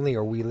 not only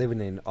are we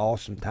living in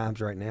awesome times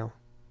right now,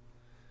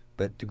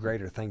 but the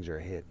greater things are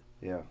ahead.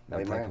 Yeah.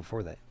 I'm thankful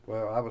for that.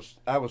 Well,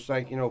 I was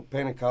thinking,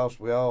 Pentecost,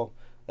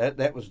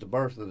 that was the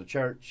birth of the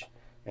church.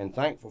 And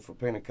thankful for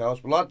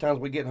Pentecost. But a lot of times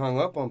we get hung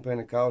up on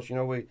Pentecost.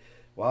 I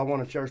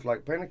want a church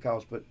like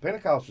Pentecost, but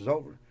Pentecost is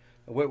over.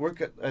 We're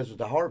as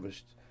the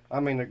harvest.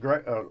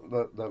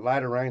 The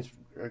latter rain's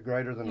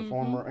greater than the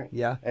former rain.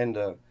 Yeah. And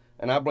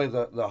I believe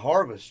the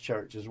harvest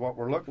church is what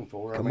we're looking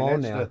for. Come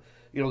on now.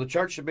 The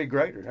church should be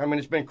greater.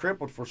 It's been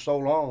crippled for so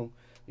long.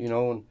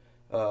 And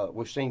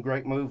we've seen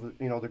great move.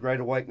 The Great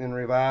Awakening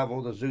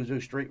revival, the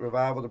Zuzu Street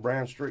revival, the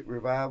Brown Street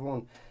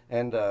revival,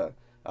 and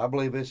I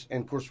believe it's.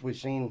 And of course, we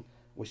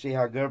see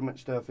how government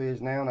stuff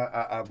is now, and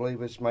I believe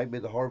this may be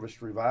the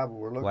harvest revival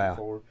we're looking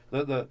for.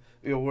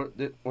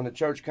 When the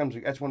church comes,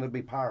 that's when it'll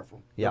be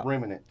powerful. The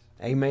remnant.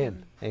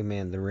 Amen.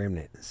 Amen. The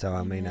remnant. So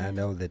I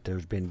know that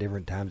there's been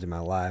different times in my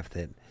life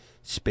that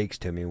speaks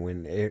to me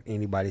when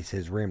anybody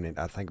says remnant.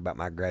 I think about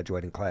my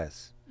graduating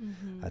class.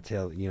 Mm-hmm.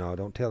 I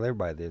don't tell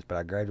everybody this, but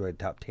I graduated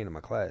top 10 of my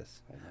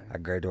class. Amen. I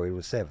graduated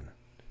with 7.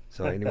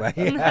 So anyway,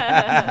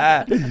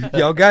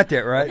 y'all got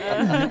that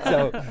right.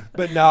 So,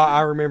 but no,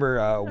 I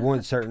remember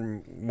one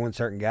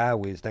certain guy.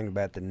 We was thinking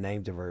about the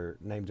names of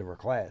our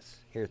class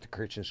here at the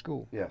Christian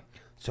school. Yeah.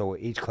 So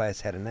each class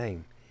had a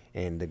name,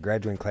 and the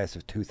graduating class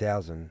of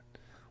 2000,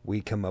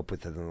 we come up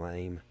with the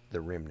name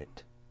The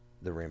Remnant.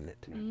 The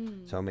Remnant.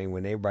 Mm. So I mean,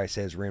 when everybody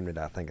says Remnant,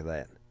 I think of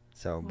that.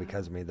 So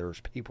because I mean, there was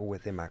people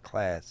within my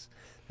class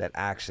that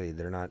actually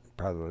they're not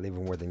probably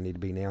living where they need to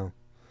be now,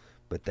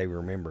 but they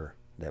remember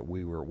that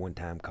we were at one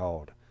time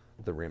called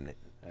the Remnant.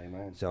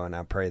 Amen. So, and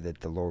I pray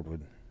that the Lord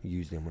would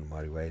use them in a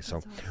mighty way. So,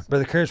 awesome.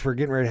 Brother Chris, we're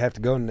getting ready to have to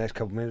go in the next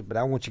couple minutes, but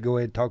I want you to go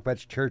ahead and talk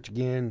about your church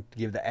again,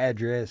 give the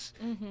address,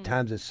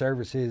 times of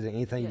services, and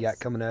anything you got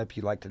coming up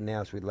you'd like to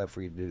announce. We'd love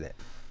for you to do that.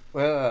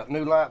 Well,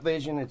 New Light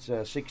Vision, it's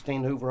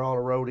 16 Hoover Hall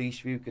Road,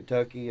 Eastview,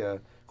 Kentucky.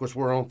 Of course,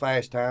 we're on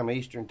fast time,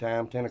 Eastern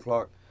time, 10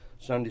 o'clock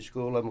Sunday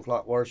school, 11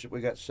 o'clock worship.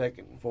 We got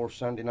second and fourth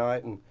Sunday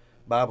night, and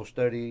Bible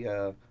study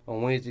on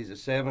Wednesdays at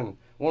 7.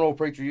 One old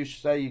preacher used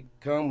to say, you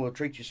come, we'll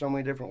treat you so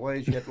many different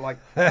ways. You have to like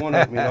one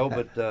of them, you know.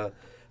 But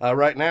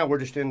right now we're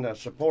just in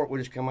support. We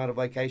just come out of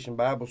Vacation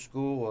Bible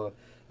School.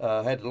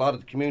 Had a lot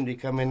of the community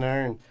come in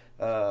there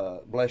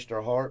and blessed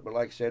our heart. But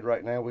like I said,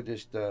 right now we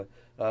just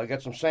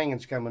got some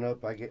singings coming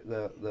up. I get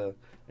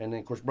and then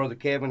of course Brother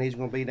Kevin, he's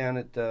going to be down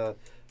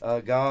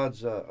at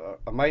God's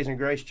Amazing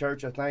Grace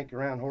Church, I think,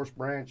 around Horse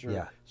Branch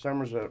or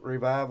Summers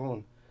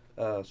Revival.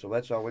 And so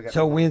that's all we got.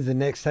 So when's the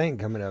next thing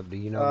coming up? Do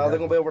you know? They're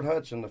going to be over at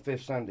Hudson the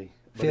fifth Sunday.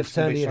 Fifth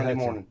Sunday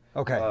morning.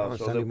 Okay, so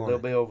Sunday morning.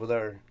 They'll be over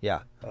there.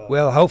 Yeah.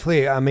 Well,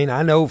 hopefully, I mean,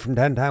 I know from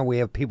time to time we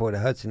have people at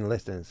Hudson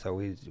listening, so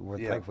we're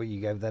thankful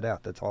you gave that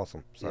out. That's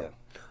awesome. So,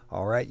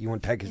 all right, you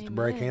want to take us to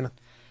break, Hannah?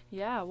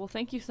 Yeah, well,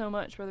 thank you so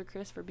much, Brother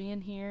Chris, for being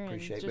here.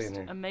 Appreciate and just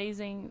being here.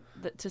 Amazing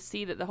to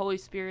see that the Holy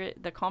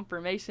Spirit, the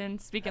confirmation,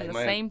 speaking the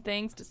same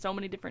things to so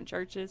many different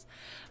churches.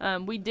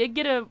 We did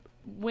get a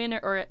winner,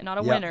 or not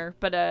a winner,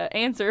 but an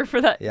answer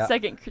for that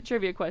second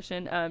trivia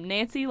question.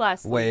 Nancy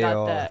Lastly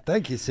got that.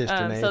 Thank you, Sister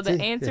Nancy. So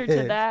the answer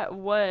to that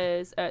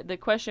was, the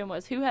question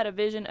was, who had a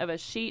vision of a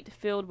sheet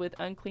filled with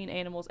unclean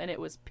animals? And it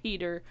was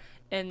Peter,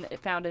 and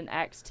found in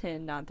Acts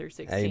 10, 9 through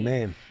 16.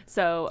 Amen.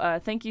 So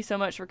thank you so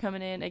much for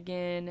coming in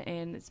again,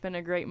 and it's been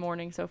a great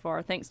morning so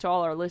far. Thanks to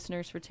all our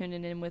listeners for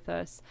tuning in with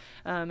us.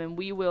 And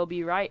we will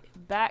be right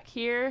back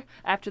here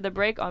after the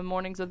break on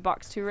Mornings with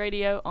Box 2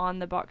 Radio on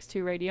the Box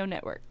 2 Radio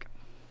Network.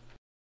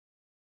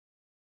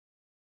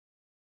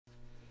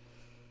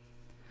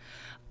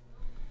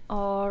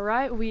 All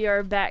right, we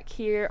are back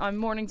here on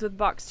Mornings with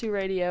Box 2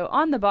 Radio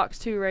on the Box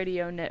 2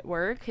 Radio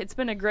Network. It's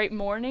been a great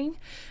morning.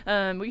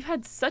 We've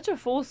had such a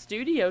full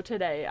studio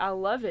today. I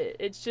love it.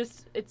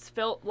 It's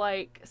felt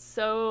like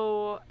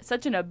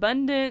such an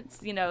abundance.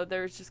 You know,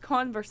 there's just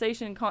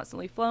conversation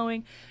constantly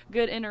flowing,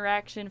 good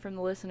interaction from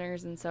the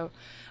listeners. And so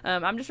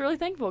I'm just really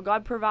thankful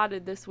God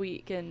provided this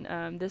week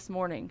and this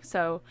morning.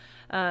 So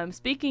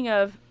speaking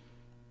of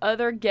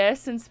other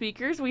guests and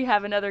speakers, we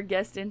have another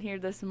guest in here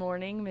this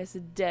morning, Miss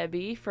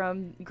Debbie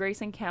from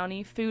Grayson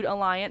County Food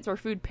Alliance, or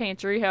Food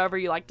Pantry, however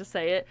you like to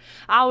say it.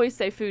 I always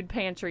say Food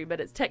Pantry, but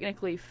it's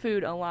technically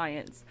Food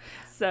Alliance.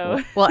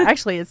 So, well,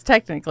 actually, it's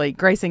technically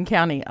Grayson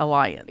County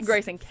Alliance.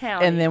 Grayson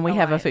County, and then we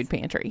Alliance. have a food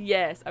pantry.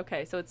 Yes.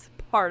 Okay. So it's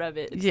part of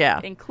it.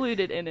 It's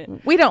included in it.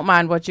 We don't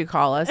mind what you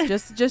call us.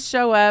 Just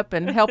show up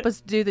and help us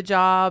do the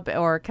job,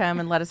 or come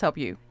and let us help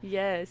you.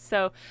 Yes.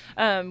 So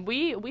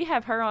we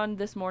have her on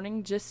this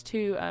morning just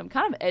to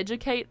kind of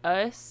educate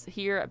us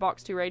here at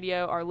Box 2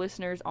 Radio, our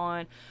listeners,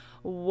 on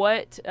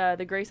what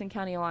the Grayson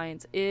County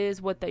Alliance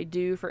is, what they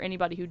do, for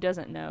anybody who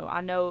doesn't know.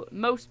 I know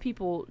most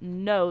people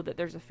know that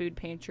there's a food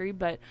pantry,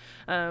 but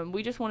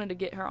we just wanted to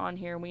get her on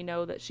here. We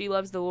know that she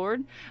loves the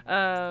Lord.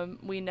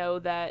 We know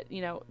that,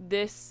 you know,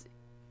 this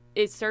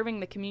is serving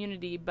the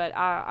community, but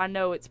I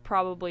know it's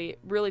probably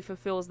really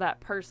fulfills that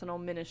personal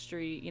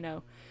ministry, you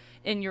know,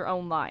 in your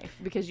own life,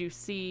 because you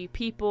see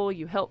people,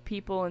 you help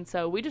people. And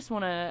so we just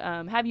want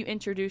to have you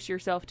introduce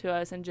yourself to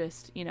us and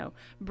just, you know,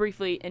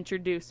 briefly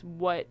introduce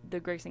what the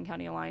Grayson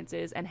County Alliance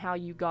is and how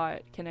you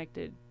got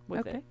connected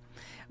with it.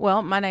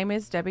 Well, my name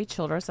is Debbie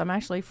Childress. I'm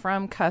actually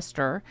from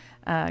Custer.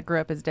 Grew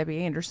up as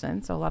Debbie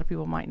Anderson, so a lot of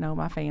people might know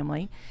my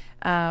family.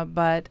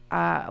 But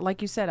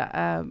like you said,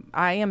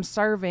 I am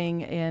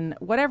serving in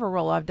whatever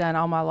role I've done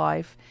all my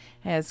life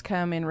has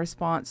come in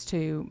response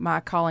to my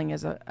calling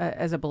as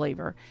a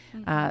believer.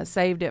 Mm-hmm.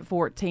 Saved at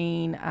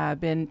 14,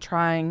 I've been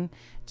trying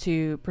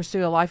to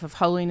pursue a life of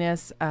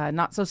holiness,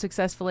 not so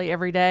successfully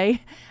every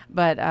day,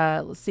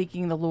 but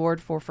seeking the Lord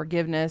for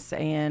forgiveness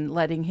and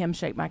letting Him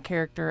shape my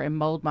character and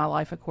mold my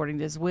life according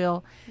to His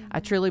will. Mm-hmm. I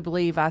truly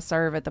believe I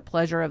serve at the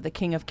pleasure of the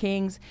King of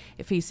Kings.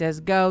 If He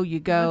says go, you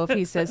go. If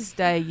He says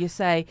stay, you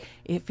stay.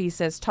 If He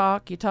says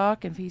talk, you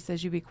talk. And if He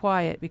says you be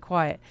quiet, be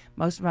quiet.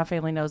 Most of my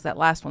family knows that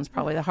last one's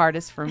probably the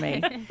hardest for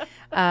me.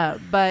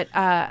 But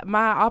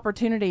my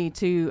opportunity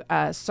to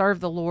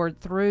serve the Lord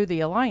through the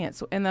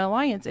Alliance, and the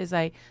Alliance is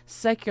a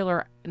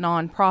secular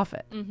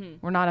nonprofit. Mm-hmm.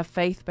 We're not a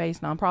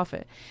faith-based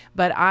nonprofit,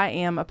 but I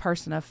am a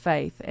person of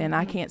faith, and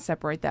I can't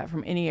separate that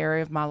from any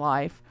area of my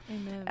life.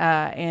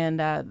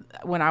 And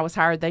when I was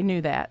hired, they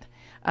knew that.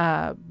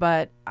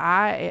 But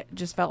I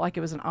just felt like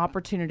it was an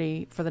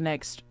opportunity for the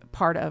next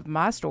part of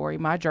my story,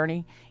 my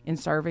journey in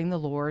serving the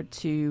Lord,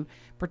 to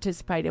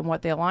participate in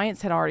what the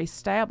Alliance had already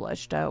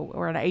established.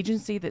 We're an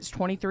agency that's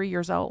 23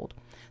 years old.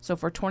 So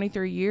for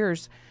 23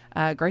 years,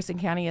 Grayson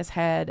County has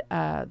had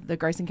the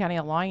Grayson County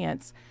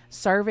Alliance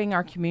serving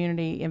our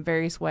community in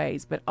various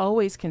ways, but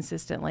always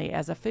consistently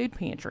as a food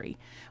pantry.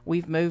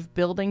 We've moved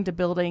building to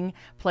building,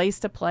 place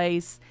to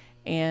place,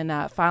 and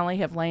finally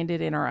have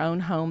landed in our own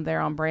home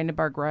there on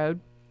Brandenburg Road.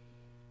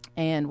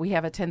 And we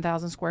have a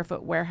 10,000 square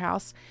foot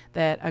warehouse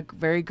that a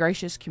very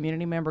gracious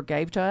community member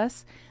gave to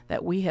us,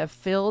 that we have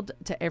filled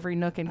to every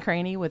nook and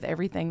cranny with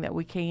everything that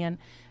we can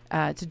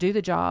to do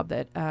the job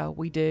that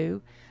we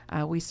do.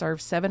 We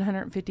serve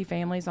 750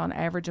 families on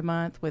average a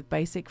month with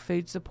basic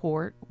food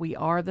support. We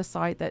are the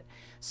site that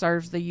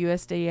serves the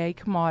USDA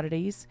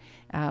commodities.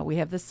 We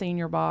have the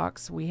senior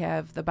box, we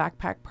have the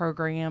backpack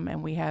program,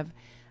 and we have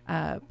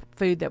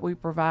food that we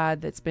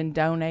provide that's been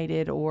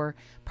donated or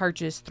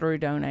purchased through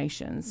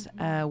donations.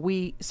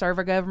 We serve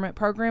a government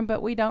program,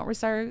 but we don't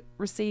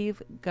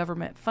receive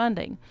government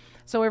funding.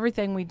 So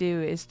everything we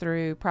do is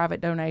through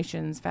private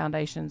donations,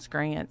 foundations,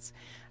 grants,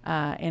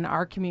 in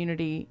our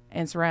community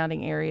and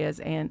surrounding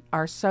areas, and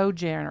are so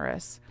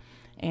generous.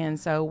 And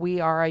so we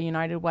are a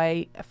United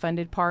Way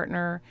funded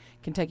partner.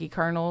 Kentucky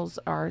Colonels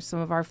are some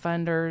of our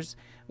funders.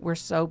 We're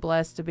so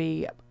blessed to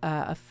be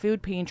a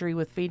food pantry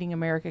with Feeding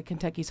America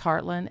Kentucky's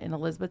Heartland in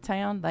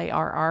Elizabethtown. They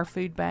are our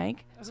food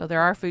bank, so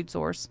they're our food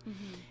source.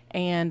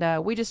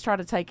 And we just try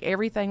to take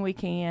everything we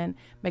can,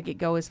 make it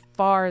go as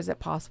far as it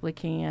possibly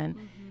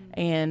can.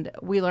 And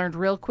we learned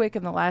real quick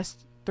in the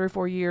last 3 or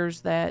 4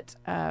 years that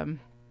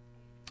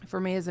for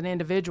me as an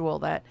individual,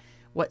 that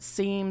what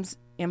seems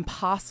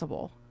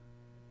impossible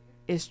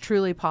is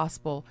truly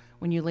possible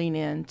when you lean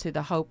into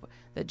the hope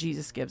that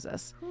Jesus gives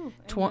us.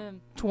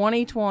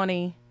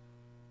 2020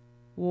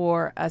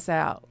 wore us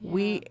out.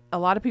 Yeah. A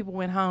lot of people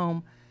went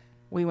home.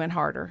 We went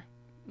harder.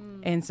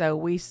 And so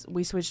we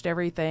switched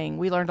everything.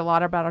 We learned a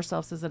lot about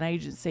ourselves as an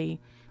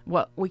agency,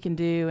 what we can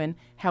do and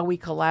how we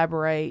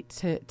collaborate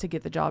to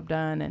get the job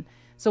done. And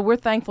so we're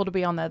thankful to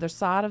be on the other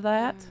side of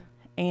that.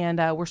 And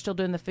we're still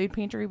doing the food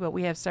pantry, but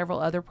we have several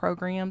other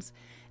programs,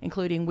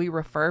 including we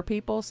refer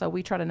people. So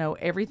we try to know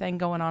everything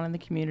going on in the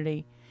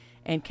community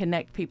and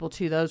connect people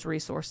to those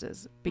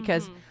resources,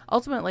 because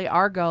ultimately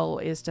our goal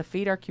is to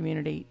feed our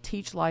community,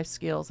 teach life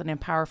skills, and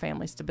empower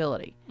family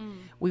stability.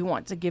 We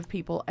want to give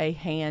people a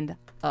hand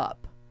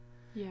up.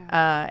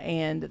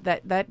 And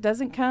that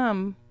doesn't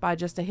come by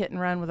just a hit and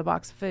run with a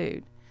box of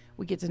food.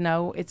 We get to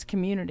know its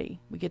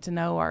community. We get to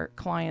know our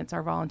clients,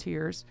 our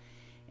volunteers,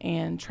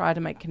 and try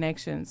to make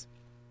connections.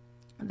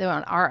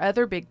 Then our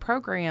other big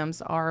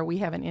programs are, we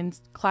have an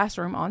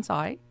in-classroom on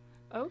site.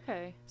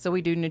 Okay. So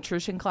we do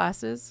nutrition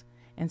classes,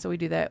 and so we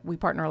do that. We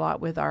partner a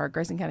lot with our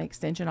Grayson County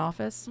Extension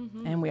Office,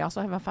 and we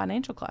also have a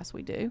financial class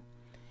we do.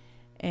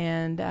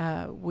 And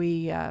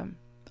we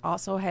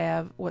also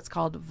have what's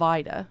called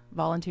VITA,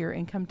 Volunteer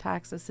Income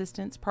Tax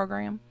Assistance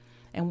Program,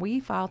 and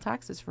we file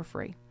taxes for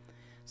free.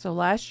 So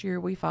last year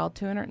we filed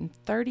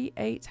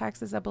 238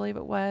 taxes, I believe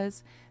it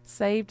was,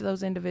 saved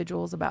those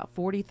individuals about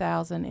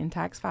 $40,000 in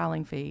tax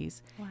filing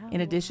fees,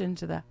 in addition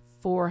to the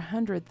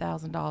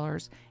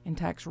 $400,000 in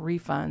tax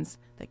refunds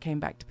that came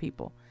back to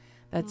people.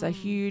 That's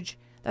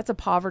that's a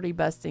poverty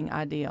busting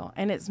ideal.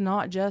 And it's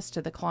not just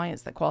to the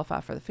clients that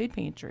qualify for the food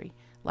pantry.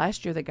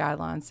 Last year the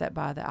guidelines set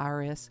by the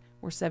IRS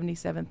were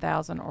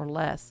 $77,000 or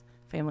less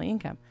family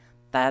income.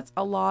 That's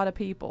a lot of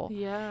people.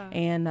 Yeah.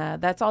 And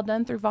that's all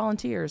done through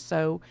volunteers.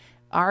 So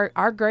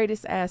our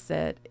greatest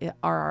asset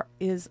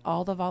is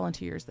all the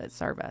volunteers that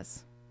serve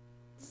us.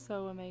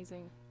 So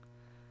amazing.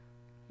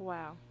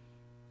 Wow.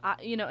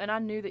 And I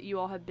knew that you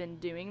all had been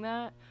doing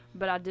that,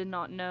 but I did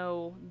not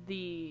know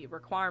the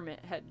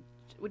requirement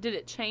did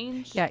it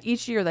change? Yeah,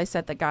 each year they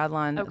set the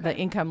guideline, the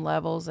income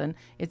levels, and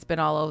it's been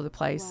all over the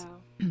place.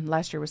 Wow.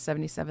 Last year was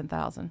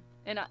 $77,000.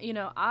 And,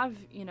 I've,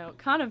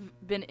 kind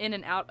of been in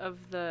and out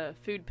of the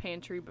food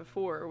pantry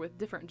before with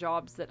different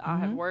jobs that I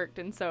have worked.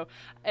 And so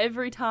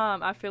every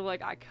time I feel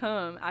like I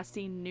come, I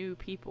see new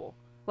people.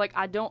 Like,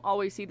 I don't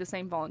always see the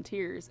same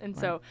volunteers. And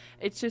so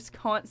it's just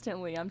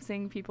constantly I'm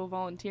seeing people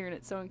volunteer, and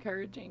it's so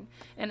encouraging.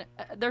 And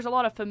there's a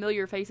lot of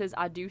familiar faces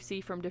I do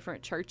see from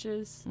different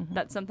churches.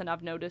 That's something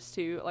I've noticed,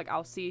 too. Like,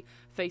 I'll see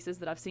faces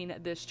that I've seen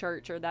at this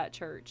church or that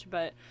church.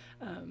 But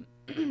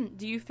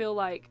do you feel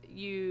like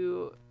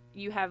you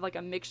have like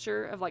a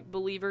mixture of like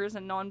believers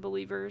and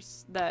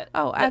non-believers that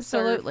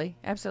absolutely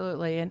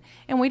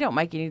and we don't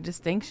make any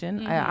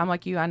distinction. I'm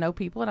like you, I know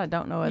people and I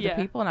don't know other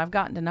people, and I've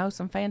gotten to know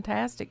some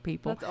fantastic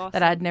people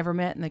that I'd never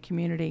met in the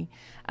community.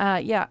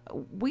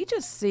 We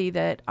just see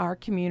that our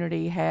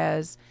community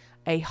has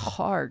a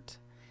heart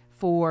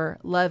for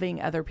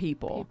loving other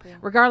people.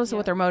 Regardless of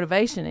what their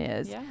motivation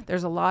is.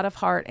 There's a lot of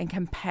heart and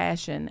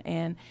compassion,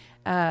 and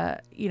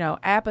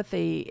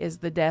apathy is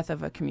the death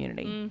of a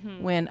community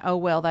when,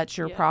 that's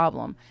your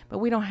problem. But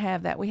we don't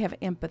have that. We have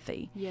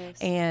empathy. Yes.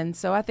 And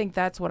so I think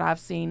that's what I've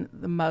seen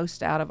the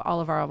most out of all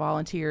of our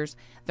volunteers.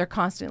 They're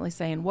constantly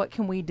saying, what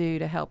can we do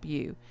to help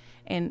you?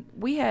 And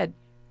we had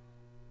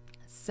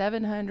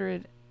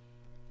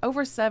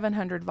over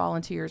 700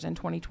 volunteers in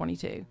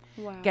 2022.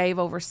 Wow. Gave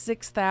over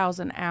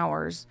 6,000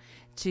 hours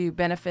to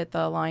benefit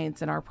the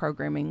Alliance in our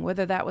programming,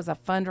 whether that was a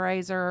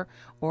fundraiser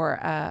or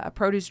a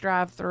produce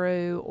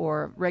drive-through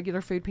or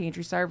regular food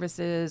pantry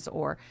services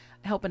or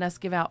helping us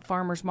give out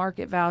farmers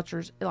market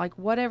vouchers, like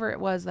whatever it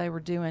was they were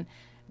doing,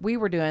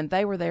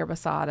 they were there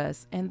beside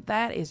us. And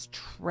that is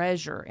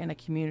treasure in a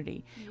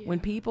community. Yeah. When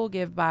people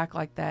give back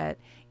like that,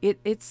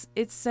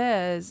 it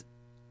says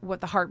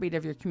what the heartbeat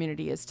of your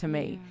community is to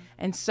me. Yeah.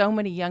 And so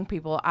many young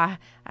people, I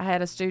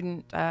had a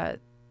student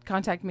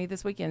contact me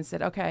this weekend and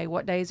said, okay,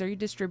 what days are you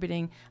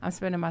distributing? I'm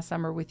spending my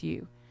summer with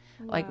you.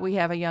 Wow. Like we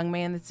have a young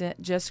man that's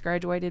just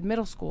graduated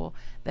middle school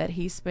that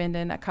he's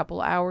spending a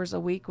couple hours a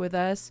week with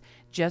us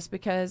just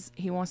because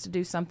he wants to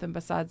do something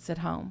besides sit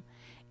home.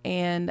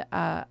 And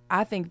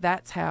I think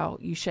that's how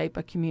you shape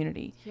a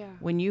community. Yeah.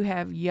 When you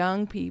have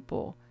young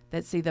people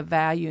that see the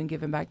value in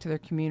giving back to their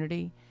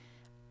community,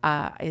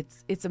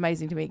 it's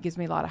amazing to me. It gives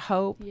me a lot of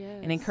hope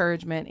and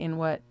encouragement in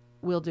what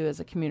we'll do as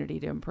a community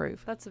to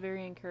improve. That's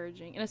very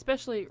encouraging. And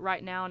especially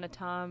right now in a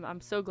time, I'm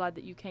so glad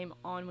that you came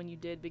on when you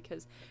did,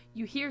 because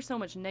you hear so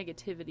much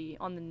negativity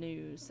on the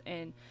news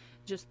and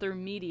just through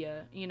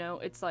media. You know,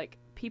 it's like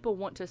people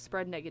want to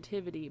spread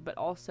negativity, but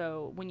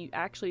also when you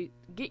actually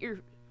get your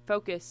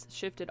focus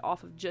shifted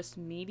off of just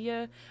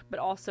media, but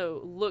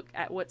also look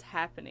at what's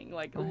happening,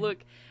 like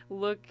right.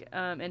 look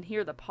and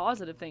hear the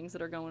positive things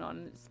that are going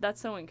on.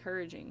 That's so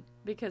encouraging,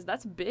 because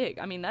that's big.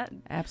 I mean, that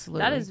absolutely,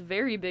 that is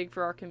very big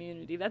for our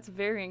community. That's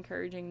very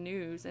encouraging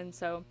news. And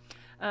so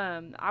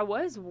I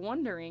was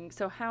wondering,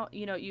 so how,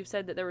 you know, you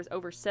said that there was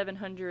over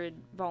 700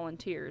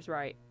 volunteers,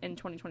 right, in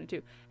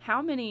 2022.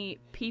 How many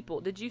people,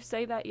 did you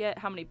say that yet?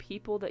 How many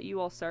people that you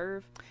all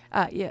serve?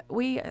 Yeah,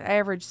 we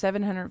average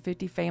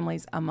 750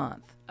 families a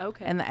month.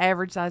 Okay. And the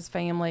average size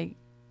family,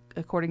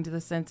 according to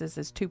the census,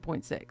 is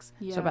 2.6.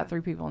 Yeah. So about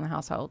 3 people in the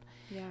household.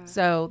 Yeah.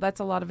 So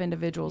that's a lot of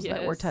individuals yes.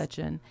 that we're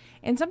touching.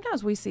 And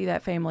sometimes we see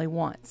that family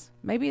once.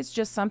 Maybe it's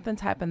just something's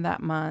happened that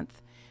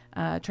month.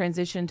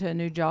 Transition to a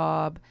new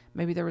job,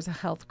 maybe there was a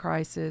health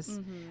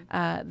crisis,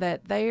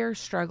 that they are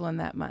struggling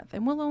that month.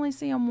 And we'll only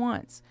see them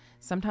once.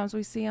 Sometimes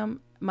we see them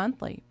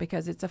monthly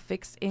because it's a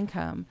fixed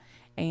income.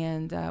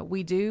 And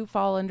we do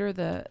fall under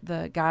the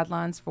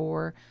guidelines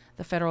for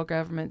the federal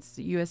government's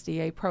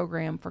USDA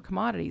program for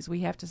commodities.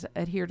 We have to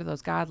adhere to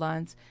those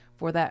guidelines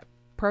for that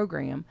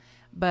program.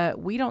 But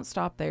we don't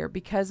stop there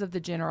because of the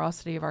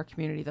generosity of our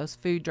community, those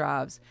food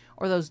drives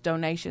or those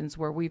donations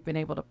where we've been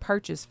able to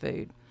purchase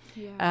food.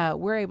 Yeah.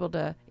 We're able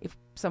to, if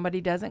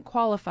somebody doesn't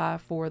qualify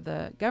for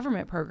the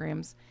government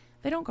programs,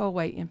 they don't go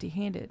away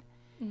empty-handed.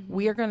 Mm-hmm.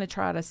 We are going to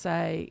try to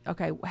say,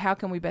 okay, how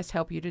can we best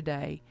help you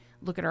today?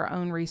 Look at our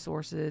own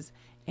resources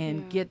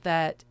and get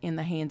that in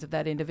the hands of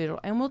that individual.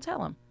 And we'll tell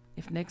them,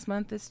 if next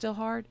month is still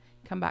hard,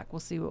 come back. We'll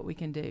see what we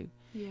can do.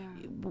 Yeah.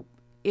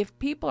 If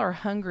people are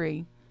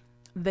hungry,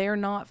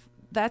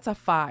 that's a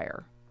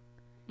fire.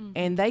 Mm-hmm.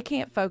 And they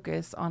can't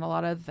focus on a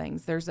lot of other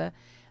things. There's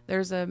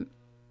a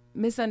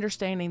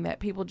misunderstanding that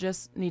people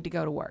just need to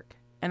go to work.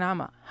 And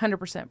I'm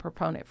 100%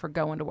 proponent for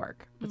going to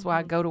work. That's why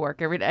I go to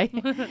work every day.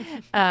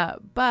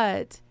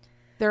 But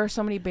there are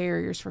so many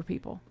barriers for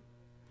people.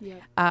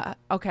 Yeah.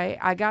 Okay,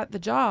 I got the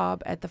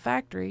job at the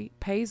factory,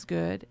 pays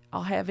good,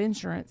 I'll have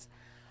insurance,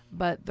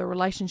 but the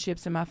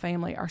relationships in my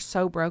family are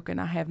so broken,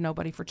 I have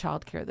nobody for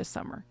childcare this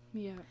summer.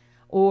 Yeah.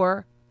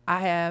 Or I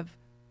have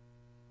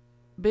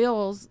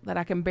bills that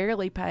I can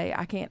barely pay,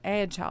 I can't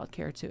add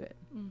childcare to it.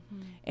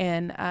 Mm-hmm.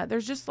 And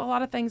there's just a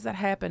lot of things that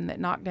happen that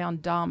knock down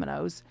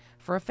dominoes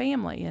for a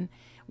family. And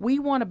we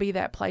want to be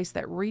that place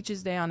that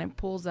reaches down and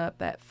pulls up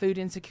that food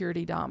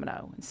insecurity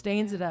domino and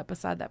stands it up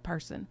beside that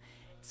person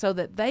so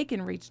that they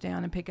can reach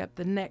down and pick up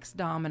the next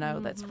domino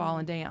that's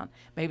fallen down.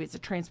 Maybe it's a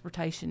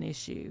transportation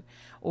issue,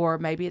 or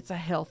maybe it's a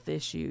health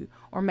issue,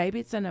 or maybe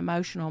it's an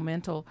emotional,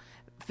 mental,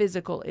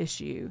 physical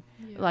issue.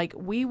 Like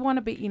we want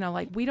to be,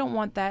 we don't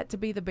want that to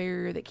be the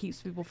barrier that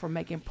keeps people from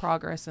making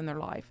progress in their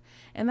life.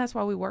 And that's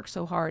why we work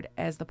so hard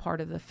as the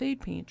part of the food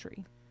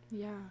pantry.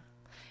 Yeah.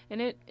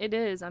 And it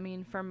is, I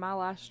mean, from my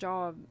last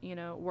job,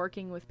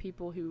 working with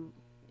people who,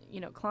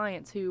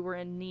 clients who were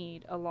in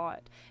need a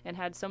lot and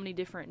had so many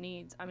different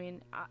needs. I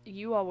mean,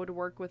 you all would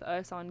work with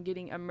us on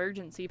getting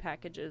emergency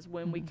packages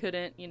when we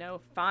couldn't,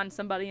 find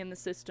somebody in the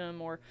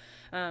system, or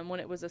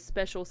when it was a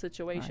special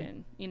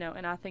situation, right.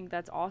 And I think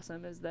that's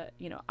awesome is that,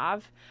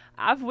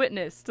 I've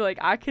witnessed, like,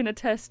 I can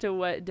attest to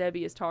what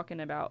Debbie is talking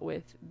about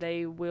with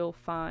they will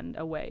find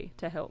a way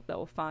to help.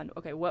 They'll find,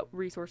 okay, what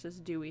resources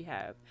do we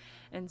have?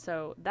 And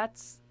so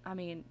that's,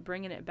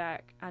 bringing it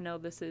back. I know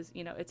this is,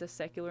 it's a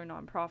secular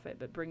nonprofit,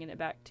 but bringing it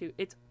back to,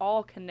 it's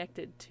all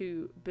connected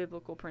to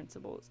biblical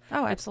principles.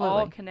 Oh, absolutely. It's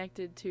all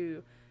connected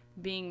to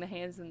being the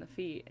hands and the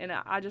feet. And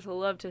I just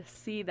love to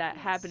see that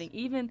happening.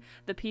 Even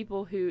the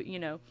people who,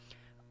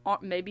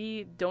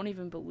 maybe don't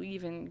even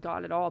believe in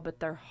God at all, but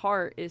their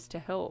heart is to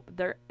help.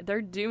 They're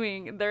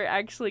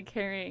actually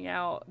carrying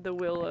out the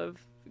will of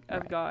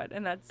of God.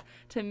 And that's,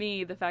 to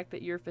me, the fact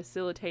that you're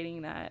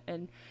facilitating that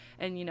and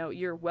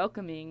you're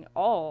welcoming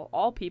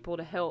all people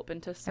to help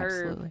and to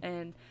serve. Absolutely.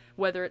 And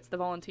whether it's the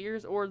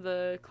volunteers or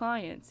the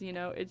clients,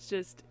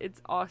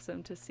 it's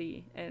awesome to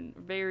see and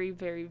very,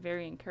 very,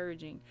 very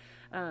encouraging.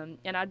 And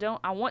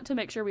I want to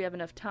make sure we have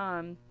enough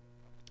time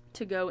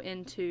to go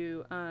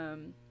into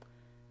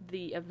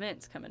the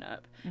events coming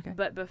up. Okay.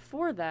 But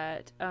before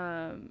that,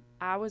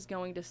 I was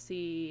going to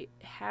see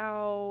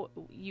how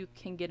you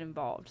can get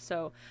involved.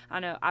 So I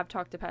know I've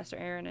talked to Pastor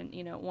Aaron,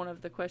 and one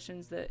of the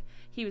questions that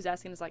he was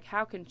asking is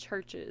how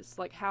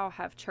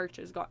have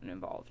churches gotten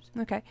involved?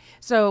 Okay.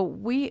 So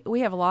we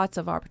have lots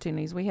of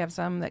opportunities. We have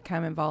some that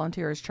come and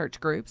volunteer as church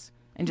groups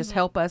and just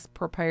help us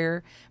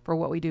prepare for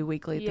what we do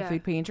weekly at the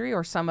food pantry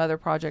or some other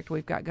project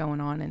we've got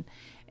going on.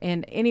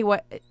 And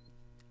anyway,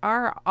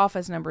 our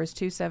office number is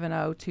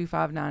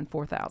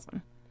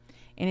 270-259-4000.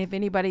 And if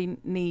anybody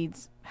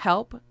needs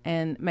help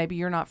and maybe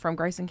you're not from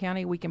Grayson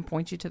County, we can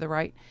point you to the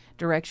right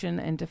direction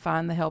and to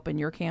find the help in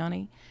your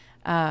county.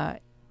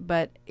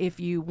 But if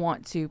you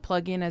want to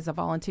plug in as a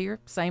volunteer,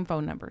 same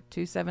phone number,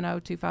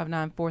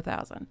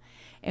 270-259-4000.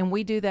 And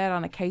we do that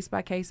on a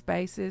case-by-case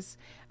basis.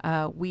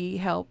 We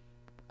help.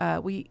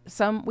 We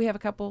have a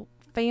couple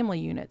family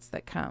units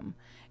that come,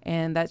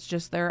 and that's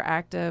just their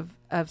act of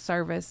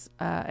service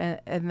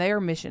and their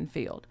mission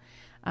field.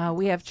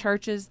 We have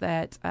churches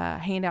that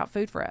hand out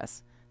food for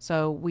us,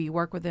 so we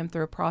work with them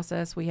through a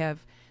process. We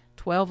have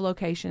 12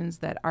 locations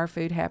that our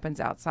food happens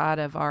outside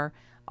of our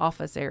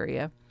office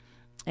area,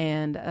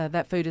 and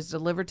that food is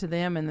delivered to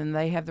them, and then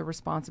they have the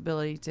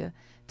responsibility to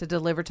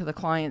deliver to the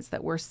clients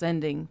that we're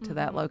sending to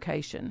that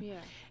location. Yeah.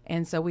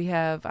 And so we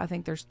have, I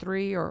think there's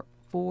 3 or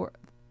 4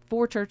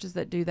 churches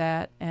that do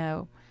that.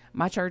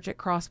 My church at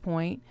Cross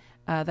Point,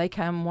 they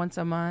come once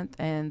a month,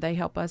 and they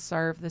help us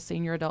serve the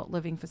senior adult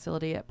living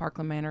facility at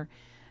Parkland Manor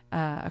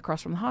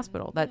across from the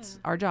hospital. That's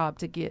our job,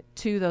 to get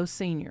to those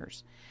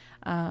seniors.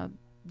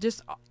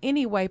 Just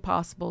any way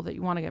possible that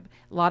you want to get.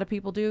 A lot of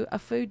people do a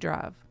food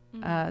drive.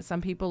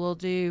 Some people will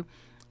do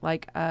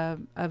like a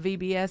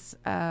VBS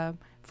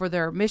for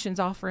their missions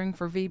offering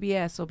for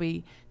VBS will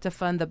be to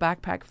fund the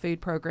backpack food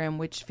program,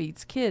 which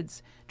feeds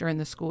kids during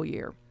the school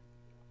year.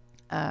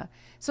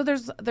 So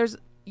there's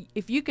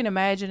if you can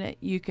imagine it,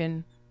 you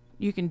can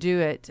do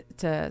it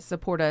to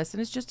support us,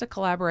 and it's just a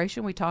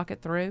collaboration. We talk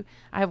it through.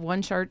 I have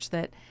one church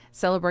that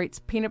celebrates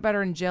Peanut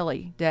Butter and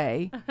Jelly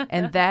Day,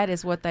 and that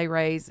is what they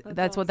raise.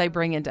 That's awesome. What they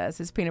bring into us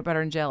is peanut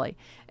butter and jelly.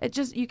 It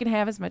just, you can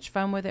have as much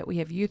fun with it. We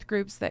have youth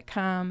groups that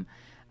come.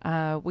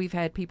 We've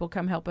had people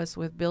come help us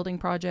with building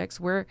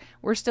projects. We're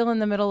still in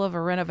the middle of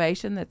a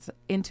renovation that's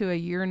into a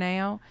year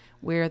now,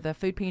 where the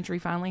food pantry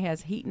finally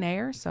has heat and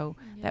air. So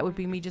that would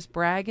be me just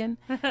bragging.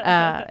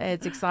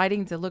 It's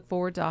exciting to look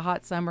forward to a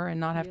hot summer and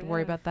not have to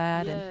worry about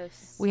that.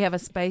 Yes. And we have a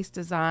space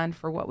designed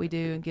for what we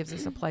do and gives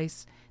us a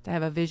place to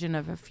have a vision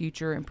of a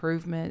future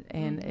improvement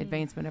and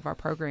advancement of our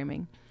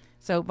programming.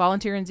 So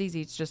volunteering's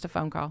easy. It's just a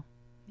phone call.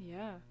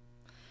 Yeah.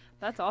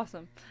 That's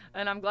awesome.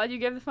 And I'm glad you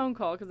gave the phone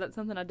call, because that's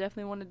something I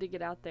definitely wanted to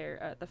get out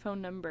there, the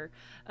phone number.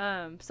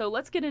 So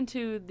let's get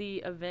into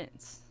the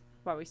events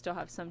while we still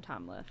have some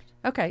time left.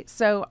 Okay,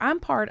 so I'm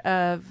part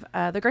of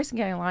the Grayson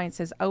County Alliance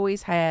has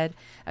always had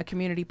a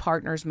community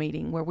partners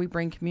meeting where we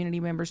bring community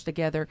members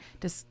together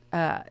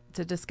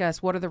to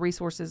discuss what are the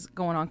resources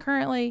going on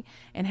currently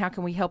and how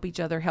can we help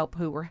each other help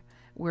who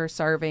we're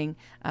serving,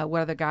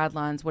 what are the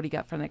guidelines, what do you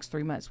got for the next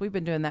 3 months. We've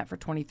been doing that for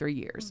 23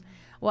 years.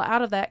 Well,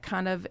 out of that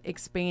kind of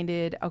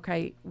expanded,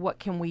 okay, what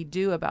can we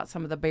do about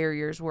some of the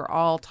barriers we're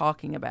all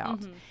talking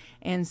about?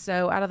 And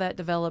so out of that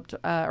developed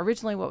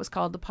originally what was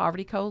called the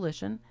Poverty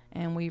Coalition,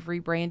 and we've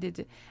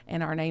rebranded,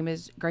 and our name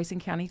is Grayson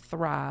County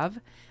Thrive,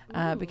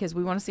 because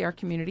we want to see our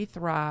community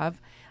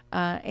thrive.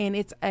 And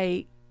it's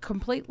a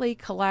completely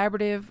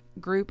collaborative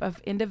group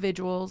of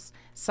individuals.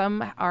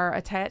 Some are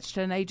attached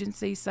to an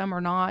agency, some are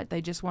not.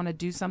 They just want to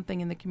do something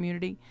in the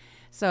community.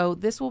 So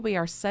this will be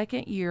our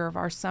second year of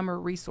our summer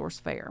resource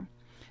fair.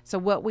 So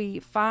what we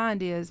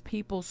find is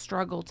people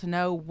struggle to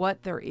know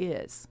what there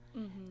is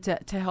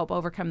to help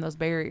overcome those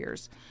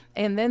barriers.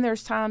 And then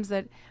there's times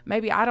that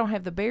maybe I don't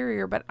have the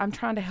barrier, but I'm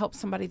trying to help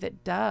somebody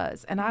that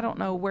does, and I don't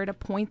know where to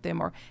point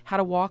them or how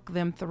to walk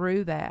them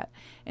through that.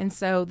 And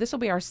so this will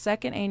be our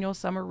second annual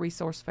summer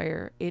resource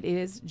fair. It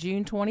is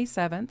June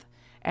 27th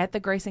at the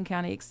Grayson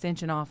County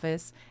Extension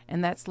Office,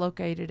 and that's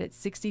located at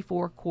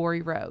 64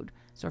 Quarry Road.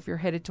 So if you're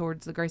headed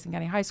towards the Grayson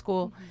County High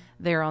School,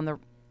 they're on the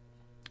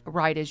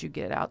right as you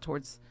get out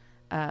towards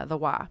the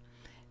Y.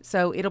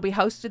 So it'll be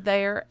hosted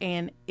there,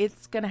 and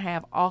it's going to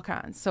have all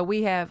kinds. So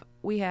we have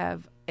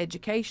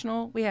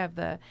educational, we have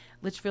the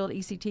Litchfield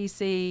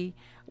ECTC,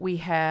 we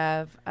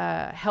have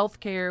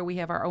healthcare, we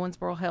have our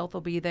Owensboro Health will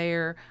be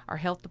there, our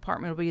health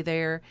department will be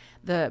there,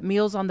 the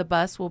Meals on the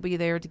Bus will be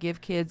there to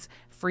give kids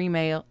free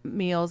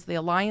meals, the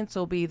Alliance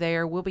will be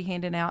there, we'll be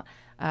handing out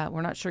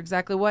we're not sure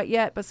exactly what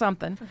yet, but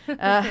something.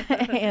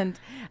 And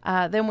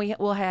then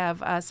we'll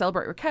have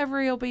Celebrate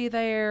Recovery will be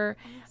there.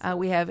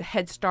 We have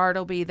Head Start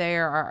will be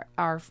there.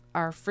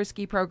 Our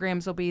Frisky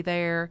programs will be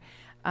there.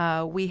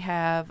 We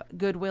have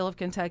Goodwill of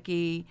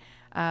Kentucky.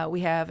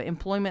 We have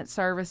Employment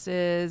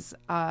Services.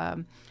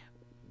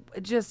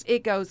 Just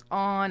it goes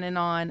on and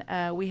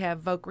on. We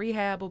have Voc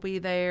Rehab will be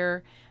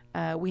there.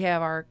 We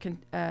have our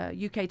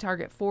UK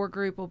Target 4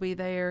 group will be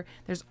there.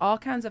 There's all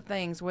kinds of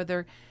things,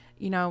 whether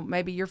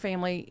maybe your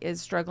family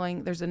is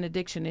struggling. There's an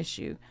addiction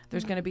issue.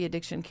 There's going to be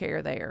addiction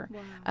care there.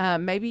 Wow.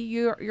 Maybe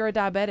you're a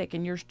diabetic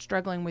and you're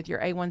struggling with your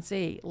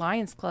A1C.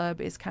 Lions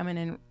Club is coming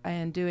in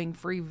and doing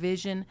free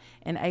vision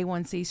and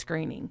A1C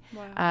screening.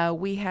 Wow.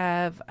 We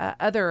have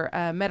other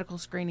medical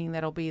screening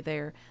that'll be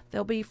there.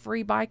 There'll be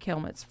free bike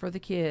helmets for the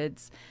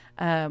kids.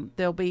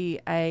 There'll be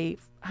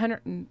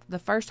the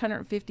first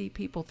 150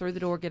 people through the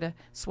door get a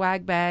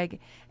swag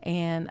bag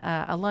and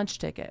a lunch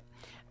ticket.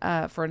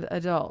 For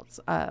adults.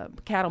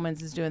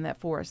 Cattleman's is doing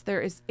that for us.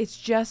 It's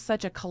just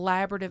such a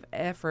collaborative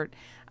effort,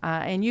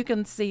 and you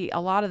can see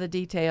a lot of the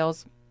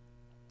details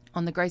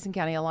on the Grayson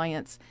County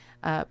Alliance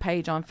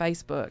page on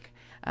Facebook.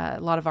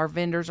 A lot of our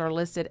vendors are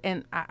listed,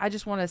 and I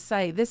just want to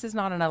say this is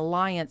not an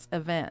alliance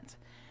event.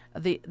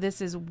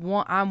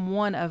 I'm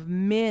one of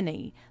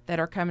many that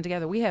are coming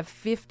together. We have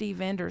 50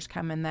 vendors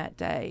coming that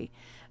day.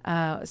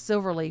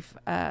 Silverleaf,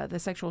 the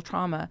sexual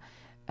trauma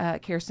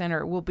care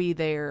center, will be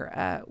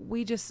there.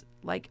 We just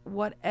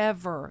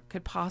whatever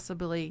could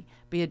possibly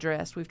be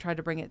addressed, we've tried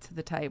to bring it to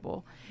the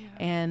table. Yeah.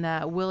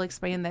 And we'll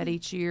expand that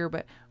each year,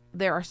 but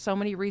there are so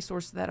many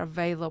resources that are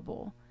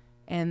available,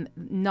 and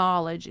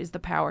knowledge is the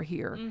power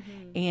here.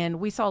 Mm-hmm. And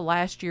we saw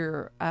last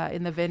year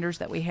in the vendors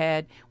that we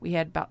had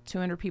about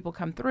 200 people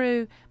come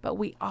through, but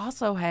we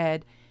also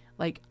had,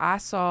 I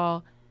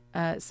saw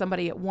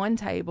somebody at one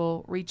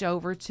table reach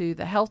over to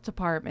the health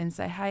department and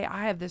say, hey,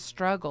 I have this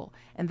struggle,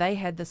 and they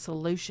had the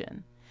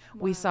solution.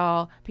 Wow. We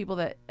saw people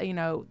that,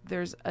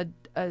 there's a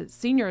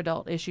senior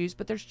adult issues,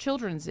 but there's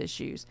children's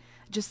issues.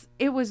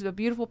 It was a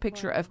beautiful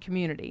picture of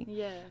community.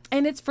 Yes.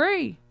 And it's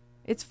free.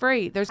 It's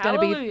free. There's going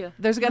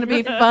to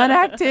be fun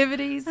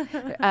activities.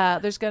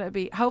 There's going to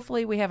be,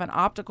 hopefully we have an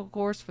optical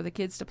course for the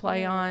kids to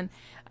play on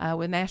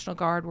with National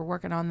Guard. We're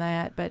working on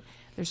that, but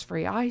there's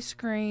free ice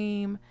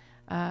cream.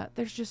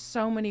 There's just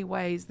so many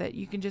ways that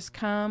you can just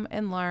come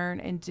and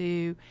learn and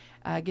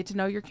get to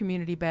know your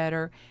community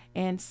better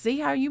and see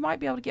how you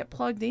might be able to get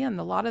plugged in.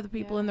 A lot of the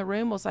people in the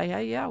room will say,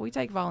 hey, yeah, we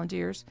take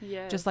volunteers,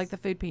 just like the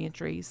food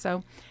pantry.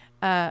 So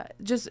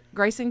just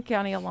Grayson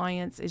County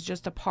Alliance is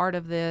just a part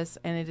of this,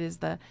 and it is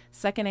the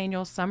second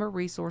annual Summer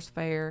Resource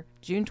Fair,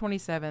 June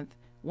 27th,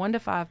 1 to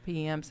 5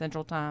 p.m.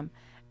 Central Time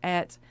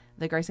at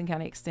the Grayson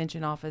County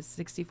Extension Office,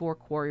 64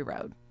 Quarry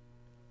Road.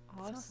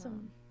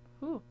 Awesome.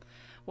 Ooh.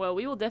 Well,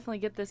 we will definitely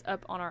get this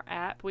up on our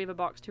app. We have a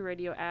Box 2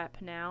 Radio app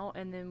now,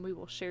 and then we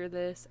will share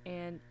this,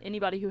 and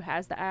anybody who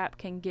has the app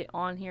can get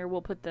on here.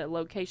 We'll put the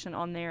location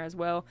on there as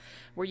well,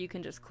 where you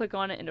can just click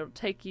on it, and it'll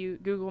take you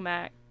Google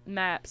Maps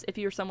if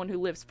you're someone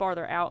who lives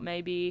farther out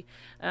maybe,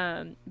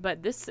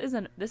 but this is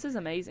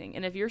amazing.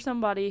 And if you're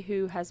somebody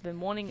who has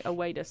been wanting a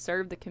way to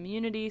serve the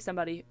community,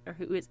 somebody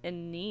who is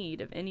in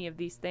need of any of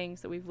these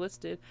things that we've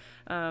listed,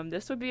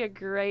 this would be a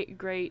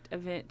great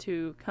event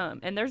to come.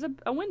 And there's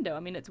a window. I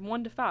mean, it's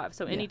 1 to 5,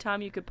 so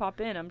anytime you could pop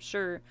in, I'm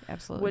sure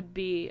absolutely would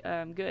be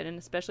good. And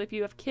especially if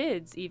you have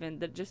kids even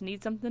that just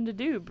need something to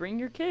do, bring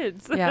your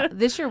kids. Yeah,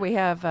 this year we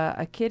have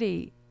a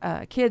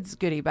kids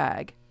goodie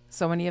bag.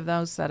 So many of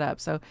those set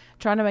up. So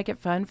trying to make it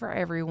fun for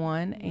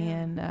everyone,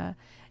 and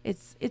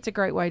it's a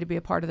great way to be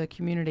a part of the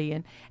community.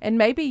 And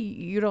maybe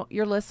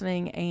you're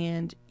listening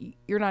and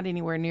you're not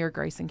anywhere near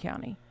Grayson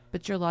County,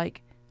 but you're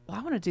like, well,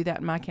 I want to do that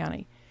in my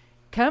county.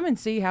 Come and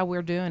see how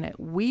we're doing it.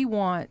 We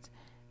want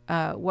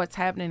what's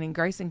happening in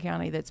Grayson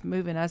County that's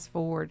moving us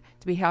forward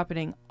to be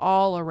happening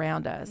all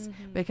around us,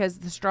 because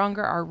the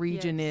stronger our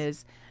region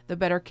is, the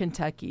better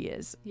Kentucky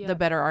is, the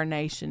better our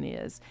nation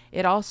is.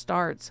 It all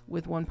starts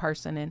with one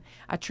person, and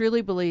I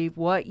truly believe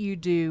what you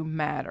do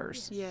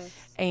matters. Yes.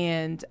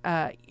 And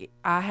I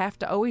have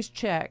to always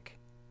check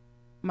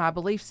my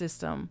belief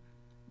system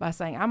by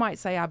saying, I might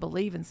say I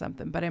believe in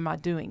something, but am I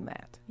doing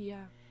that?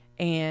 Yeah.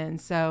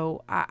 And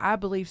so I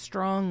believe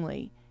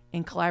strongly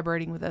in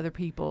collaborating with other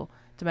people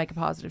to make a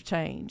positive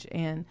change.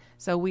 And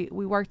so we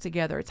work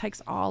together. It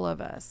takes all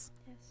of us.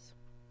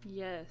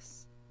 Yes.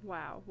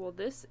 Wow. Well,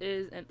 this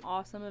is an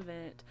awesome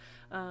event.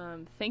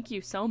 Thank you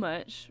so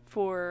much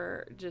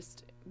for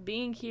just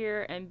being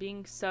here and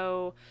being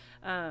so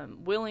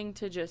willing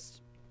to just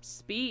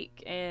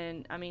speak,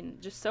 and I mean,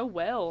 just so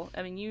well.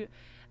 I mean, you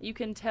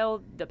can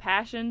tell the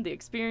passion, the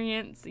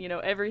experience,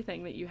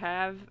 everything that you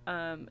have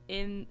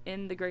in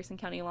the Grayson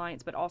County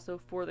Alliance, but also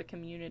for the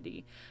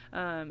community.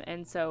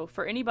 And so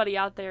for anybody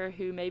out there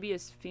who maybe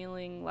is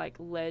feeling like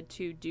led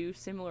to do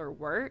similar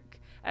work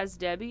as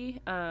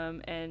Debbie,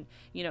 and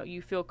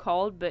you feel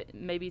called, but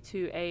maybe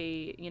to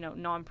a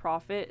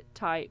nonprofit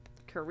type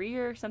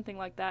career, something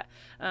like that,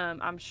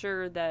 I'm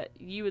sure that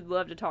you would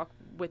love to talk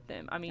with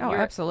them. I mean,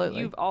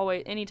 absolutely. You've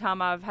always,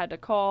 anytime I've had to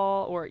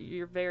call, or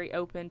you're very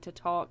open to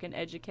talk and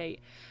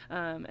educate.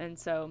 And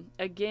so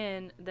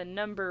again, the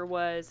number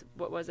was,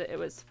 what was it? It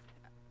was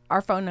our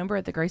phone number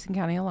at the Grayson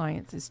County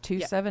Alliance is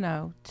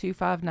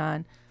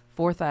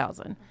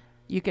 270-259-4000.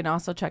 You can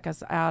also check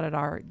us out at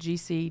our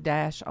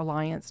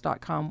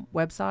gc-alliance.com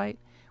website.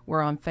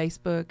 We're on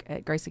Facebook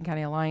at Grayson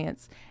County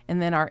Alliance. And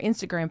then our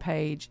Instagram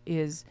page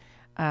is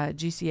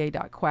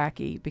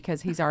gca.quacky,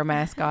 because he's our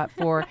mascot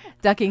for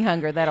Ducking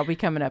Hunger. That'll be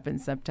coming up in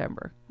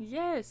September.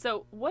 Yeah.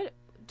 So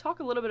talk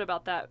a little bit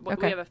about that.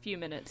 Okay. We have a few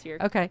minutes here.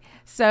 Okay.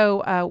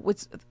 So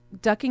what's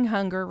Ducking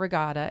Hunger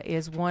Regatta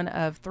is one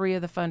of 3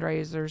 of the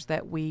fundraisers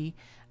that we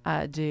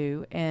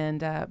do.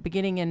 And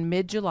beginning in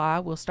mid-July,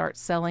 we'll start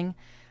selling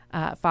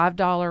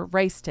 $5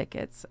 race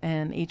tickets.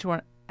 And each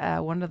one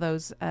of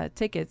those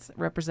tickets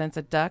represents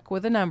a duck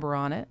with a number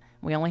on it.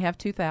 We only have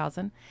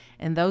 2,000.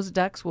 And those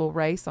ducks will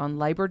race on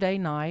Labor Day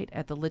night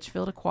at the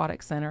Litchfield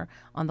Aquatic Center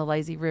on the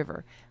Lazy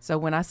River. So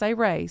when I say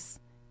race,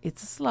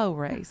 it's a slow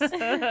race.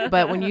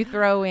 But when you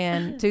throw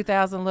in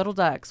 2,000 little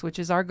ducks, which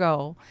is our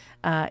goal,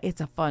 it's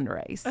a fun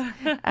race.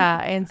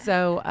 And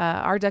so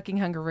our Ducking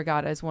Hunger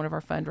Regatta is one of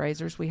our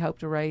fundraisers. We hope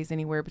to raise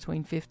anywhere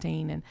between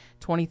 $15,000 and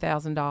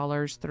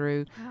 $20,000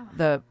 through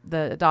the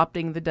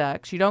adopting the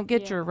ducks. You don't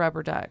get your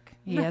rubber duck.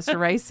 He has to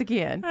race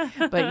again.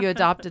 But you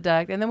adopt a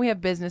duck. And then we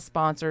have business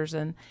sponsors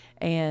and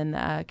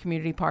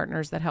community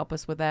partners that help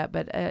us with that.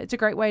 But it's a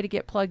great way to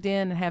get plugged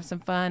in and have some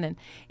fun. And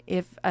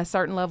if a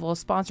certain level of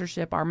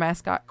sponsorship, our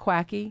mascot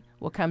Quacky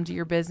will come to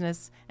your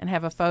business and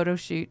have a photo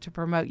shoot to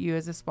promote you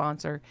as a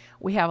sponsor.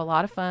 We have a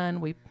lot of fun.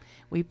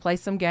 We play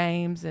some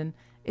games, and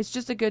it's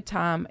just a good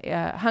time.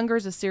 Hunger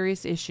is a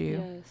serious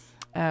issue.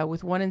 Yes.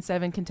 With 1 in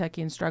 7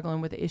 Kentuckians struggling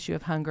with the issue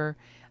of hunger,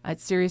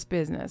 it's serious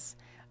business.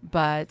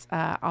 But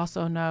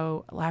also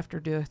know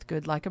laughter doeth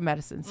good like a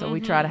medicine. So we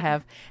try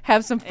to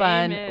have some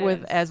fun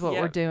with what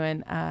we're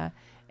doing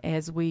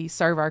as we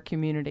serve our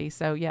community.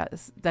 So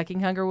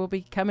Ducking Hunger will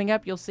be coming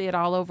up. You'll see it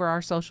all over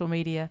our social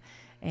media.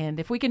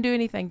 And if we can do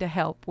anything to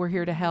help, we're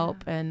here to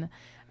help, and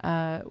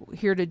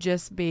here to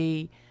just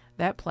be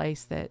that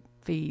place that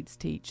feeds,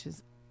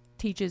 teaches,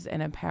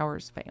 and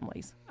empowers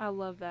families. I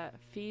love that.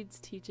 Feeds,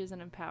 teaches,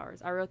 and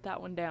empowers. I wrote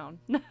that one down.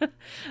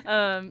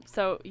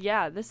 So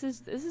this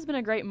has been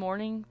a great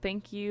morning.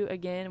 Thank you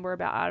again. We're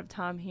about out of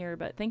time here,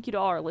 but thank you to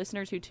all our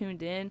listeners who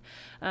tuned in,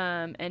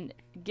 and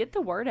get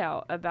the word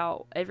out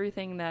about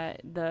everything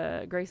that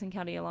the Grayson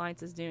County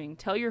Alliance is doing.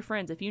 Tell your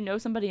friends. If you know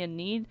somebody in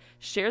need,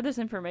 share this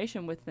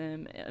information with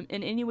them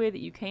in any way that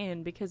you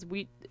can, because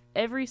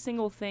every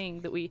single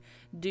thing that we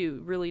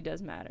do really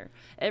does matter.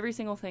 Every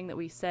single thing that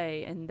we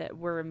say and that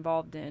we're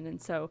involved in.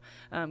 And so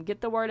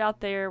get the word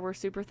out there. We're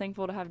super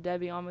thankful to have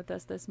Debbie on with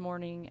us this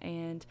morning,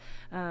 and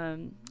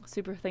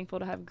super thankful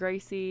to have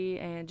Gracie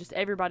and just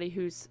everybody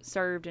who's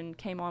served and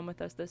came on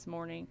with us this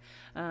morning.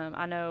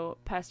 I know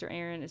Pastor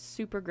Aaron is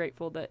super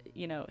grateful that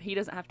he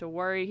doesn't have to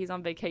worry. He's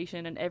on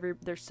vacation, and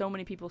there's so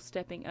many people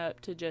stepping up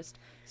to just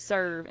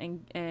serve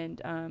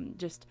and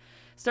just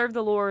serve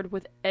the Lord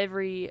with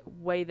every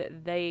way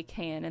that they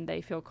can and they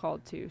feel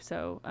called to.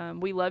 So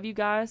we love you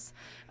guys.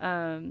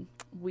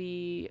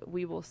 We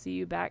will see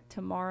you back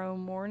tomorrow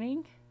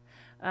morning,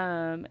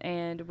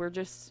 and we're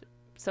just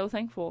so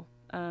thankful.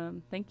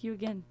 Thank you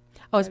again.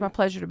 Oh, it's my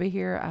pleasure to be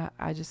here.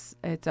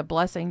 It's a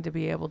blessing to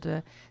be able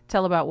to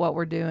tell about what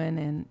we're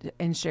doing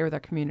and share with our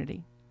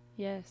community.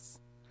 Yes.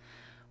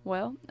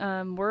 Well,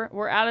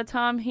 we're out of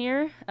time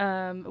here.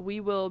 We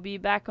will be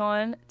back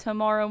on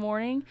tomorrow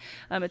morning.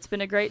 It's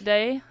been a great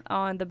day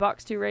on the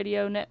Box 2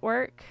 Radio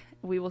Network.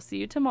 We will see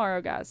you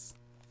tomorrow, guys.